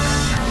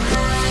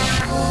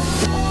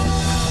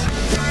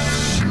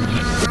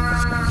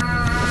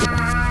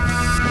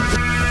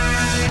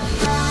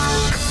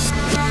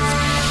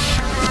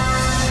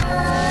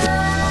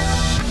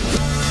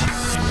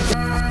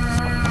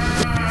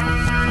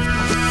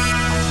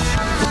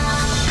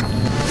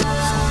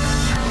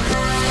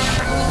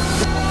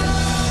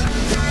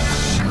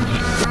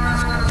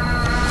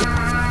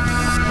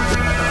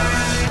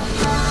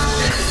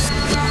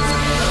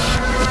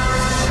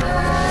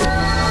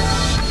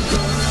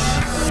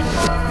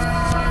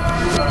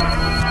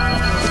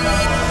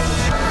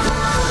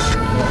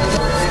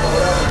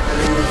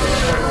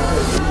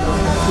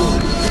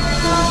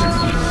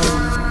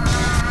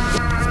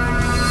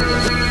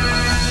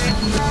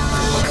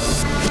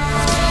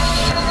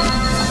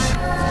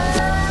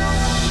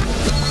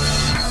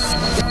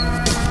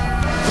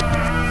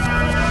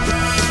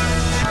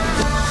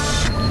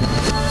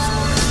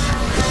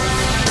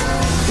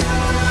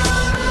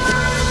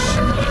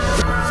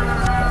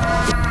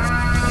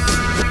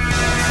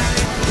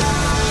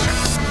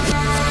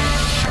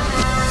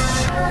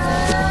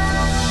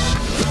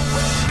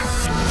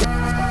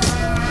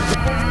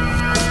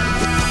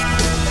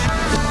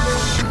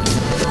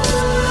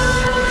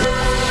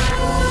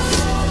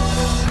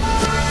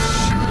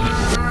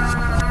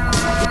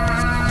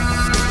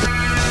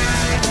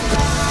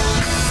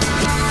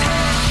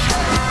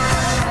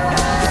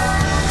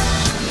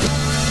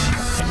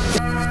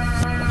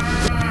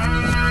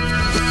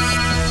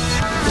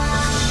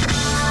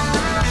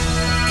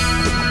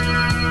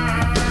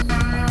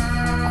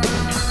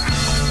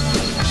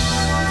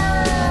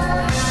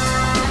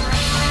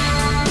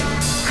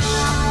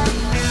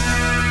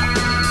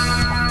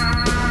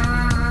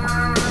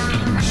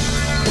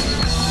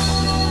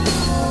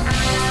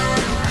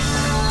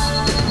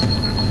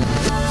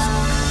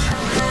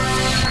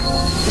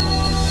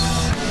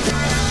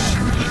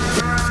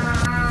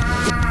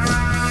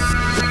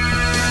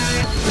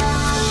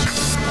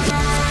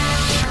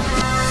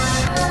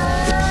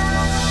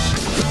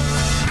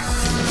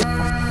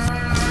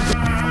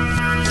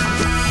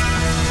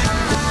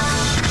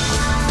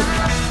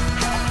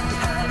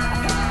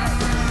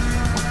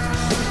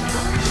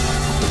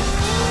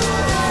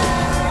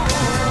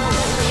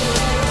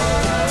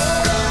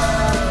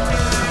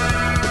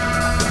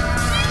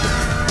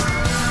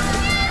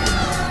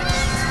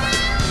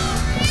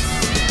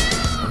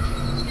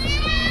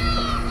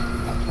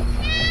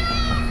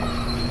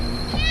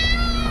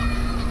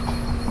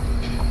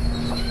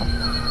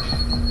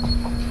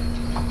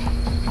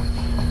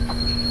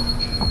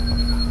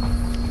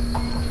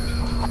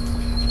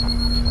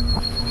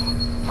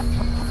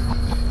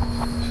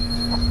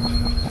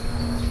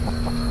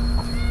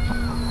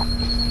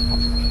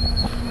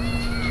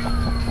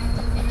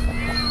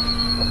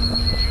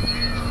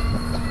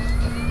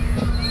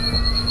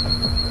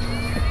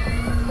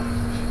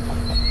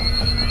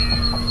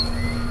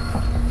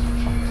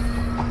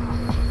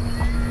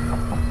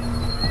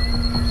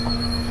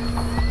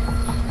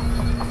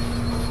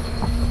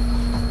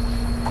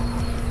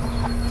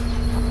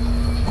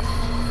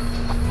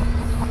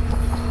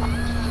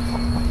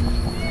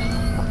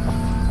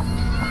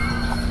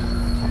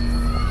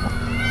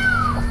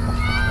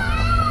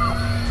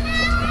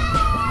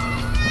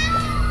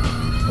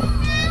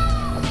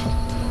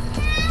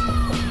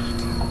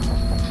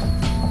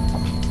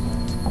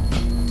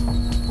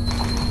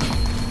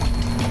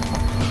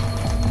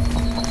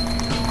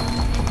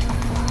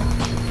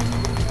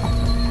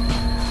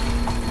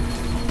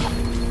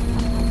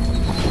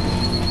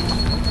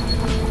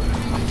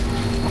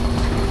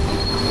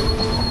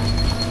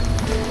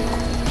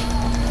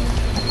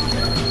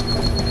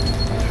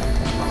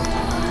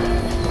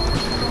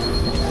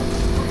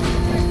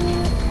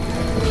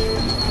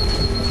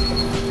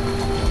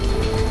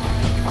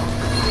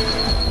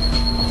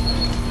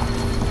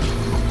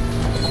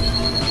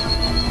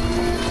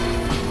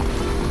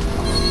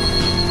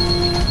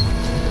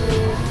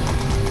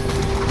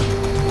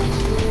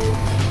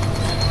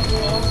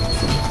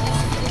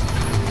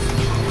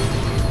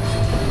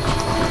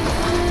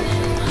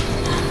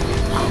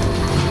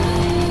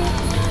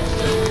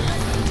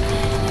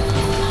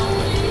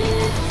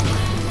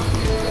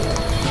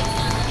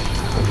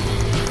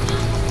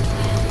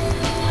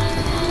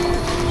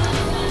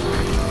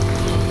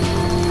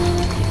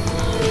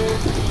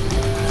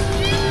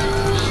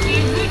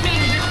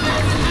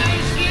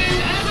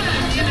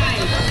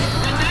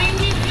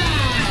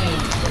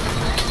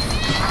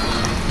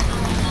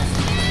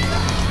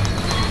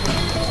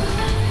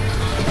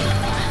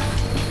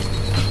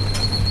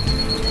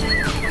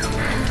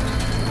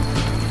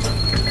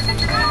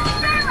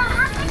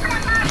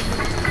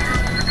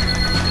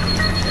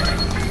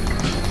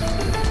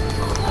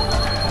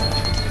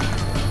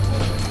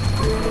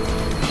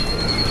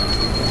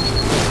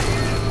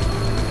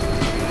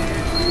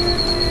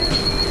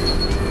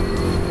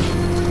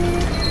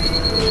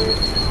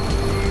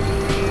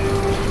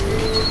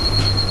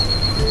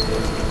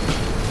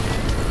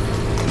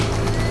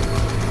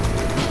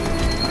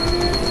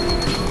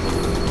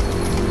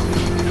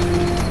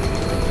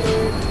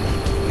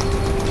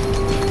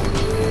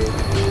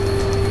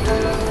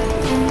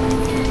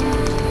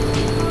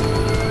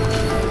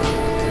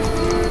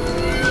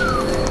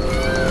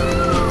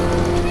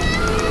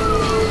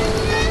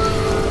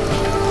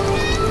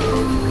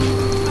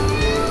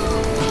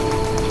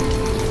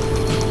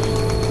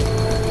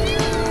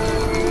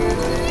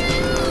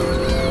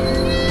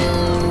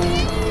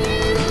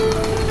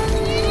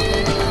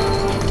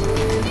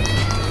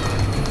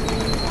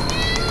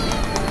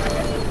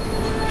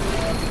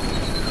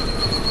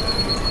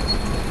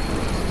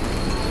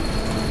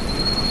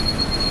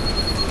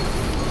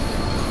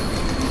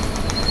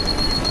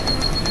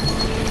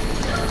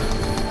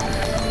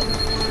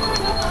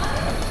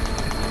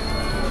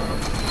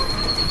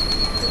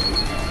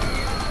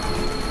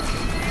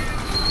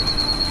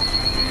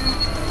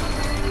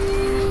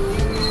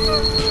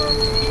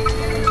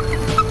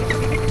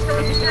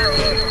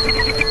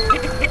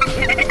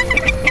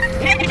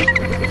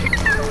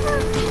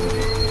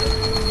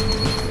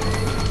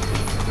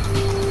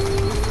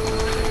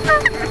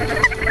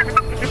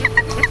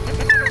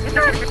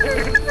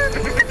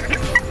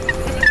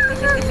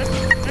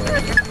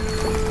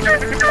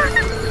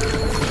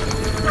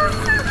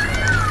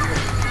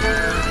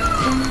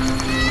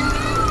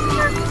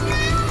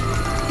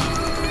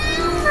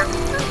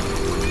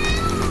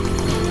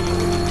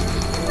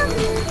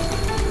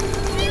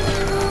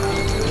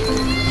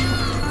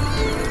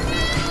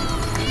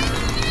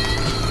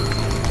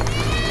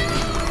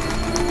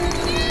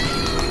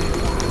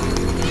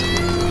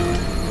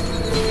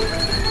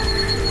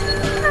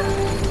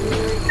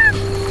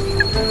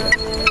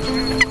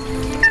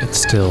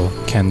 still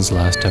Ken's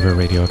last ever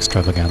radio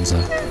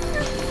extravaganza.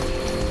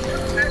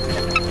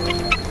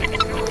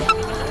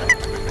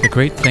 The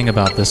great thing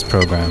about this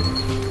program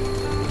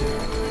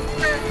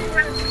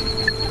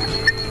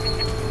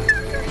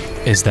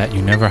is that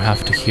you never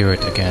have to hear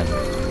it again.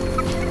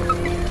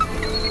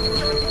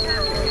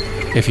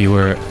 If you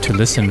were to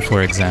listen,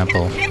 for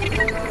example,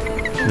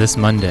 this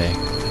Monday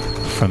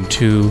from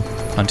 2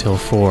 until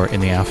 4 in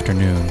the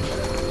afternoon,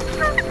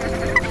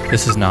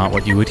 this is not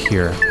what you would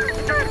hear.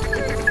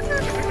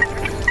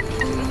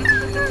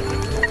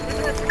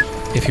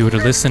 If you were to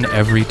listen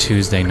every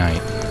Tuesday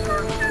night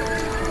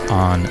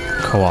on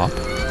Co-op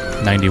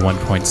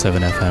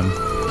 91.7 FM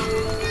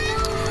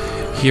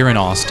here in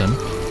Austin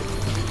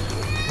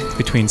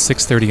between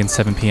 6:30 and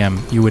 7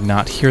 p.m., you would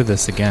not hear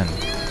this again.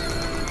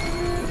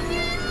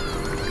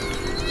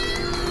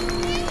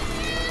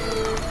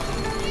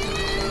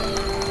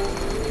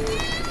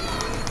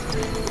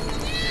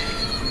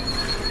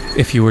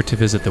 If you were to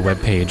visit the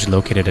webpage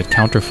located at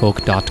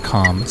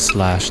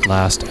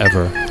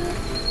counterfolk.com/lastever,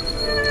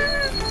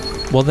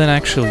 well then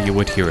actually you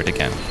would hear it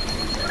again.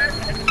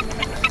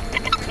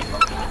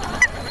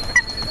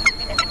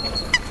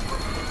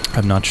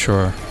 I'm not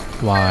sure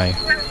why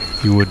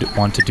you would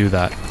want to do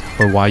that,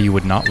 or why you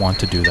would not want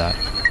to do that.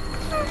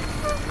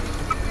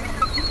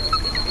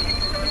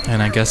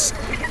 And I guess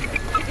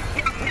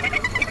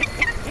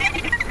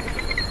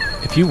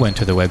if you went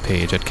to the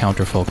webpage at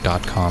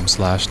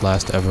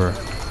counterfolk.com/lastever,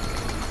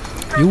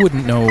 you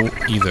wouldn't know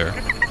either.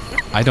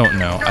 I don't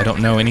know. I don't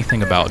know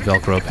anything about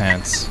Velcro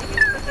pants.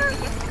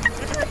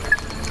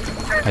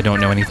 I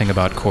don't know anything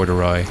about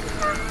corduroy.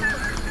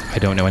 I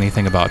don't know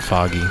anything about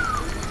Foggy.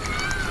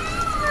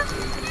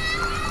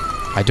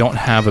 I don't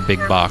have a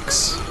big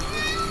box.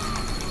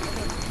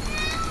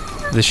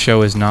 This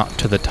show is not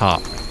to the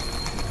top.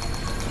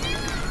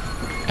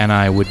 And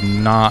I would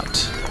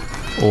not,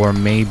 or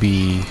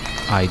maybe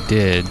I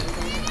did,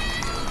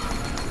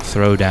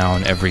 throw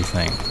down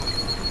everything.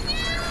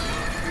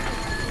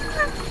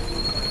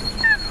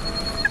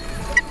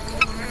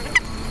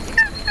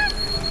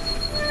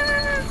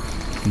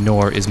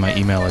 Nor is my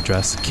email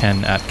address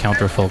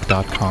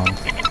ken@counterfolk.com.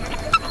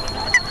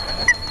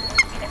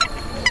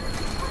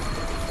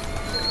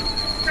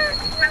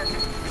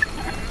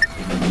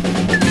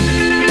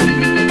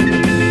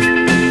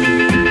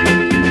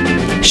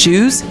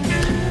 Shoes,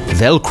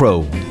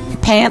 Velcro,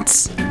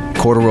 pants,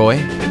 corduroy,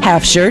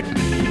 half shirt,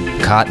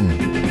 cotton,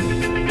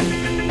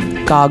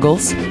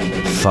 goggles,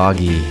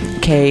 Foggy,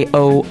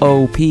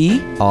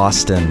 KOOP,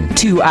 Austin,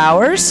 2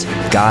 hours,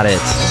 got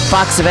it,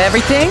 box of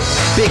everything,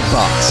 big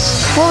box.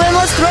 Well then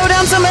let's throw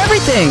down some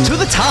everything. To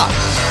the top,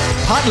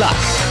 potluck.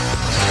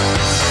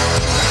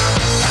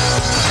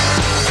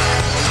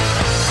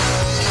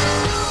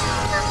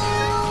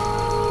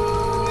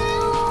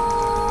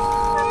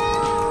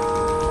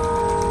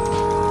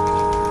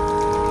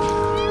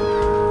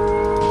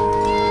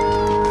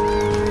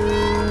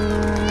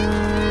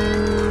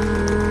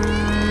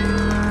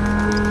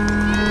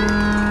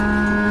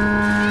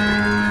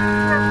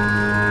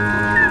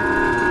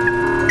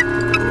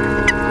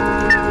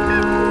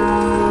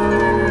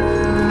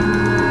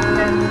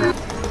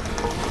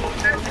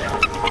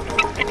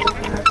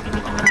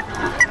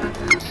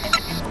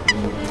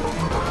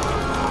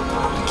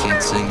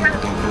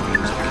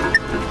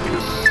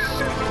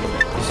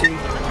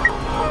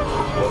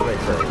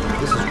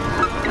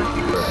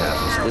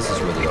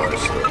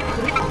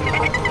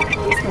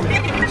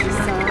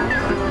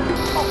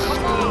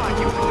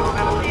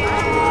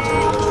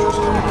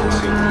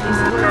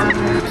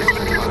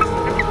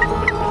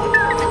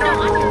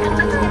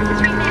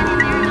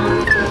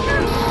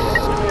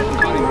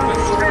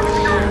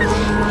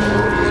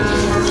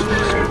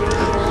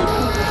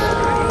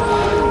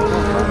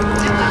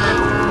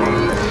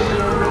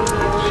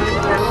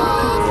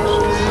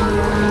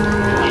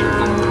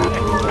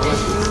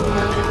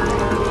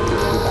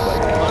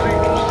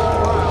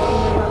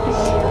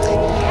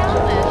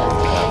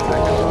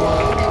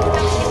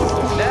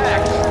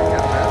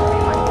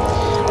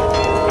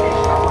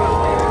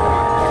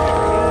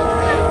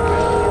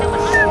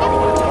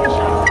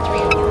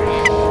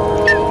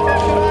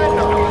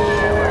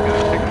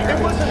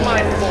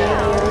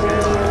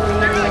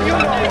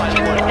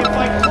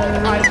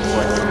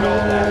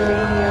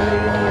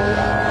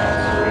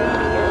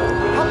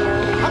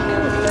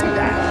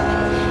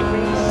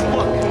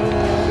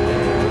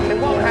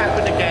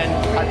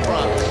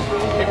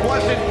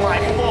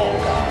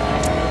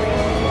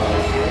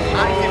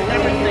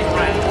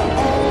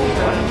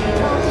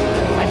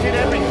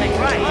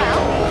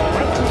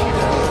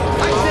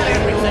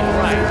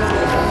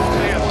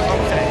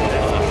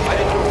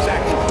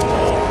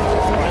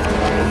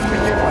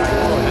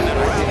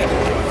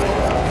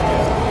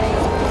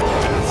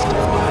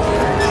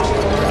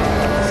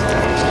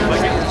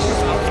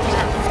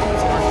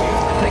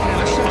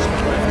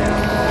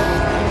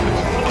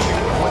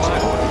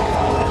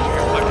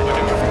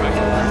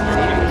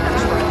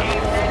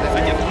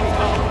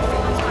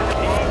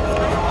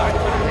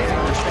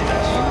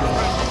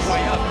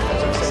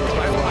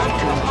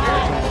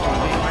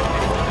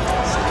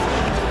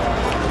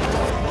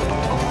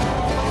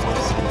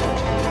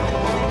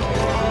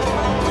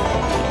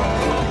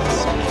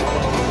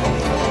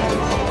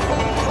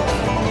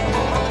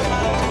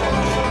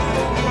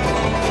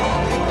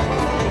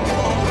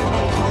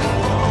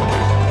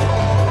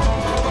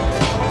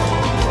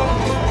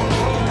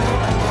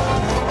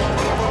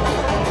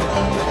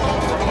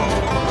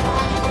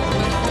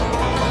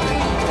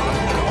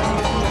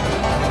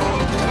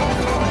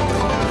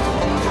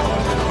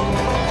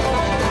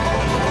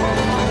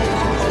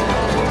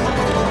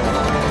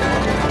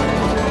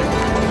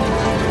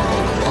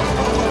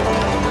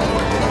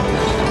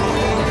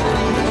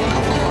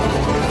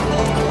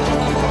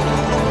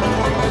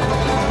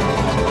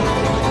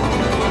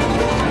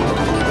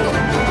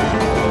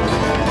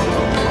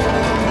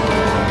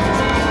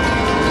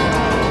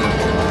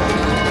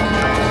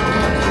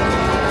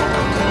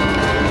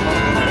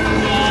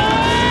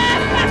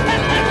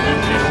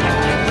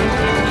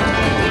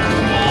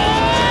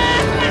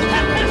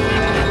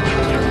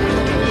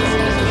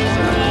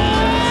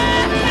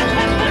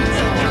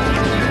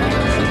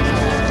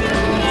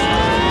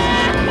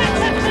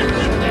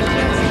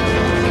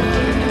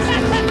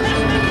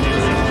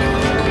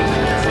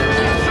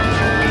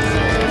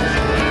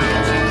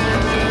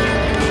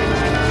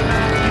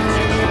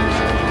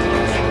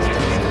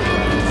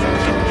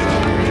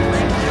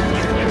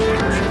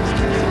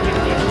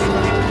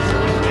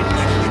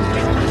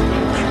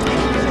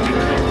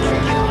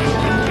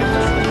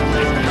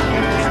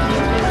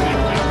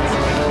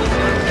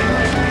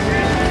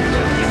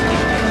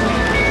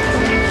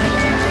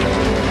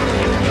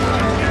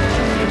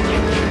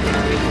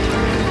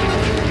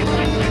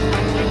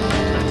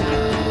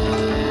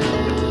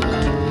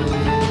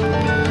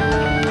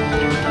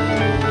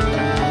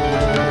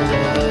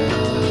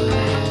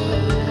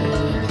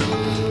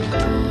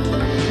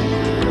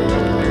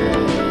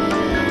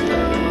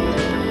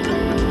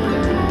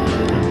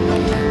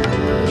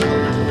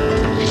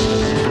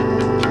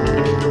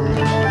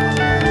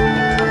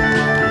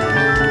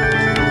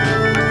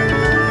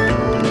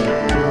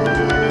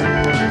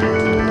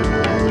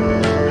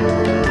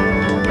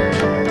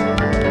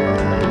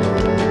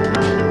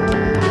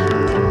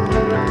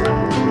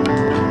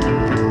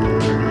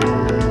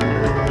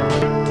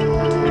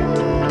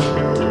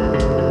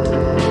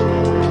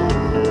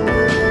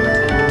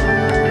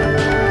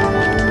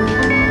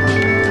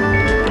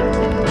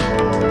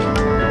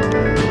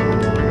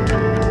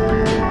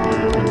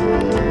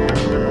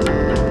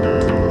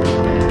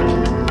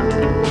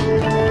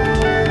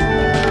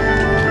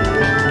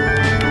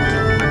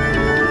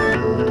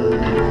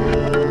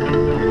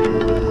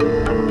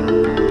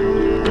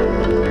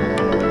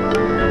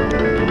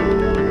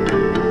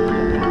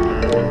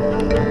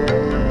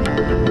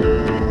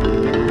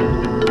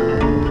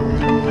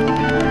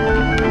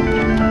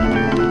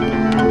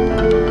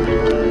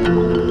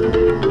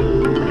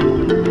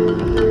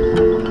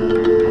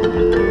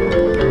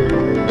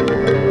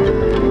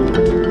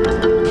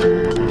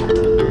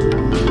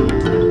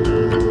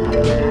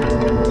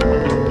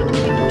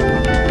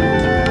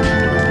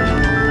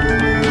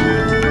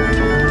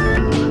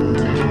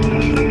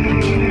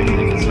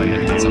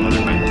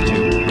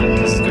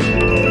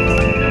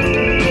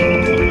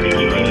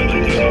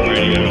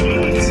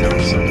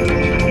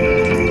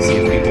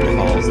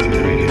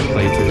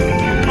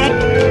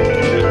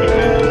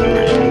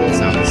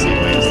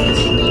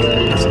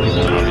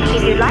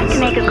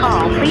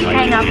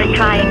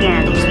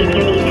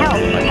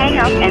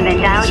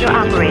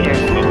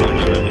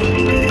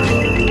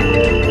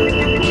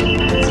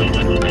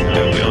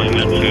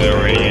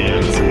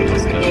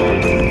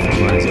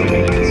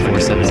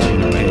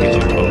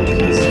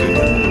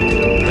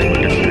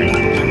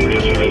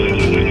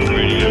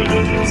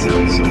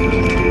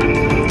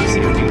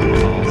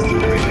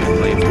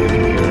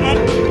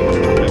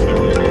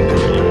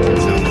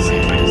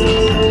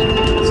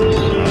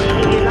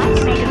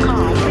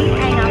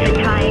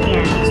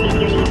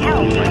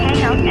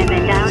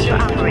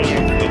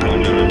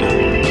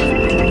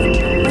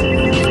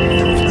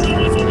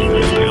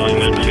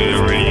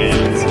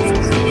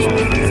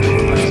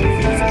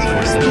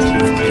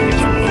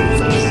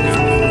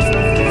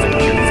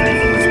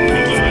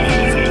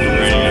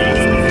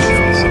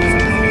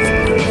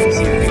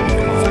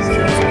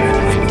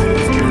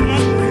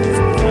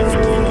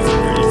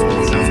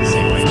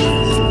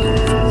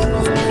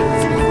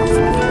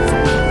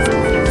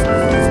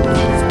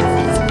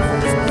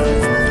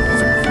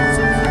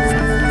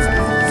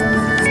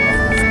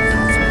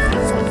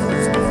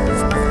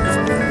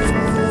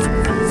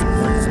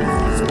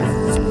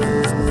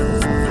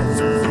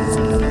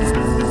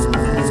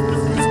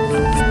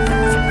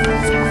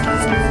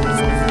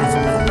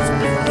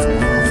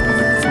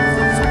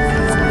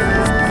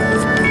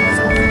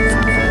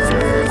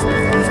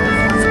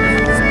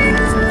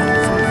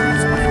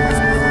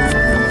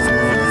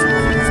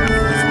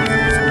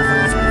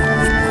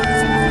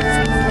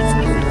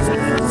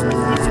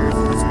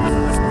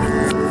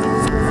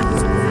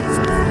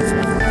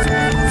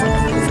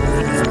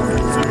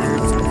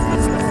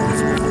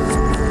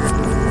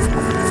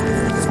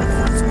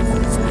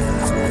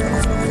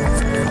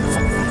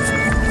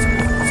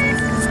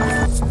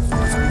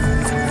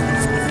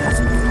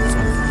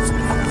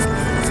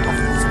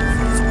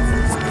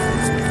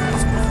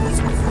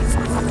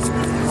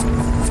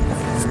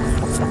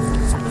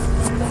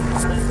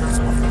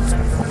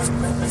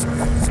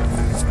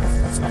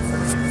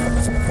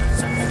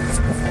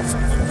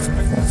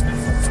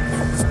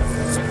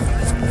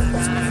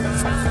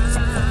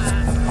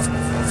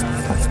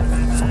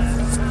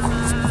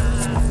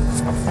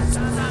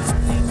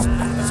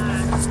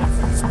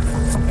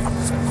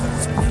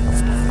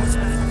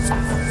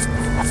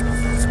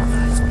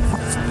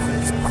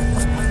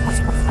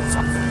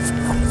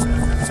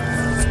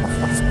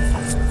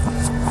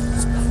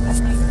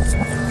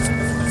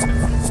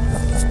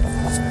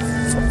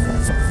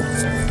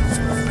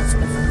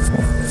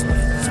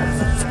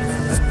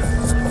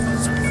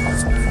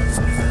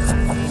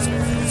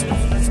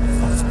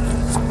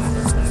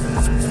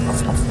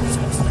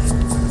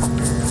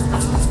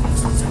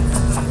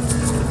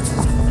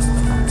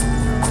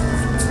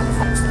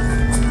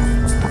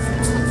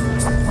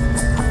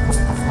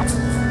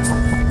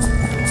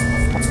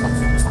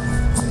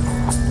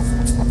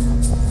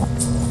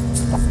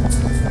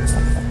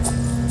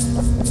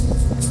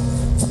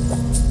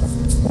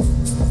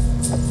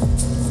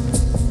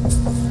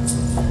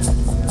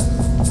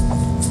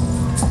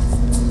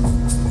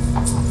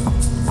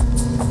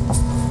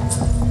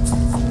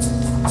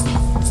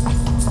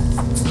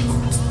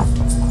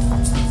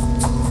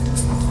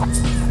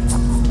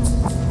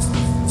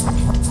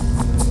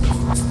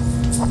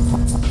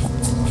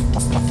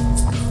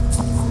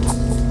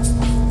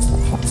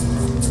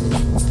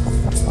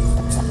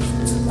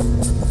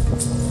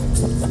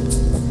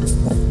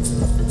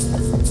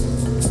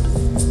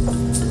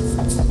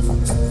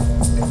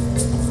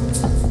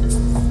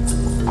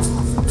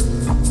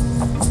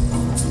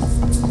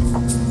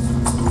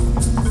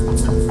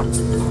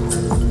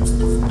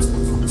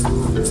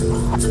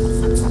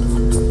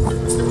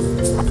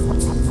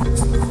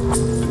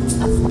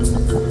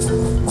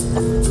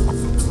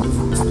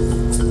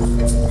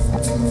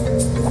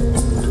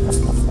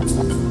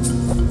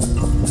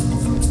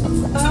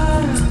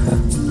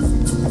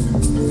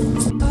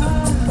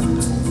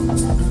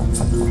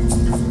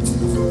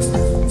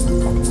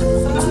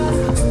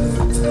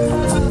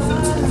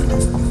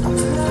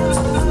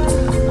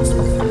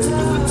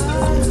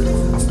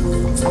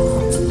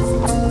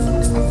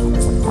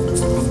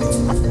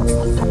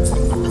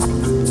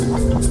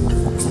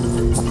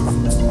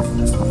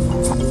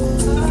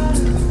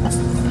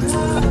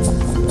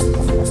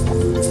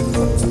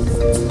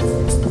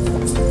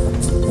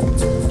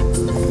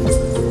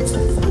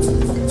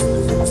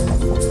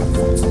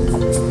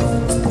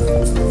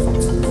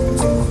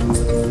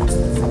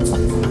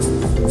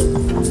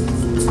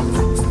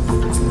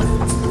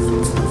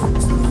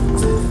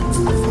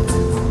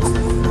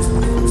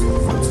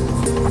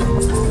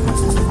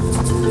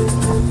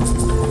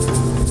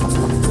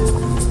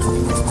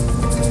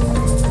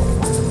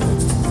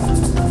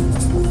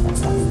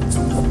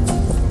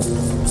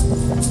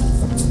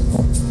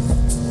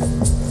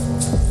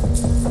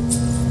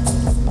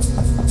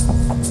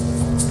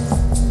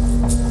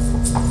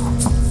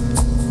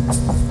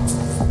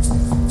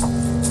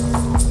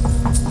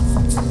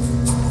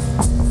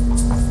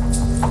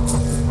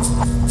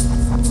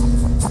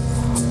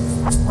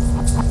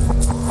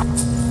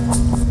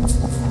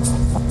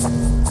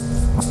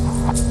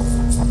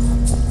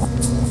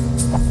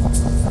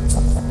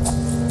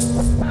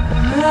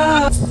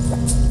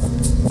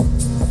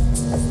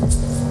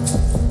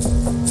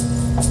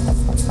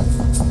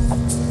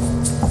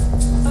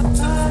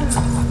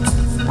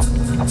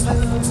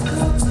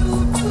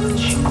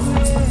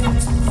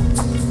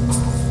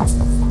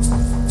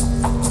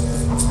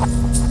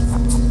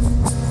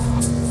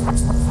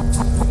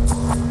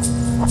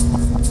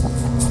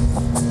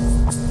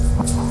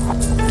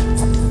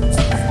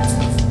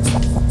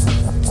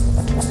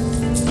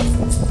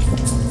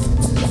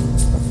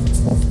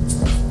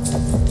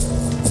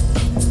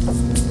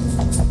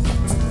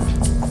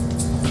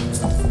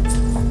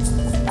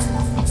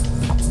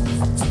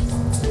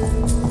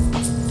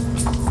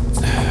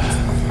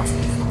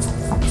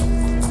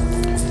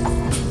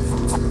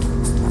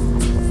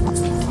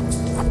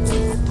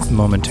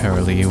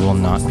 Momentarily, you will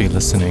not be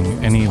listening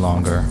any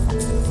longer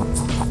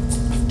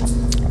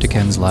to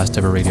Ken's last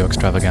ever radio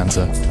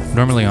extravaganza,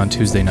 normally on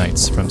Tuesday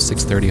nights from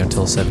 6:30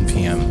 until 7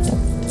 p.m.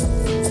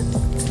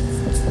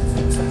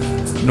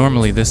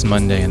 Normally this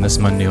Monday and this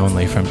Monday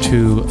only from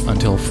 2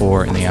 until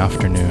 4 in the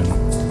afternoon.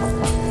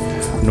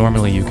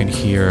 Normally you can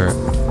hear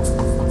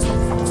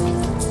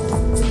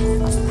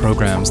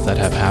programs that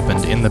have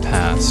happened in the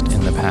past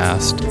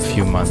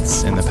few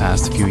months, in the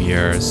past few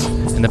years,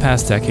 in the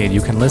past decade.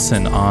 You can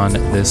listen on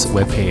this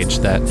webpage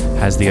that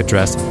has the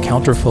address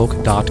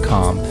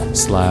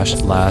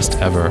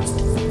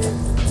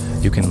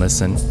counterfolk.com/lastever. You can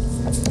listen,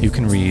 you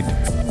can read,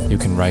 you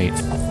can write,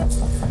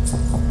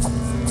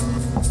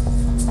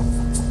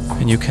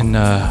 and you can,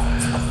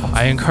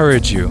 I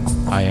encourage you,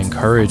 I am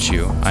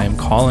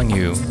calling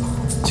you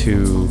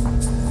to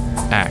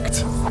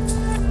act.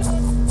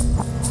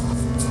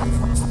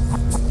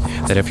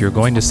 That if you're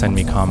going to send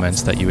me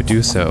comments, that you would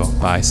do so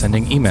by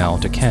sending email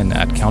to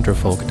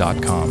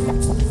ken@counterfolk.com.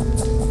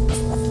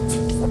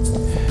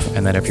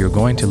 And that if you're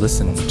going to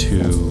listen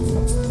to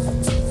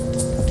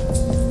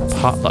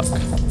Potluck,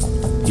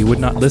 you would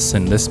not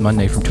listen this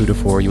Monday from 2 to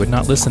 4, you would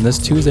not listen this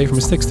Tuesday from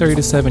 6:30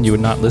 to 7, you would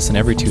not listen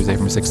every Tuesday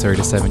from 6:30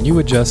 to 7, you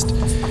would just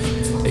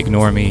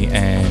ignore me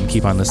and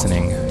keep on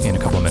listening in a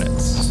couple of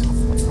minutes.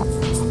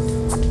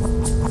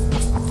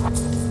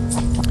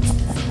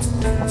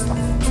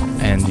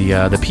 And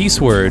the peace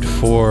word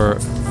for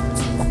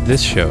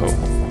this show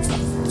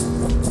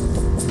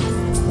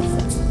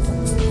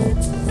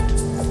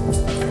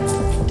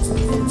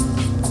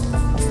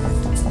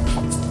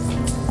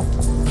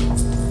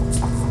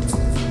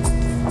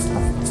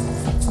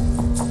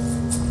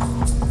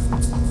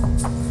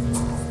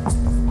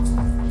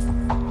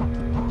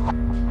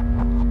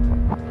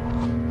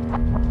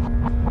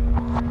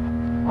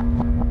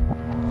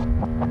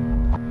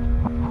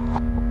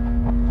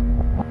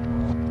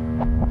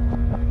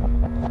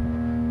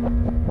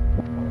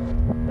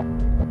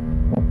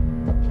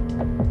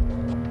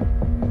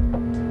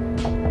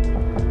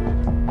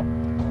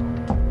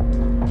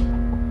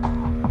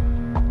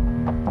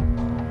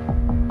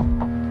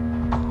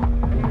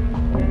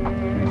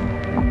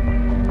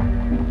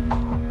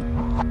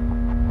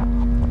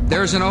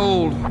There's an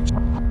old